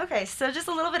 Okay, so just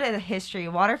a little bit of the history.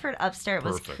 Waterford Upstart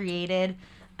was created.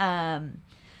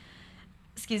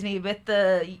 With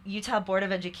the Utah Board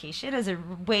of Education as a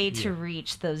way to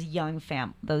reach those young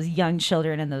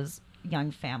children and those young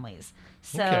families.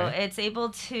 So it's able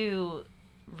to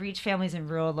reach families in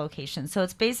rural locations. So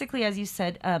it's basically, as you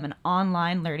said, an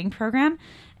online learning program,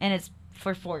 and it's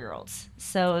for 4-year-olds.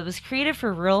 So it was created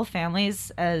for rural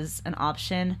families as an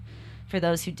option for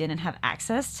those who didn't have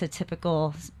access to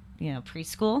typical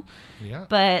preschool. Yeah.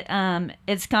 But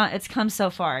it's come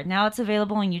so far. Now it's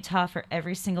available in Utah for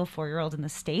every single 4-year-old in the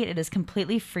state. It is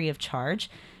completely free of charge.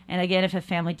 And again, if a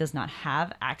family does not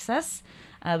have access,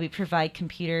 we provide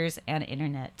computers and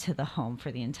internet to the home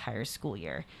for the entire school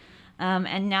year.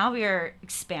 And now we are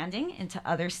expanding into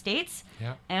other states.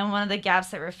 Yeah. And one of the gaps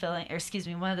that we're filling,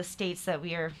 one of the states that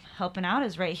we are helping out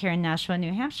is right here in Nashua,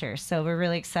 New Hampshire. So we're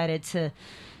really excited to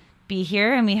be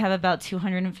here, and we have about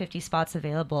 250 spots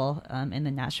available in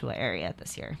the Nashua area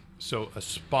this year. So a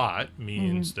spot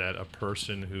means that a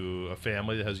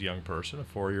family that has a young person, a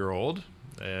 4-year-old,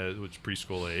 which is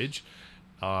preschool age,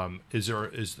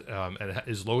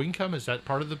 is low income? Is that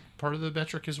part of the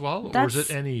metric as well, or is it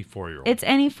any 4-year-old? It's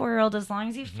any 4-year-old as long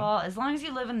as you as long as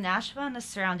you live in Nashua and the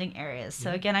surrounding areas.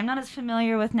 So again, I'm not as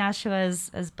familiar with Nashua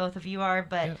as both of you are,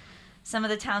 but some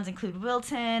of the towns include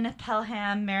Wilton,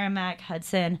 Pelham, Merrimack,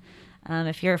 Hudson.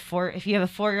 If you have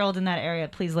a 4-year-old in that area,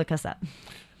 please look us up.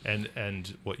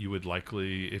 And what you would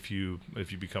likely, if you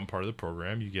become part of the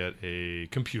program, you get a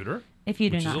computer. If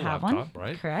you do not have laptop, one,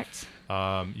 right? Correct.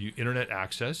 You internet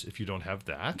access if you don't have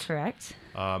that. Correct.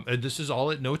 And this is all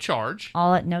at no charge.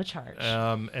 All at no charge.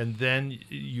 And then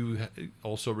you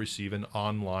also receive an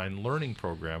online learning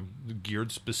program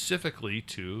geared specifically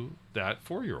to that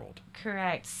 4-year-old.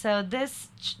 Correct. So this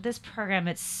program,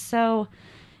 it's so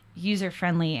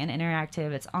user-friendly and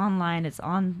interactive. It's online, it's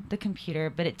on the computer,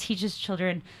 but it teaches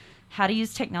children how to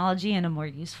use technology in a more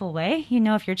useful way.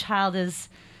 If your child is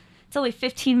It's only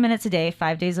 15 minutes a day,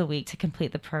 5 days a week to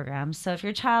complete the program. So if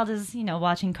your child is,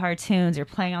 watching cartoons or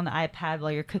playing on the iPad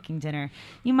while you're cooking dinner,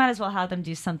 you might as well have them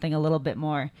do something a little bit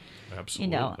more,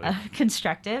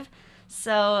 constructive.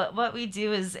 So what we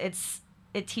do is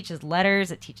it teaches letters,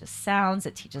 it teaches sounds,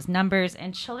 it teaches numbers,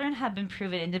 and children have been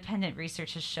proven. Independent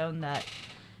research has shown that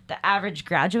the average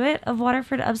graduate of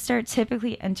Waterford Upstart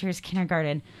typically enters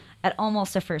kindergarten at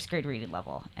almost a first grade reading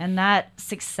level. And that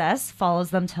success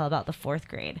follows them till about the 4th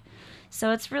grade.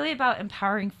 So it's really about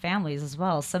empowering families as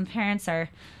well. Some parents are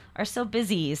so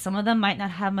busy. Some of them might not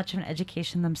have much of an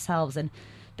education themselves, and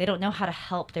they don't know how to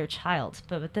help their child.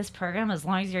 But with this program, as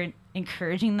long as you're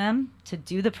encouraging them to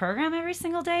do the program every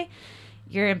single day,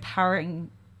 you're empowering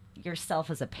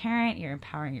yourself as a parent, you're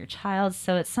empowering your child.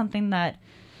 So it's something that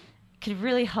could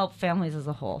really help families as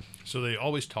a whole. So they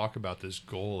always talk about this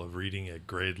goal of reading at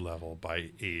grade level by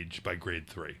grade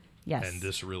 3. Yes. And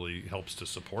this really helps to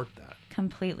support that.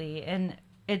 Completely. And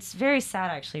it's very sad,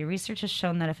 actually. Research has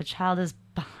shown that if a child is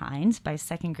behind by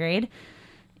 2nd grade,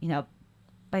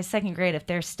 if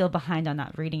they're still behind on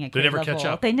not reading at grade level, catch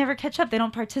up. They never catch up. They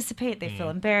don't participate. They feel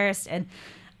embarrassed. And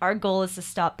our goal is to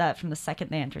stop that from the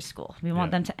second they enter school. We want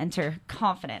them to enter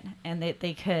confident, and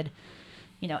they could,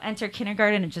 enter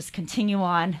kindergarten and just continue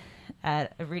on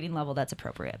at a reading level that's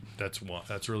appropriate. That's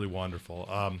really wonderful.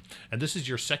 And this is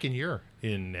your 2nd year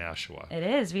in Nashua. It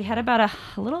is. We had about a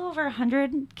little over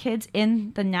 100 kids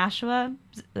in the Nashua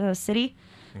city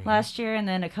last year, and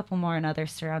then a couple more in other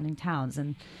surrounding towns.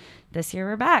 And this year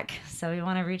we're back, so we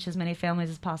want to reach as many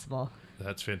families as possible.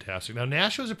 That's fantastic. Now,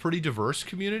 Nashua is a pretty diverse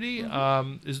community.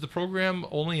 Is the program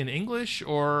only in English,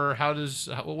 or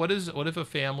what if a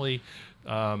family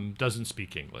doesn't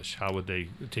speak English? How would they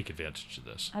take advantage of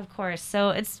this? Of course. So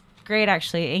it's great,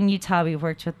 actually. In Utah, we've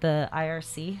worked with the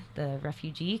IRC, the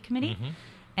Refugee Committee,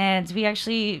 and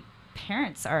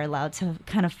parents are allowed to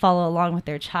kind of follow along with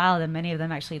their child, and many of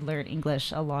them actually learn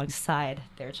English alongside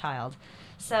their child.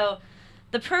 So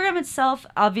the program itself,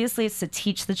 obviously, is to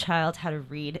teach the child how to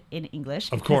read in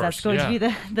English. Of course, that's going to be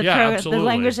the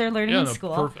language they're learning in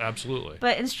school. Absolutely.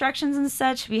 But instructions and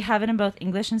such, we have it in both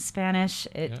English and Spanish.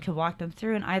 It could walk them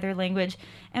through in either language.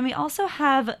 And we also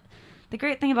have the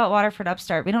great thing about Waterford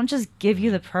Upstart. We don't just give you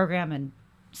the program and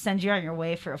send you on your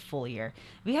way for a full year.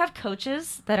 We have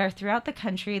coaches that are throughout the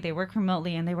country. They work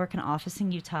remotely, and they work in an office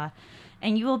in Utah.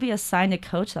 And you will be assigned a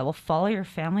coach that will follow your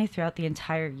family throughout the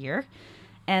entire year.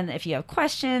 And if you have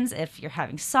questions, if you're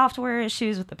having software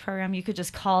issues with the program, you could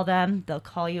just call them. They'll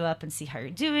call you up and see how you're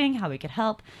doing, how we could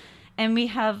help. And we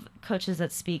have coaches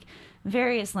that speak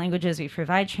various languages. We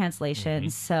provide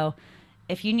translations. So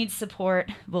if you need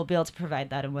support, we'll be able to provide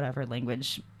that in whatever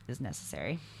language is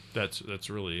necessary. That's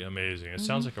really amazing. It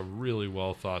sounds like a really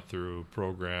well thought through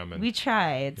program, and we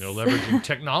try. Leveraging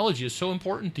technology is so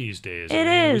important these days. It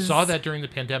is. We saw that during the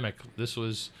pandemic. This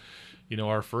was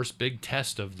our first big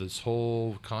test of this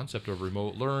whole concept of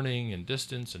remote learning and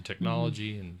distance and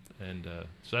technology, and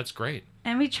so that's great.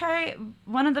 And we try.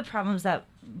 One of the I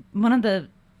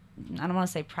don't want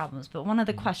to say problems, but one of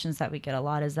the questions that we get a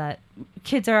lot is that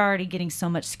kids are already getting so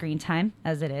much screen time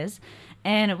as it is,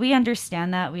 and we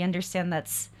understand that. We understand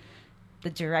that's the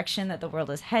direction that the world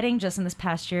is heading. Just in this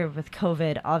past year with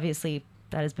COVID, obviously,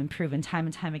 that has been proven time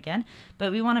and time again,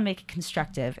 but we want to make it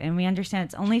constructive, and we understand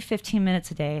it's only 15 minutes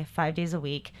a day, 5 days a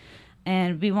week,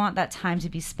 and we want that time to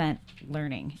be spent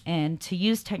learning and to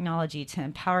use technology to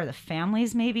empower the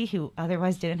families maybe who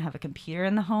otherwise didn't have a computer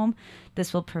in the home.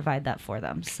 This will provide that for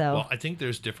them. So I think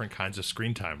there's different kinds of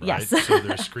screen time, right? Yes. So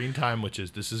there's screen time, which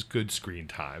is this is good screen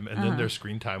time, and then there's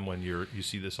screen time when you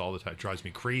see this all the time. It drives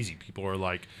me crazy. People are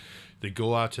like, they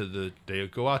go out to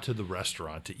the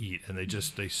restaurant to eat, and they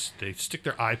stick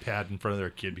their iPad in front of their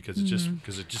kid because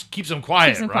it just keeps them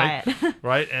quiet, right?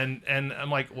 Right? And I'm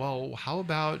like, well, how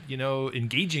about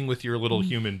engaging with your little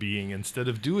human being instead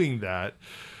of doing that?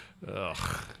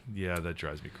 That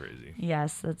drives me crazy.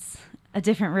 Yes, that's a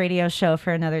different radio show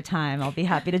for another time. I'll be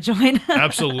happy to join.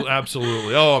 Absolutely.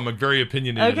 Oh, I'm a very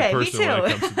opinionated person me too.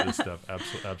 when it comes to this stuff.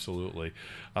 Absolutely.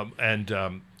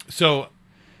 So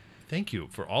thank you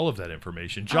for all of that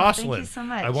information. Jocelyn, thank you so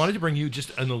much. I wanted to bring you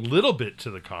just a little bit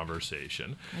to the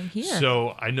conversation. I'm here.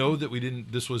 So I know that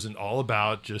this wasn't all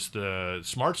about just the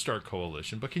Smart Start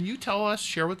Coalition, but can you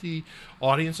share with the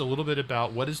audience a little bit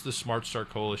about what is the Smart Start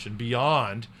Coalition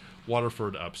beyond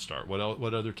Waterford Upstart?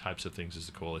 What other types of things is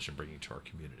the coalition bringing to our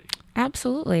community?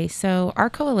 Absolutely. So our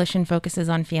coalition focuses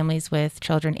on families with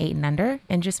children 8 and under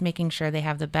and just making sure they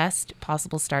have the best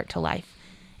possible start to life.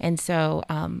 And so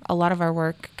a lot of our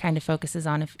work kind of focuses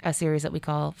on a series that we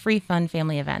call Free Fun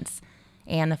Family Events.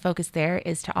 And the focus there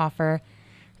is to offer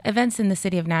events in the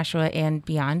city of Nashua and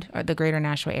beyond, or the greater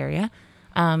Nashua area,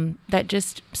 that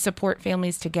just support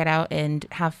families to get out and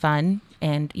have fun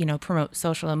and, promote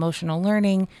social emotional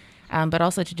learning, but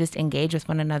also to just engage with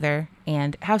one another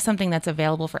and have something that's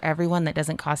available for everyone that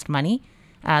doesn't cost money,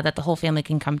 that the whole family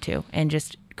can come to, and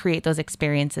just create those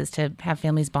experiences to have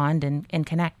families bond and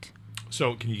connect.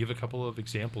 So can you give a couple of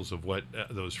examples of what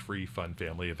those free, fun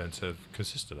family events have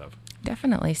consisted of?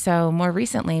 Definitely. So more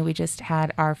recently, we just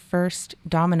had our first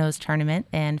Dominoes tournament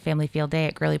and Family Field Day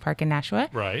at Gurley Park in Nashua.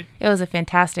 Right. It was a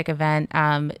fantastic event.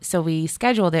 So we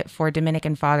scheduled it for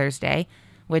Dominican Father's Day,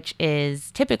 which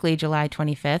is typically July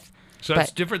 25th. So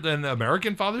that's different than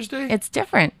American Father's Day? It's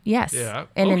different, yes. Yeah,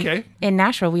 and okay. In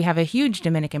Nashua, we have a huge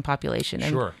Dominican population.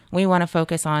 And Sure. we want to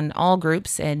focus on all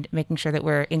groups and making sure that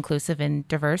we're inclusive and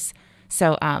diverse.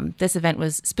 So this event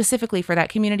was specifically for that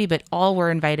community, but all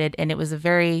were invited, and it was a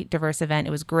very diverse event.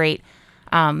 It was great.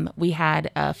 We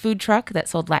had a food truck that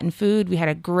sold Latin food. We had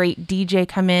a great DJ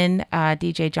come in,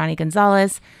 DJ Johnny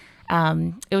Gonzalez.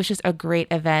 It was just a great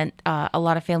event. A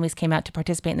lot of families came out to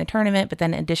participate in the tournament, but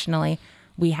then additionally,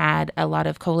 we had a lot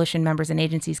of coalition members and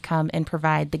agencies come and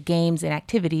provide the games and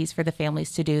activities for the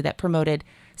families to do that promoted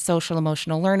social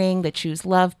emotional learning, the Choose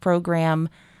Love program.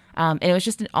 And it was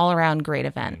just an all-around great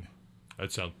event.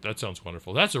 That sounds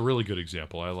wonderful. That's a really good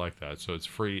example. I like that. So it's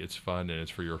free, it's fun, and it's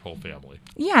for your whole family.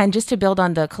 Yeah, and just to build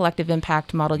on the collective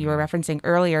impact model you were referencing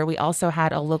earlier, we also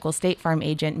had a local State Farm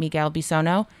agent, Miguel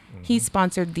Bisono. He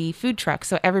sponsored the food truck,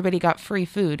 so everybody got free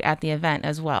food at the event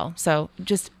as well. So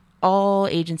just all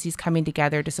agencies coming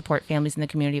together to support families in the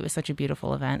community. It was such a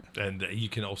beautiful event. And you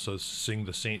can also sing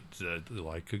the Saint,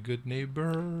 like a good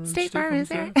neighbor. State Farm is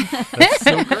there. That's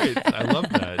so great. I love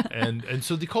that. And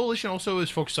so the coalition also is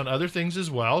focused on other things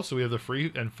as well. So we have the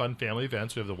free and fun family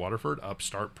events. We have the Waterford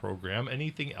Upstart program.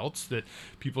 Anything else that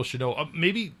people should know?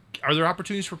 Maybe are there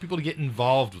opportunities for people to get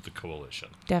involved with the coalition?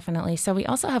 Definitely. So we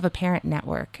also have a parent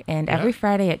network, and every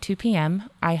Friday at 2 p.m.,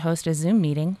 I host a Zoom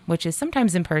meeting, which is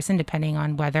sometimes in person depending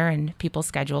on weather and people's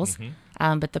schedules.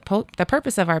 But the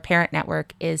purpose of our parent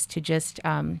network is to just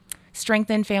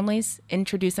strengthen families,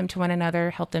 introduce them to one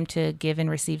another, help them to give and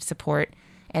receive support,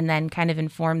 and then kind of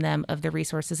inform them of the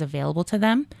resources available to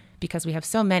them, because we have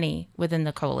so many within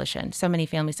the coalition, so many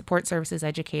family support services,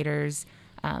 educators,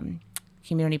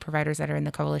 community providers that are in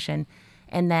the coalition.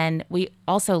 And then we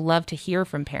also love to hear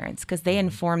from parents because they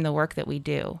inform the work that we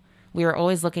do. We are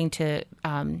always looking to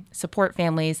support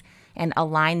families and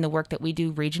align the work that we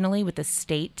do regionally with the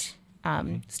state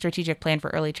strategic plan for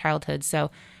early childhood.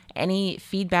 So any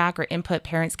feedback or input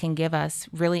parents can give us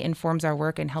really informs our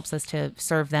work and helps us to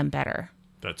serve them better.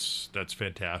 That's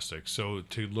fantastic. So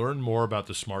to learn more about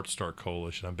the Smart Start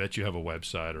Coalition, I bet you have a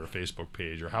website or a Facebook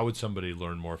page, or how would somebody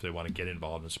learn more if they want to get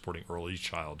involved in supporting early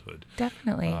childhood?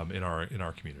 Definitely. In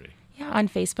our community. Yeah, on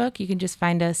Facebook, you can just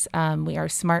find us. We are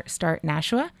Smart Start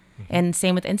Nashua, and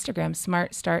same with Instagram,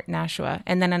 Smart Start Nashua.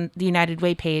 And then on the United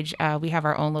Way page, we have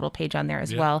our own little page on there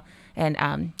as well,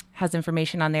 and has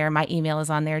information on there. My email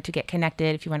is on there to get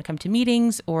connected. If you want to come to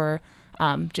meetings or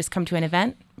just come to an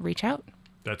event, reach out.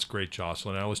 That's great,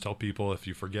 Jocelyn. I always tell people if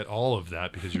you forget all of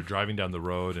that because you're driving down the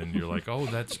road and you're like, oh,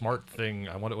 that smart thing.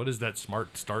 What is that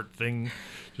Smart Start thing?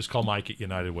 Just call Mike at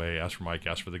United Way. Ask for Mike.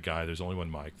 Ask for the guy. There's only one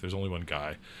Mike. There's only one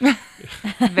guy.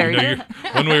 Very good.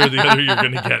 One way or the other, you're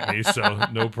going to get me. So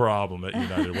no problem at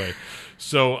United Way.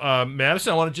 So,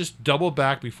 Madison, I want to just double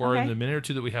back before in the minute or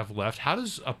two that we have left. How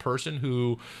does a person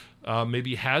who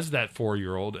maybe has that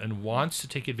 4-year-old and wants to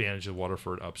take advantage of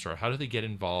Waterford Upstart, how do they get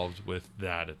involved with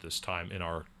that at this time in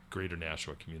our greater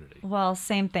Nashua community? Well,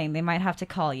 same thing. They might have to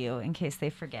call you in case they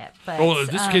forget. But in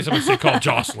this case, I'm going to say call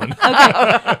Jocelyn. Okay.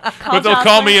 But they'll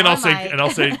call me and I'll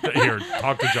say, here,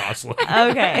 talk to Jocelyn.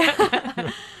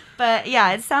 Okay. But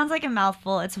yeah, it sounds like a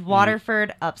mouthful. It's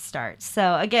Waterford Upstart.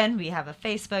 So again, we have a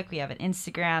Facebook, we have an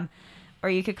Instagram, or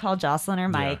you could call Jocelyn or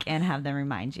Mike and have them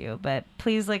remind you. But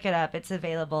please look it up. It's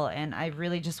available. And I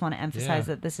really just want to emphasize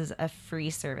that this is a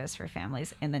free service for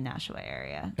families in the Nashua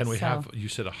area. And we have, you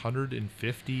said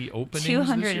 150 openings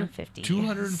 250. This year?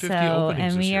 250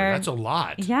 openings this year. That's a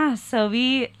lot. Yeah. So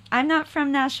I'm not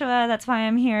from Nashua. That's why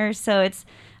I'm here. So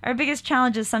our biggest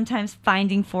challenge is sometimes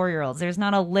finding 4-year-olds. There's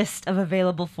not a list of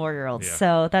available 4-year-olds. Yeah.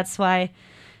 So that's why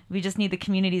we just need the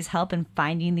community's help in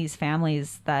finding these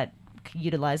families that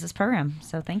utilize this program.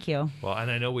 So thank you. Well, and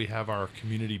I know we have our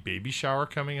community baby shower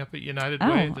coming up at United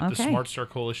Way that the Smart Start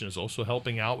Coalition is also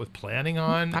helping out with planning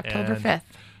on. October 5th.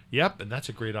 Yep, and that's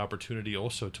a great opportunity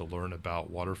also to learn about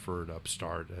Waterford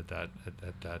Upstart at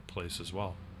that place as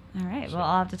well. All right. So. Well,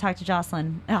 I'll have to talk to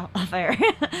Jocelyn off air.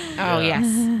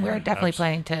 Yes. We're definitely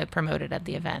planning to promote it at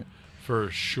the event. For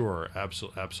sure.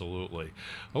 Absolutely.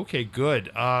 Okay,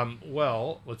 good.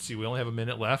 Well, let's see. We only have a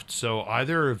minute left. So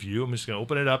either of you, I'm just going to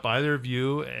open it up. Either of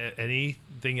you,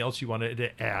 anything else you wanted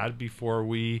to add before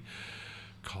we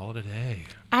call it a day?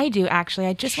 I do, actually.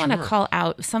 I just want to call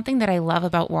out something that I love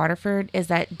about Waterford is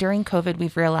that during COVID,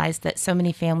 we've realized that so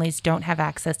many families don't have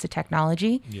access to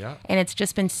technology. Yeah. And it's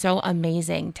just been so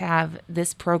amazing to have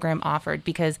this program offered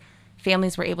because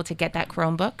families were able to get that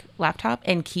Chromebook laptop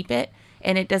and keep it.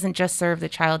 And it doesn't just serve the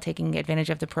child taking advantage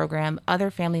of the program.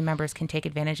 Other family members can take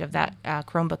advantage of that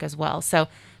Chromebook as well. So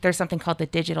there's something called the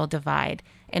digital divide.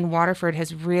 And Waterford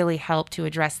has really helped to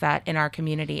address that in our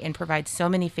community and provide so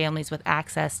many families with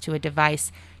access to a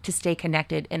device to stay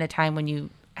connected in a time when you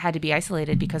had to be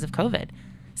isolated because of COVID.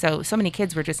 So many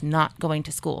kids were just not going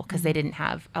to school because they didn't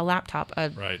have a laptop,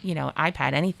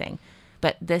 iPad, anything.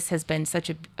 But this has been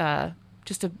such a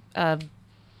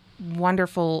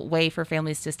wonderful way for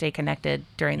families to stay connected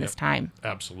during this time.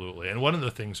 Absolutely. And one of the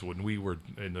things when we were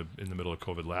in the middle of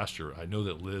COVID last year, I know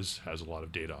that Liz has a lot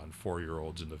of data on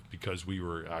 4-year-olds because we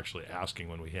were actually asking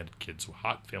when we handed kids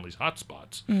families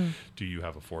hotspots, do you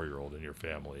have a 4-year-old in your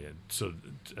family? And so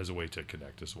as a way to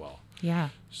connect as well. Yeah.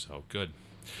 So good.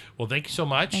 Well, thank you so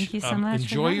much. Thank you so much.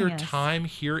 Enjoy for your us. time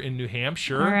here in New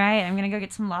Hampshire. All right, I'm going to go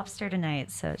get some lobster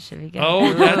tonight, so it should be good.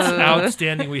 Oh, that's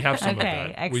outstanding. We have some of that.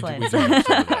 Okay, excellent. We do have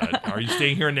some of that. Are you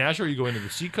staying here in Nashua? Or are you going to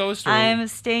the seacoast? I'm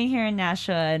staying here in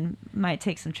Nashua and might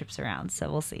take some trips around,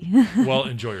 so we'll see. Well,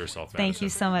 enjoy yourself, Madison. Thank you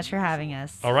so much for having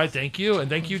us. All right, thank you. And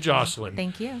thank you, Jocelyn.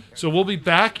 Thank you. So we'll be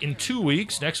back in 2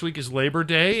 weeks. Next week is Labor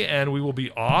Day, and we will be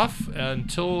off.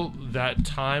 Until that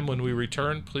time when we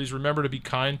return, please remember to be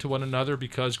kind to one another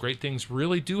because great things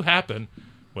really do happen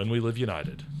when we live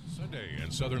united. Sunday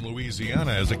in southern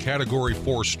Louisiana as a Category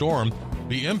 4 storm,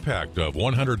 the impact of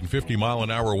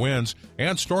 150-mile-an-hour winds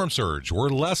and storm surge were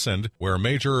lessened where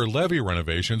major levee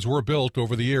renovations were built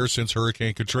over the years since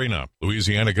Hurricane Katrina.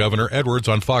 Louisiana Governor Edwards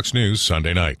on Fox News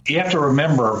Sunday night. You have to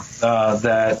remember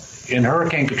that in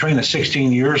Hurricane Katrina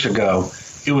 16 years ago,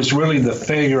 it was really the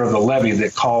failure of the levee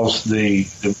that caused the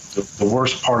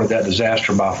worst part of that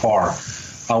disaster by far.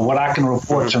 What I can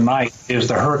report tonight is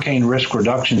the hurricane risk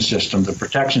reduction system, the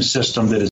protection system that is